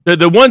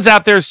 The ones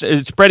out there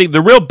spreading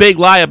the real big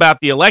lie about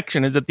the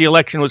election is that the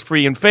election was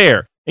free and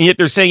fair. And yet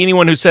they're saying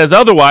anyone who says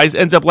otherwise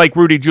ends up like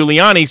Rudy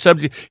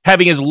Giuliani,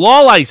 having his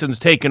law license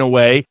taken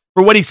away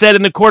for what he said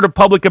in the court of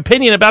public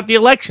opinion about the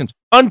elections.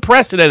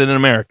 Unprecedented in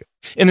America.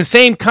 In the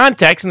same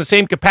context, in the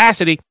same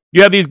capacity,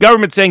 you have these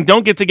governments saying,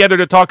 don't get together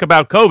to talk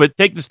about COVID.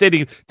 Take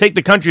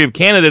the country of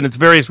Canada and its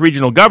various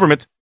regional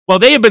governments. Well,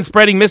 they have been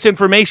spreading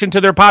misinformation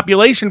to their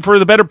population for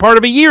the better part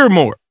of a year or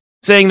more,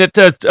 saying that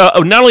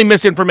not only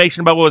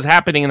misinformation about what was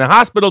happening in the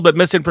hospital, but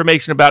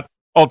misinformation about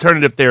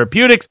alternative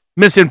therapeutics,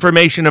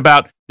 misinformation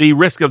about the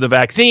risk of the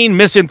vaccine,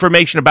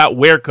 misinformation about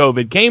where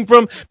COVID came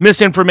from,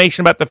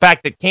 misinformation about the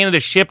fact that Canada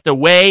shipped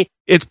away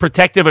its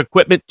protective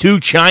equipment to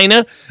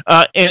China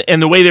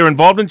and the way they're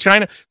involved in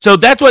China. So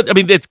that's what,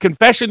 it's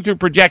confession through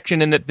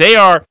projection, and that they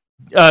are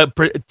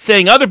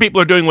saying other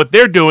people are doing what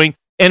they're doing,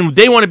 and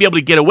they want to be able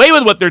to get away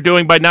with what they're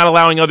doing by not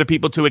allowing other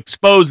people to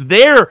expose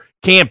their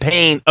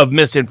campaign of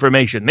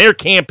misinformation, their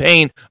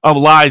campaign of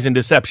lies and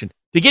deception.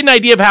 To get an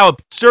idea of how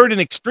absurd and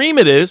extreme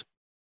it is,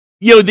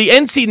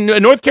 the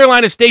North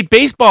Carolina State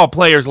baseball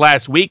players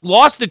last week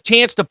lost the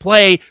chance to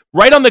play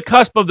right on the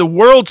cusp of the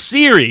World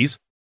Series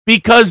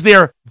because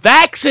their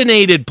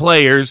vaccinated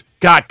players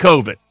got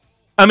COVID.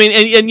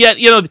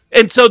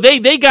 So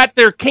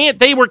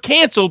they were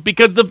canceled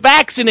because the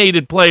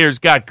vaccinated players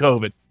got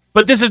COVID.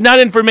 But this is not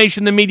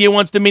information the media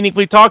wants to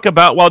meaningfully talk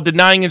about while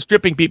denying and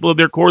stripping people of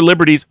their core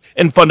liberties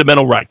and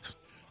fundamental rights.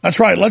 That's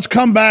right. Let's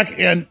come back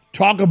and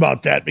talk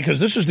about that, because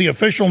this is the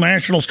official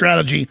national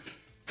strategy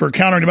for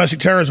countering domestic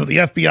terrorism. The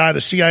FBI,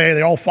 the CIA,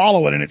 they all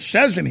follow it. And it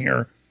says in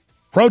here,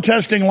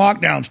 protesting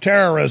lockdowns,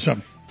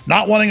 terrorism.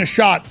 Not wanting a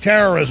shot,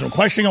 terrorism.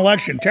 Questioning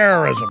election,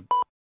 terrorism.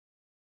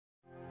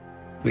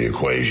 The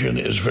equation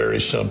is very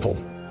simple.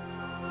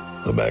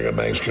 The mega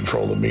banks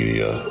control the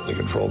media. They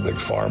control big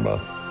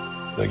pharma.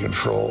 They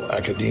control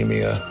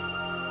academia.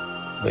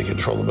 They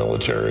control the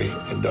military,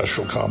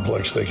 industrial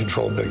complex. They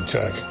control big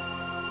tech.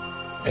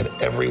 And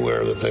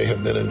everywhere that they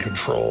have been in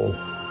control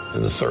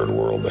in the third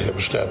world, they have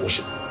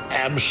established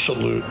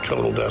absolute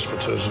total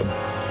despotism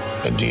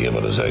and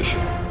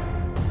dehumanization.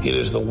 It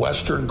is the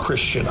Western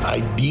Christian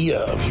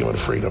idea of human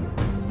freedom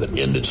that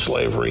ended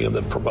slavery and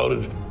that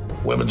promoted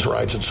women's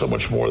rights and so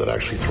much more that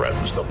actually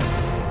threatens them.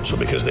 So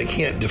because they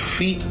can't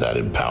defeat that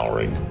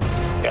empowering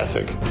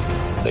ethic,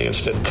 they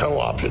instead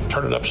co-opt it,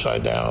 turn it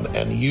upside down,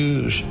 and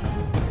use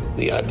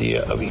the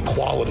idea of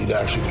equality to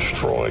actually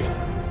destroy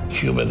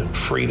human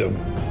freedom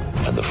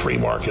and the free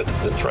market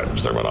that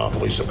threatens their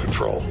monopolies of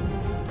control.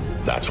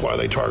 That's why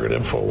they target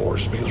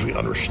InfoWars, because we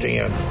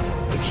understand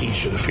the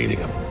keys to defeating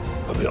them.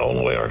 But the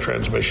only way our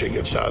transmission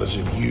gets out is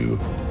if you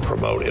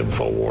promote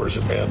InfoWars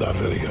and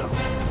Band.video.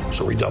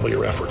 So redouble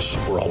your efforts.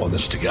 We're all in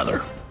this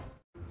together.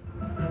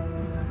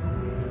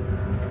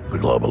 The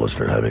globalists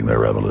are having their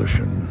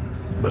revolution,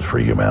 but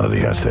free humanity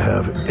has to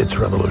have its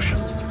revolution.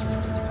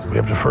 We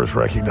have to first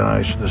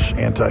recognize this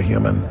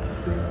anti-human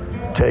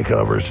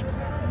takeovers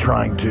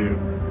trying to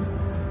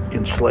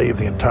enslave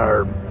the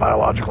entire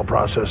biological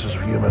processes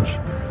of humans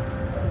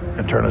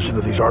and turn us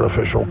into these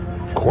artificial,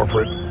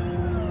 corporate,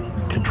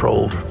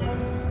 controlled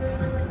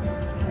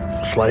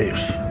slaves.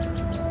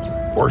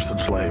 Worse than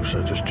slaves,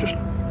 just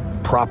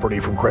property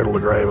from cradle to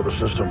grave of the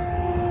system,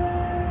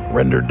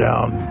 rendered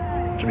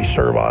down to be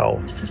servile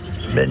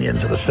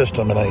minions of the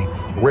system in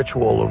a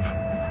ritual of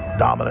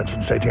dominance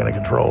and satanic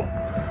control.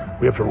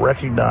 We have to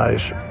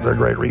recognize their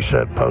great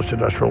reset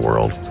post-industrial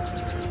world.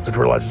 We have to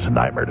realize it's a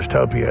nightmare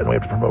dystopia, and we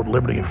have to promote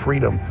liberty and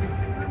freedom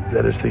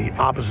that is the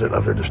opposite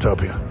of their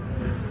dystopia.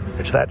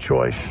 It's that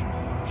choice,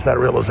 it's that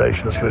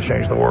realization that's going to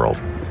change the world.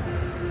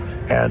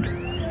 And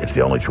it's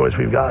the only choice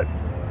we've got,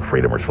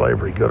 freedom or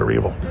slavery, good or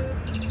evil.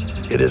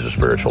 It is a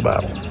spiritual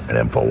battle,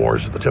 and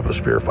InfoWars is the tip of the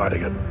spear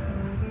fighting it.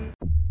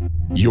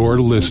 You're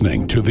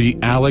listening to The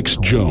Alex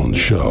Jones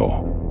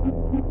Show.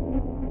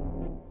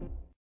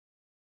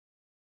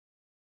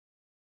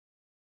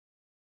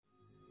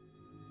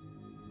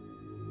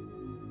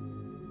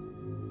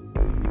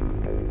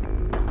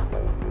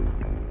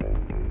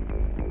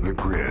 The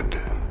Grid.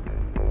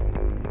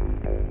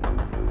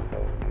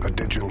 A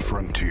digital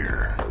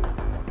frontier.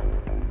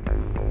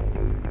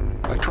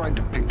 I tried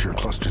to picture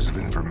clusters of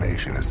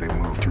information as they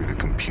move through the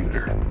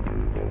computer.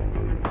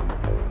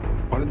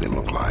 What did they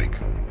look like?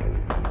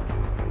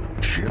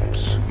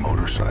 Ships,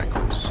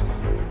 motorcycles?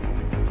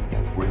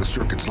 Were the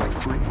circuits like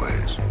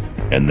freeways?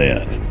 And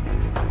then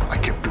I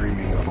kept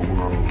dreaming of a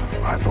world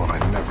I thought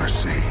I'd never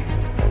see.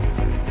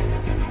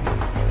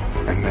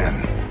 And then,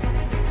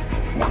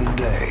 one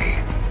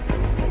day,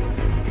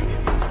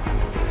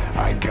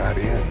 I got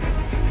in.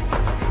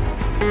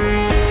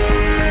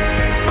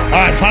 All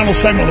right, final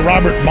segment with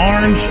Robert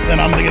Barnes. Then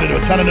I'm going to get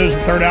into a ton of news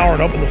in the third hour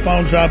and open the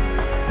phones up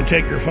and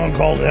take your phone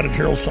calls ahead of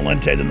Gerald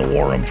Celente in the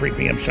War Room, 3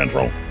 p.m.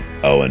 Central.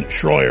 Owen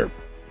Schroyer.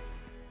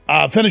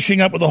 Finishing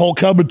up with the whole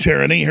COVID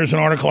tyranny, here's an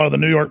article out of the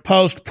New York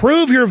Post.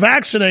 Prove you're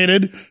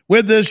vaccinated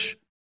with this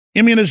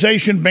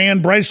immunization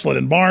band bracelet.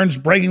 And Barnes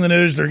breaking the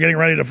news, they're getting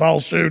ready to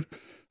file suit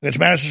against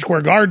Madison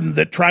Square Garden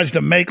that tries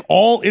to make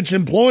all its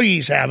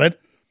employees have it.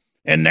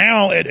 And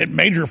now at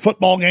major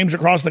football games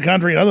across the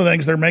country and other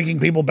things, they're making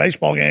people,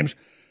 baseball games,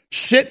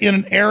 sit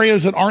in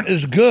areas that aren't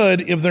as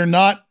good if they're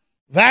not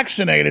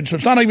vaccinated. So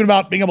it's not even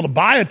about being able to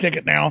buy a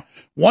ticket now.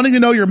 Wanting to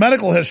know your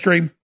medical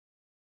history,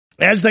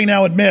 as they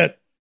now admit,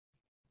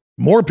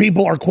 more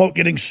people are, quote,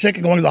 getting sick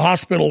and going to the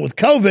hospital with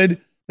COVID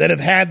that have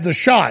had the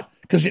shot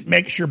because it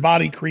makes your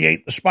body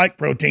create the spike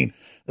protein.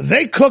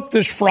 They cooked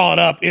this fraud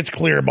up, it's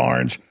clear,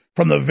 Barnes,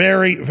 from the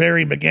very,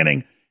 very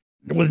beginning,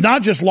 with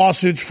not just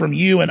lawsuits from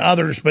you and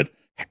others, but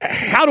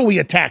how do we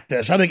attack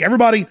this? I think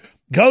everybody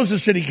goes to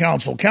city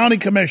council, county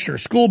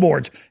commissioners, school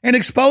boards, and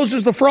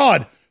exposes the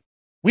fraud.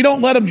 We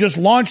don't let them just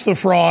launch the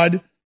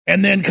fraud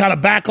and then kind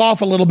of back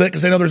off a little bit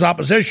because they know there's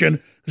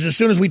opposition, because as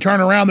soon as we turn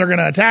around, they're going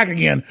to attack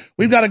again.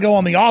 We've got to go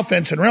on the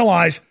offense and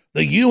realize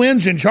the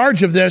UN's in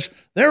charge of this.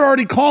 They're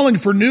already calling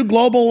for new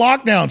global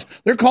lockdowns.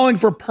 They're calling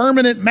for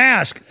permanent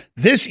masks.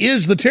 This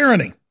is the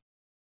tyranny.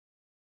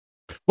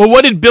 Well,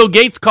 what did Bill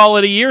Gates call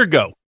it a year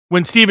ago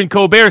when Stephen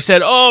Colbert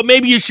said, oh,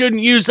 maybe you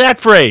shouldn't use that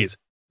phrase?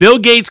 Bill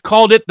Gates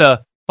called it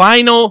the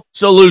final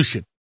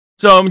solution.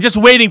 So I'm just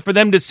waiting for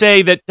them to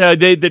say that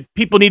that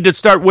people need to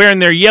start wearing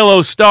their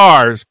yellow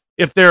stars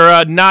if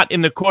they're not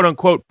in the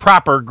quote-unquote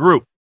proper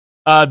group.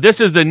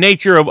 This is the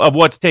nature of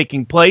what's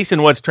taking place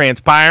and what's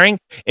transpiring,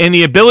 and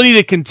the ability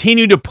to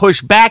continue to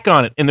push back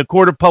on it in the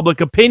court of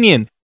public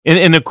opinion,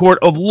 in the court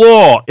of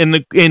law,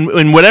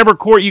 in whatever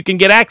court you can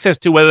get access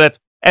to, whether that's,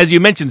 as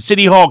you mentioned,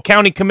 City Hall,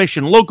 County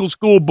Commission, local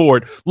school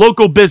board,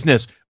 local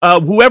business,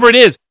 whoever it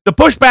is. The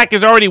pushback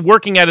is already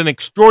working at an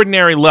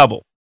extraordinary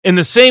level. In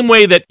the same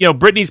way that,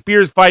 Britney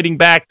Spears fighting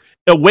back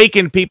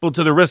awakened people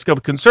to the risk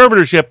of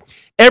conservatorship,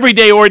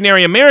 everyday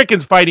ordinary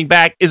Americans fighting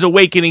back is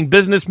awakening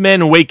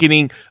businessmen,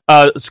 awakening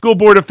school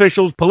board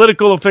officials,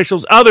 political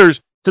officials, others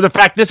to the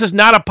fact this is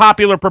not a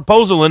popular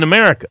proposal in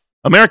America.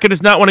 America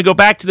does not want to go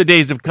back to the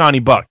days of Connie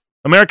Buck.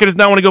 America does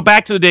not want to go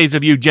back to the days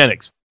of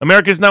eugenics.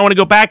 America does not want to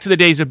go back to the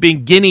days of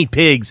being guinea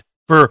pigs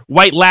for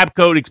white lab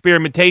coat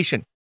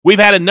experimentation. We've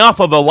had enough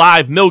of a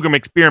live Milgram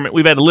experiment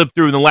we've had to live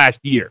through in the last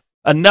year.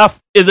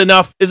 Enough is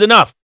enough is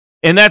enough.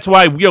 And that's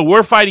why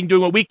we're fighting,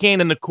 doing what we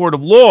can in the court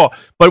of law.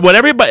 But what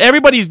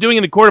everybody's doing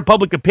in the court of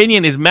public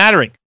opinion is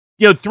mattering.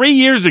 3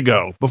 years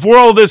ago, before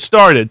all this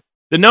started,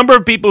 the number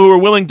of people who were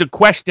willing to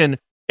question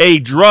a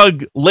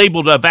drug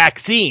labeled a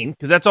vaccine,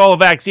 because that's all a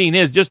vaccine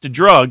is, just a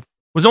drug,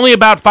 was only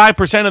about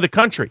 5% of the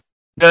country.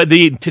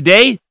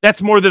 Today,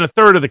 that's more than a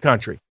third of the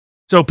country.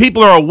 So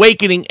people are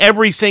awakening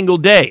every single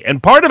day.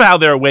 And part of how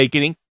they're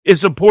awakening is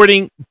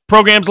supporting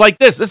programs like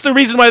this. That's the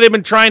reason why they've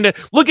been trying to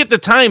look at the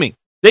timing.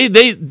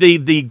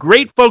 The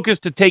great focus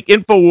to take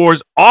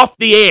InfoWars off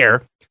the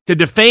air, to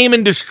defame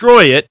and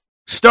destroy it,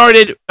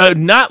 started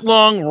not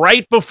long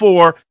right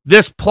before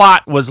this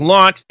plot was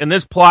launched and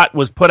this plot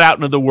was put out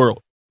into the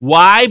world.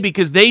 Why?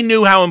 Because they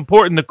knew how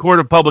important the court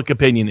of public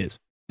opinion is.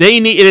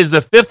 It is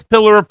the fifth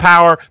pillar of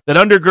power that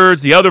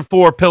undergirds the other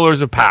four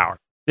pillars of power.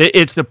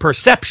 It's the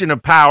perception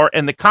of power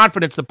and the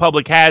confidence the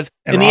public has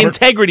in the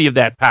integrity of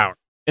that power.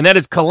 And that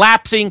is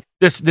collapsing.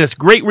 This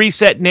great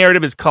reset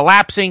narrative is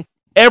collapsing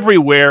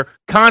everywhere,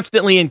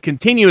 constantly and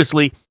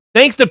continuously,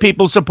 thanks to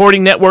people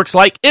supporting networks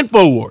like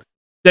InfoWars.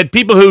 That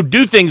people who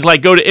do things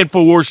like go to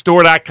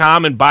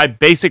InfoWarsStore.com and buy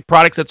basic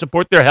products that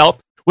support their health,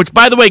 which,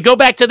 by the way, go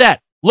back to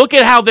that. Look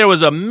at how there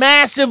was a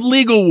massive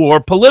legal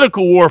war,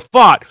 political war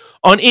fought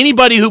on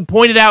anybody who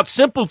pointed out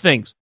simple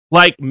things,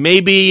 like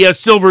maybe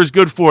silver is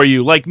good for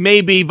you, like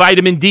maybe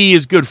vitamin D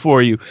is good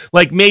for you,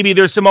 like maybe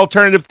there's some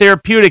alternative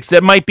therapeutics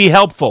that might be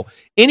helpful.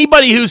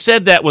 Anybody who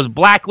said that was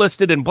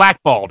blacklisted and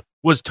blackballed,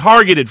 was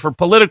targeted for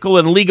political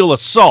and legal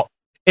assault.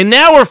 And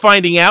now we're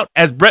finding out,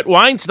 as Brett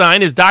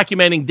Weinstein is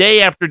documenting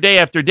day after day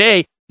after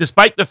day,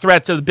 despite the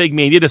threats of the big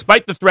media,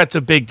 despite the threats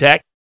of big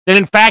tech, that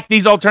in fact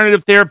these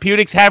alternative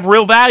therapeutics have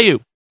real value.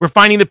 We're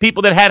finding the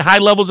people that had high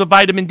levels of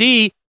vitamin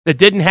D that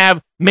didn't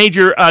have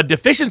major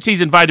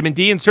deficiencies in vitamin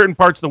D in certain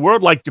parts of the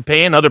world, like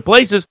Japan, other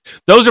places,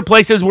 those are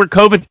places where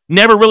COVID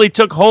never really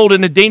took hold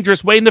in a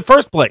dangerous way in the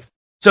first place.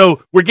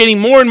 So we're getting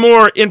more and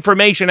more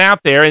information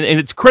out there, and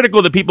it's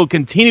critical that people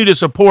continue to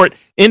support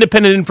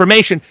independent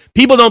information.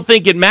 People don't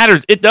think it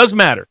matters. It does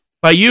matter.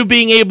 By you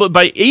being able,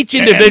 by each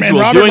individual and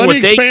Robert, doing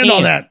what they can. Let me expand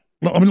on that.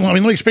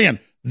 Let me expand.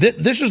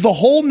 This is the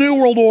whole new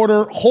world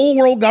order, whole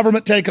world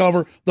government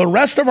takeover. The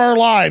rest of our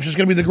lives is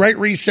going to be the Great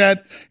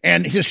Reset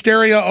and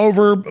hysteria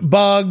over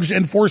bugs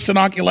and forced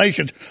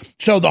inoculations.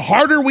 So the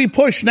harder we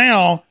push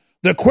now,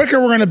 the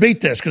quicker we're going to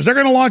beat this, because they're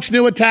going to launch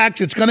new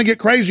attacks. It's going to get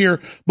crazier.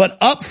 But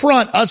up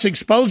front, us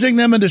exposing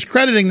them and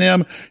discrediting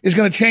them is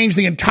going to change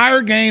the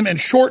entire game and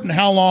shorten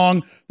how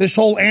long this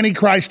whole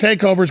Antichrist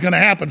takeover is going to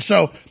happen.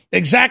 So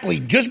exactly,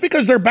 just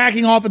because they're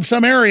backing off in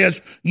some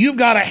areas, you've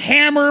got to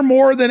hammer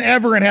more than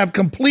ever and have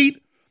complete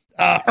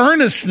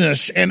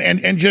earnestness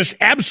and just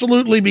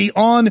absolutely be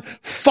on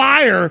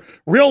fire,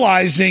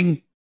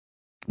 realizing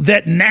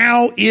that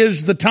now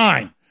is the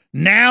time.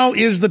 Now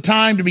is the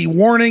time to be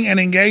warning and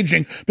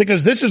engaging,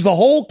 because this is the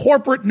whole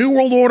corporate New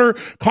World Order,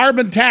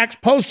 carbon tax,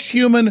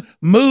 post-human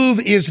move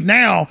is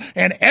now.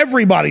 And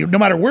everybody, no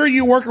matter where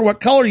you work or what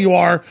color you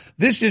are,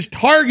 this is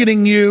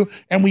targeting you,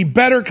 and we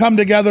better come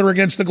together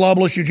against the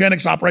globalist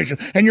eugenics operation.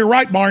 And you're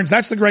right, Barnes,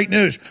 that's the great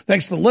news.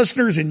 Thanks to the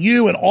listeners and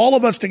you and all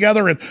of us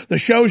together and the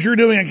shows you're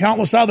doing and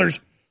countless others.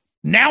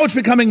 Now it's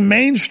becoming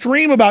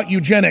mainstream about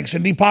eugenics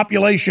and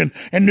depopulation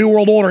and New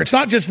World Order. It's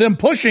not just them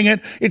pushing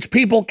it. It's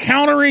people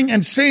countering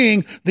and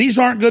seeing these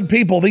aren't good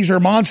people. These are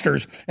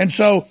monsters. And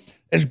so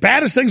as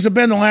bad as things have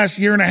been the last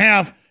year and a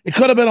half, it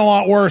could have been a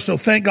lot worse. So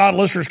thank God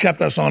listeners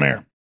kept us on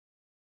air.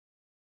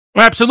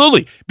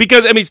 Absolutely.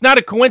 Because, it's not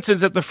a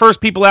coincidence that the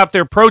first people out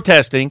there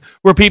protesting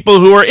were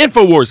people who are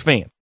InfoWars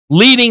fans.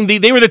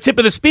 They were the tip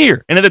of the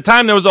spear. And at the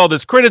time, there was all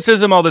this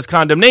criticism, all this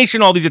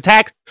condemnation, all these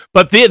attacks.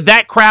 But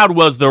that crowd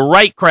was the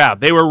right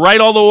crowd. They were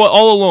right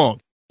all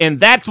along.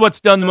 And that's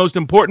what's done the most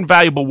important,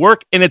 valuable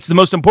work. And it's the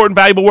most important,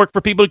 valuable work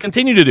for people to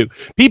continue to do.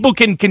 People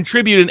can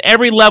contribute in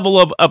every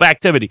level of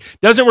activity.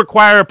 Doesn't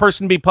require a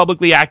person to be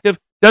publicly active.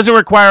 Doesn't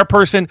require a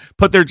person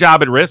put their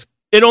job at risk.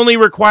 It only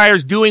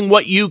requires doing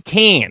what you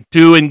can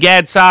to, in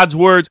Gad Saad's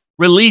words,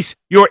 release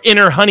your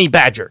inner honey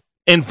badger.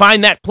 And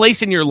find that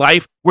place in your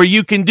life where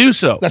you can do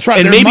so. That's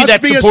right. And there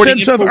must be a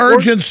sense of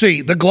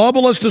urgency. The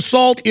globalist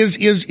assault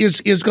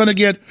is going to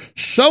get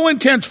so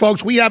intense,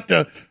 folks. We have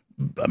to,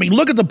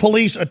 look at the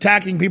police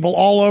attacking people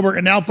all over,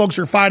 and now folks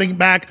are fighting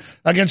back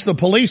against the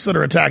police that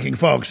are attacking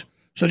folks.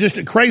 So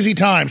just crazy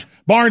times.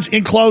 Barnes,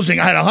 in closing,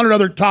 I had 100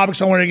 other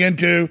topics I wanted to get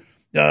into.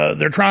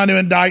 They're trying to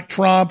indict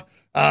Trump.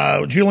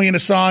 Julian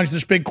Assange,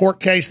 this big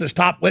court case, this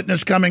top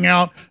witness coming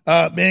out,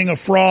 being a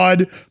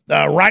fraud.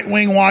 Right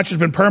Wing Watch has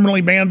been permanently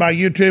banned by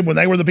YouTube when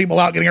they were the people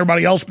out getting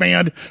everybody else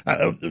banned.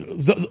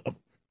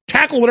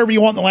 Tackle whatever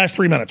you want in the last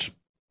 3 minutes.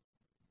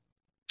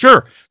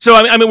 Sure.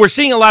 So, we're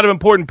seeing a lot of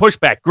important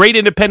pushback. Great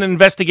independent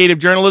investigative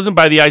journalism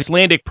by the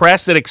Icelandic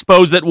press that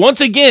exposed that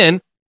once again,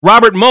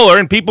 Robert Mueller,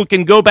 and people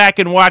can go back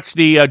and watch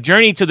the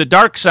Journey to the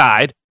Dark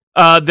Side,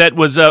 that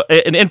was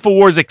an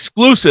InfoWars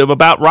exclusive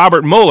about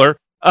Robert Mueller,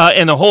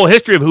 and the whole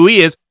history of who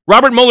he is.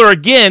 Robert Mueller,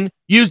 again,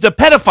 used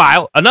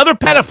another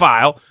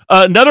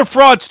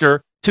fraudster,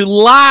 to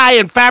lie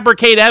and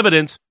fabricate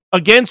evidence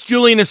against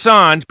Julian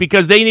Assange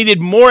because they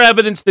needed more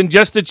evidence than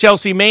just the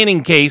Chelsea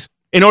Manning case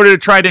in order to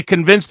try to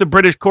convince the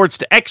British courts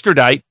to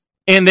extradite.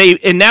 And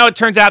now it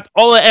turns out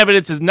all the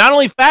evidence is not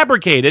only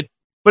fabricated,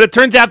 but it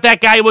turns out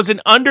that guy was an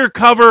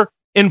undercover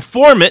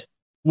informant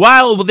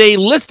while they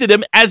listed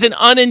him as an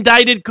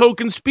unindicted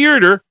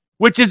co-conspirator,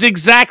 which is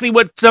exactly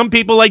what some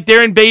people like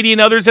Darren Beatty and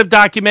others have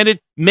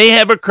documented may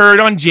have occurred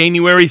on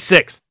January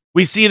 6th.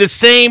 We see the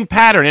same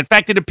pattern. In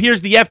fact, it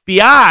appears the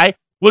FBI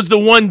was the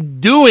one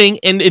doing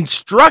and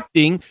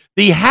instructing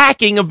the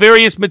hacking of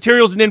various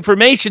materials and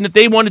information that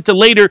they wanted to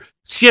later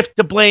shift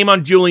the blame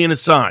on Julian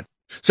Assange.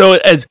 So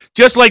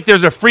just like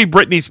there's a free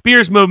Britney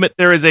Spears movement,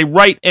 there is a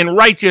right and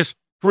righteous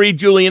free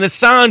Julian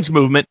Assange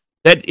movement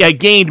that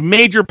gained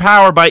major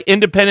power by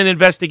independent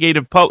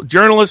investigative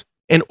journalists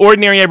and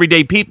ordinary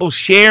everyday people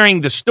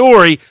sharing the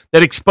story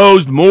that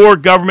exposed more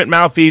government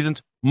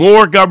malfeasance,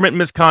 more government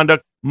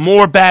misconduct,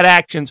 more bad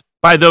actions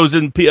by those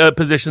in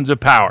positions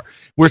of power.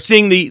 We're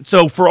seeing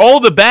so for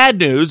all the bad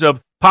news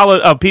of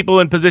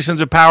people in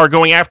positions of power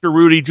going after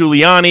Rudy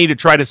Giuliani to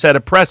try to set a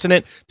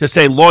precedent, to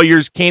say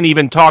lawyers can't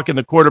even talk in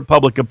the court of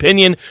public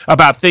opinion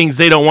about things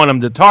they don't want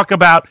them to talk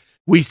about.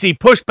 We see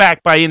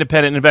pushback by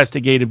independent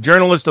investigative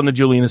journalists on the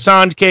Julian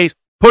Assange case,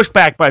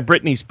 pushback by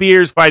Britney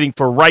Spears fighting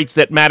for rights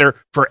that matter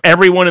for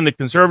everyone in the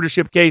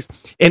conservatorship case,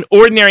 and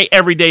ordinary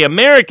everyday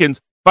Americans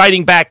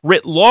fighting back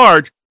writ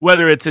large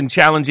whether it's in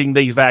challenging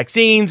these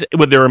vaccines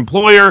with their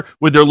employer,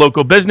 with their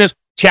local business,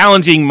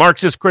 challenging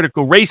Marxist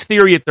critical race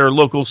theory at their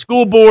local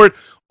school board.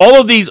 All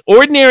of these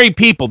ordinary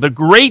people, the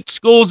great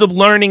schools of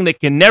learning that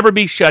can never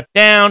be shut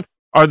down,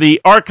 are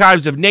the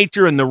archives of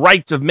nature and the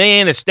rights of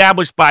man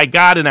established by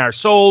God in our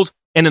souls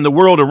and in the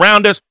world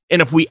around us.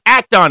 And if we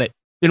act on it,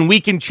 then we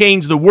can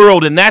change the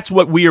world. And that's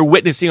what we are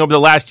witnessing over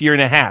the last year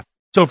and a half.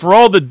 So for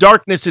all the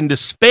darkness and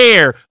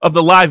despair of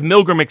the live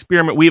Milgram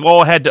experiment we've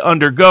all had to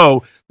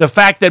undergo, the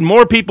fact that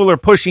more people are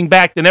pushing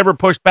back than ever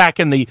pushed back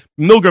in the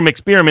Milgram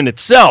experiment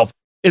itself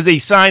is a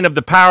sign of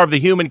the power of the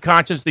human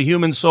conscience, the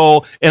human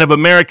soul, and of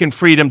American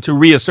freedom to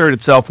reassert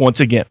itself once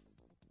again.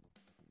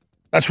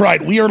 That's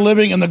right. We are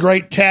living in the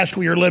great test.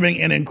 We are living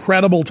in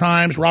incredible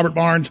times. Robert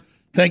Barnes,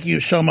 thank you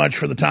so much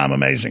for the time.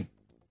 Amazing.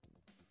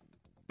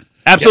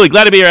 Absolutely.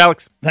 Glad to be here,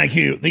 Alex. Thank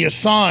you. The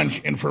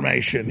Assange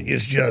information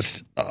is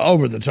just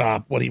over the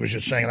top, what he was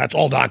just saying. That's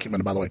all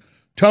documented, by the way.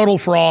 Total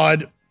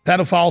fraud,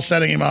 pedophile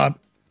setting him up,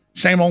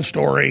 same old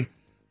story.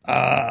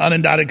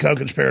 Unindicted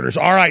co-conspirators.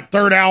 All right,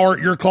 third hour,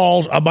 your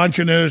calls, a bunch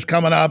of news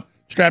coming up.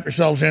 Strap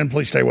yourselves in.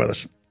 Please stay with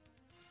us.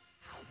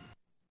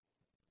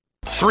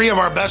 3 of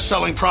our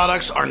best-selling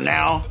products are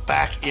now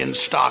back in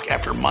stock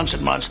after months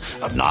and months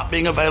of not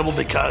being available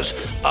because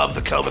of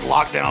the COVID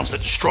lockdowns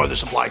that destroy the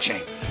supply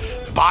chain.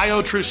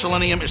 BioTrue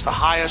Selenium is the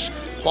highest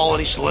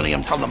quality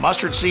selenium from the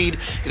mustard seed.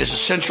 It is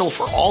essential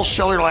for all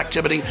cellular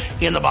activity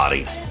in the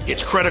body.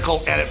 It's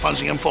critical, and it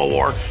funds the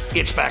InfoWar.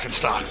 It's back in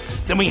stock.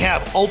 Then we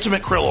have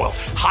Ultimate Krill Oil,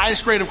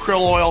 highest grade of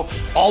krill oil,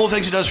 all the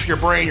things it does for your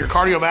brain, your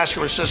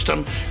cardiovascular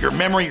system, your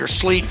memory, your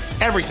sleep,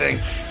 everything.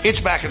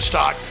 It's back in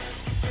stock.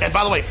 And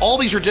by the way, all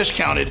these are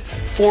discounted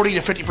 40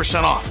 to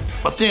 50% off.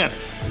 But then,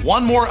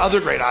 one more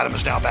other great item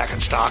is now back in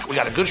stock. We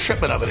got a good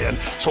shipment of it in,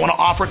 so I want to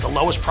offer it the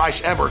lowest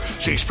price ever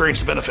so you experience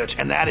the benefits,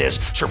 and that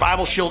is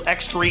Survival Shield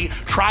X3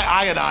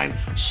 Triiodine,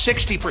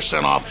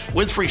 60% off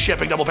with free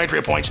shipping, double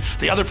Patriot points.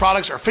 The other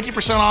products are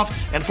 50% off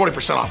and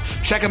 40%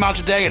 off. Check them out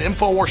today at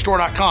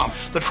InfoWarsStore.com.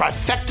 The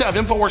trifecta of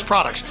InfoWars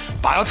products,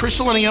 BioTrue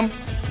Selenium,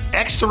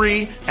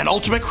 X3, and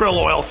Ultimate Krill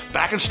Oil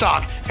back in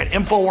stock at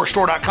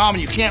InfoWarsStore.com,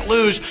 and you can't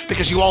lose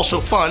because you also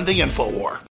fund the InfoWar.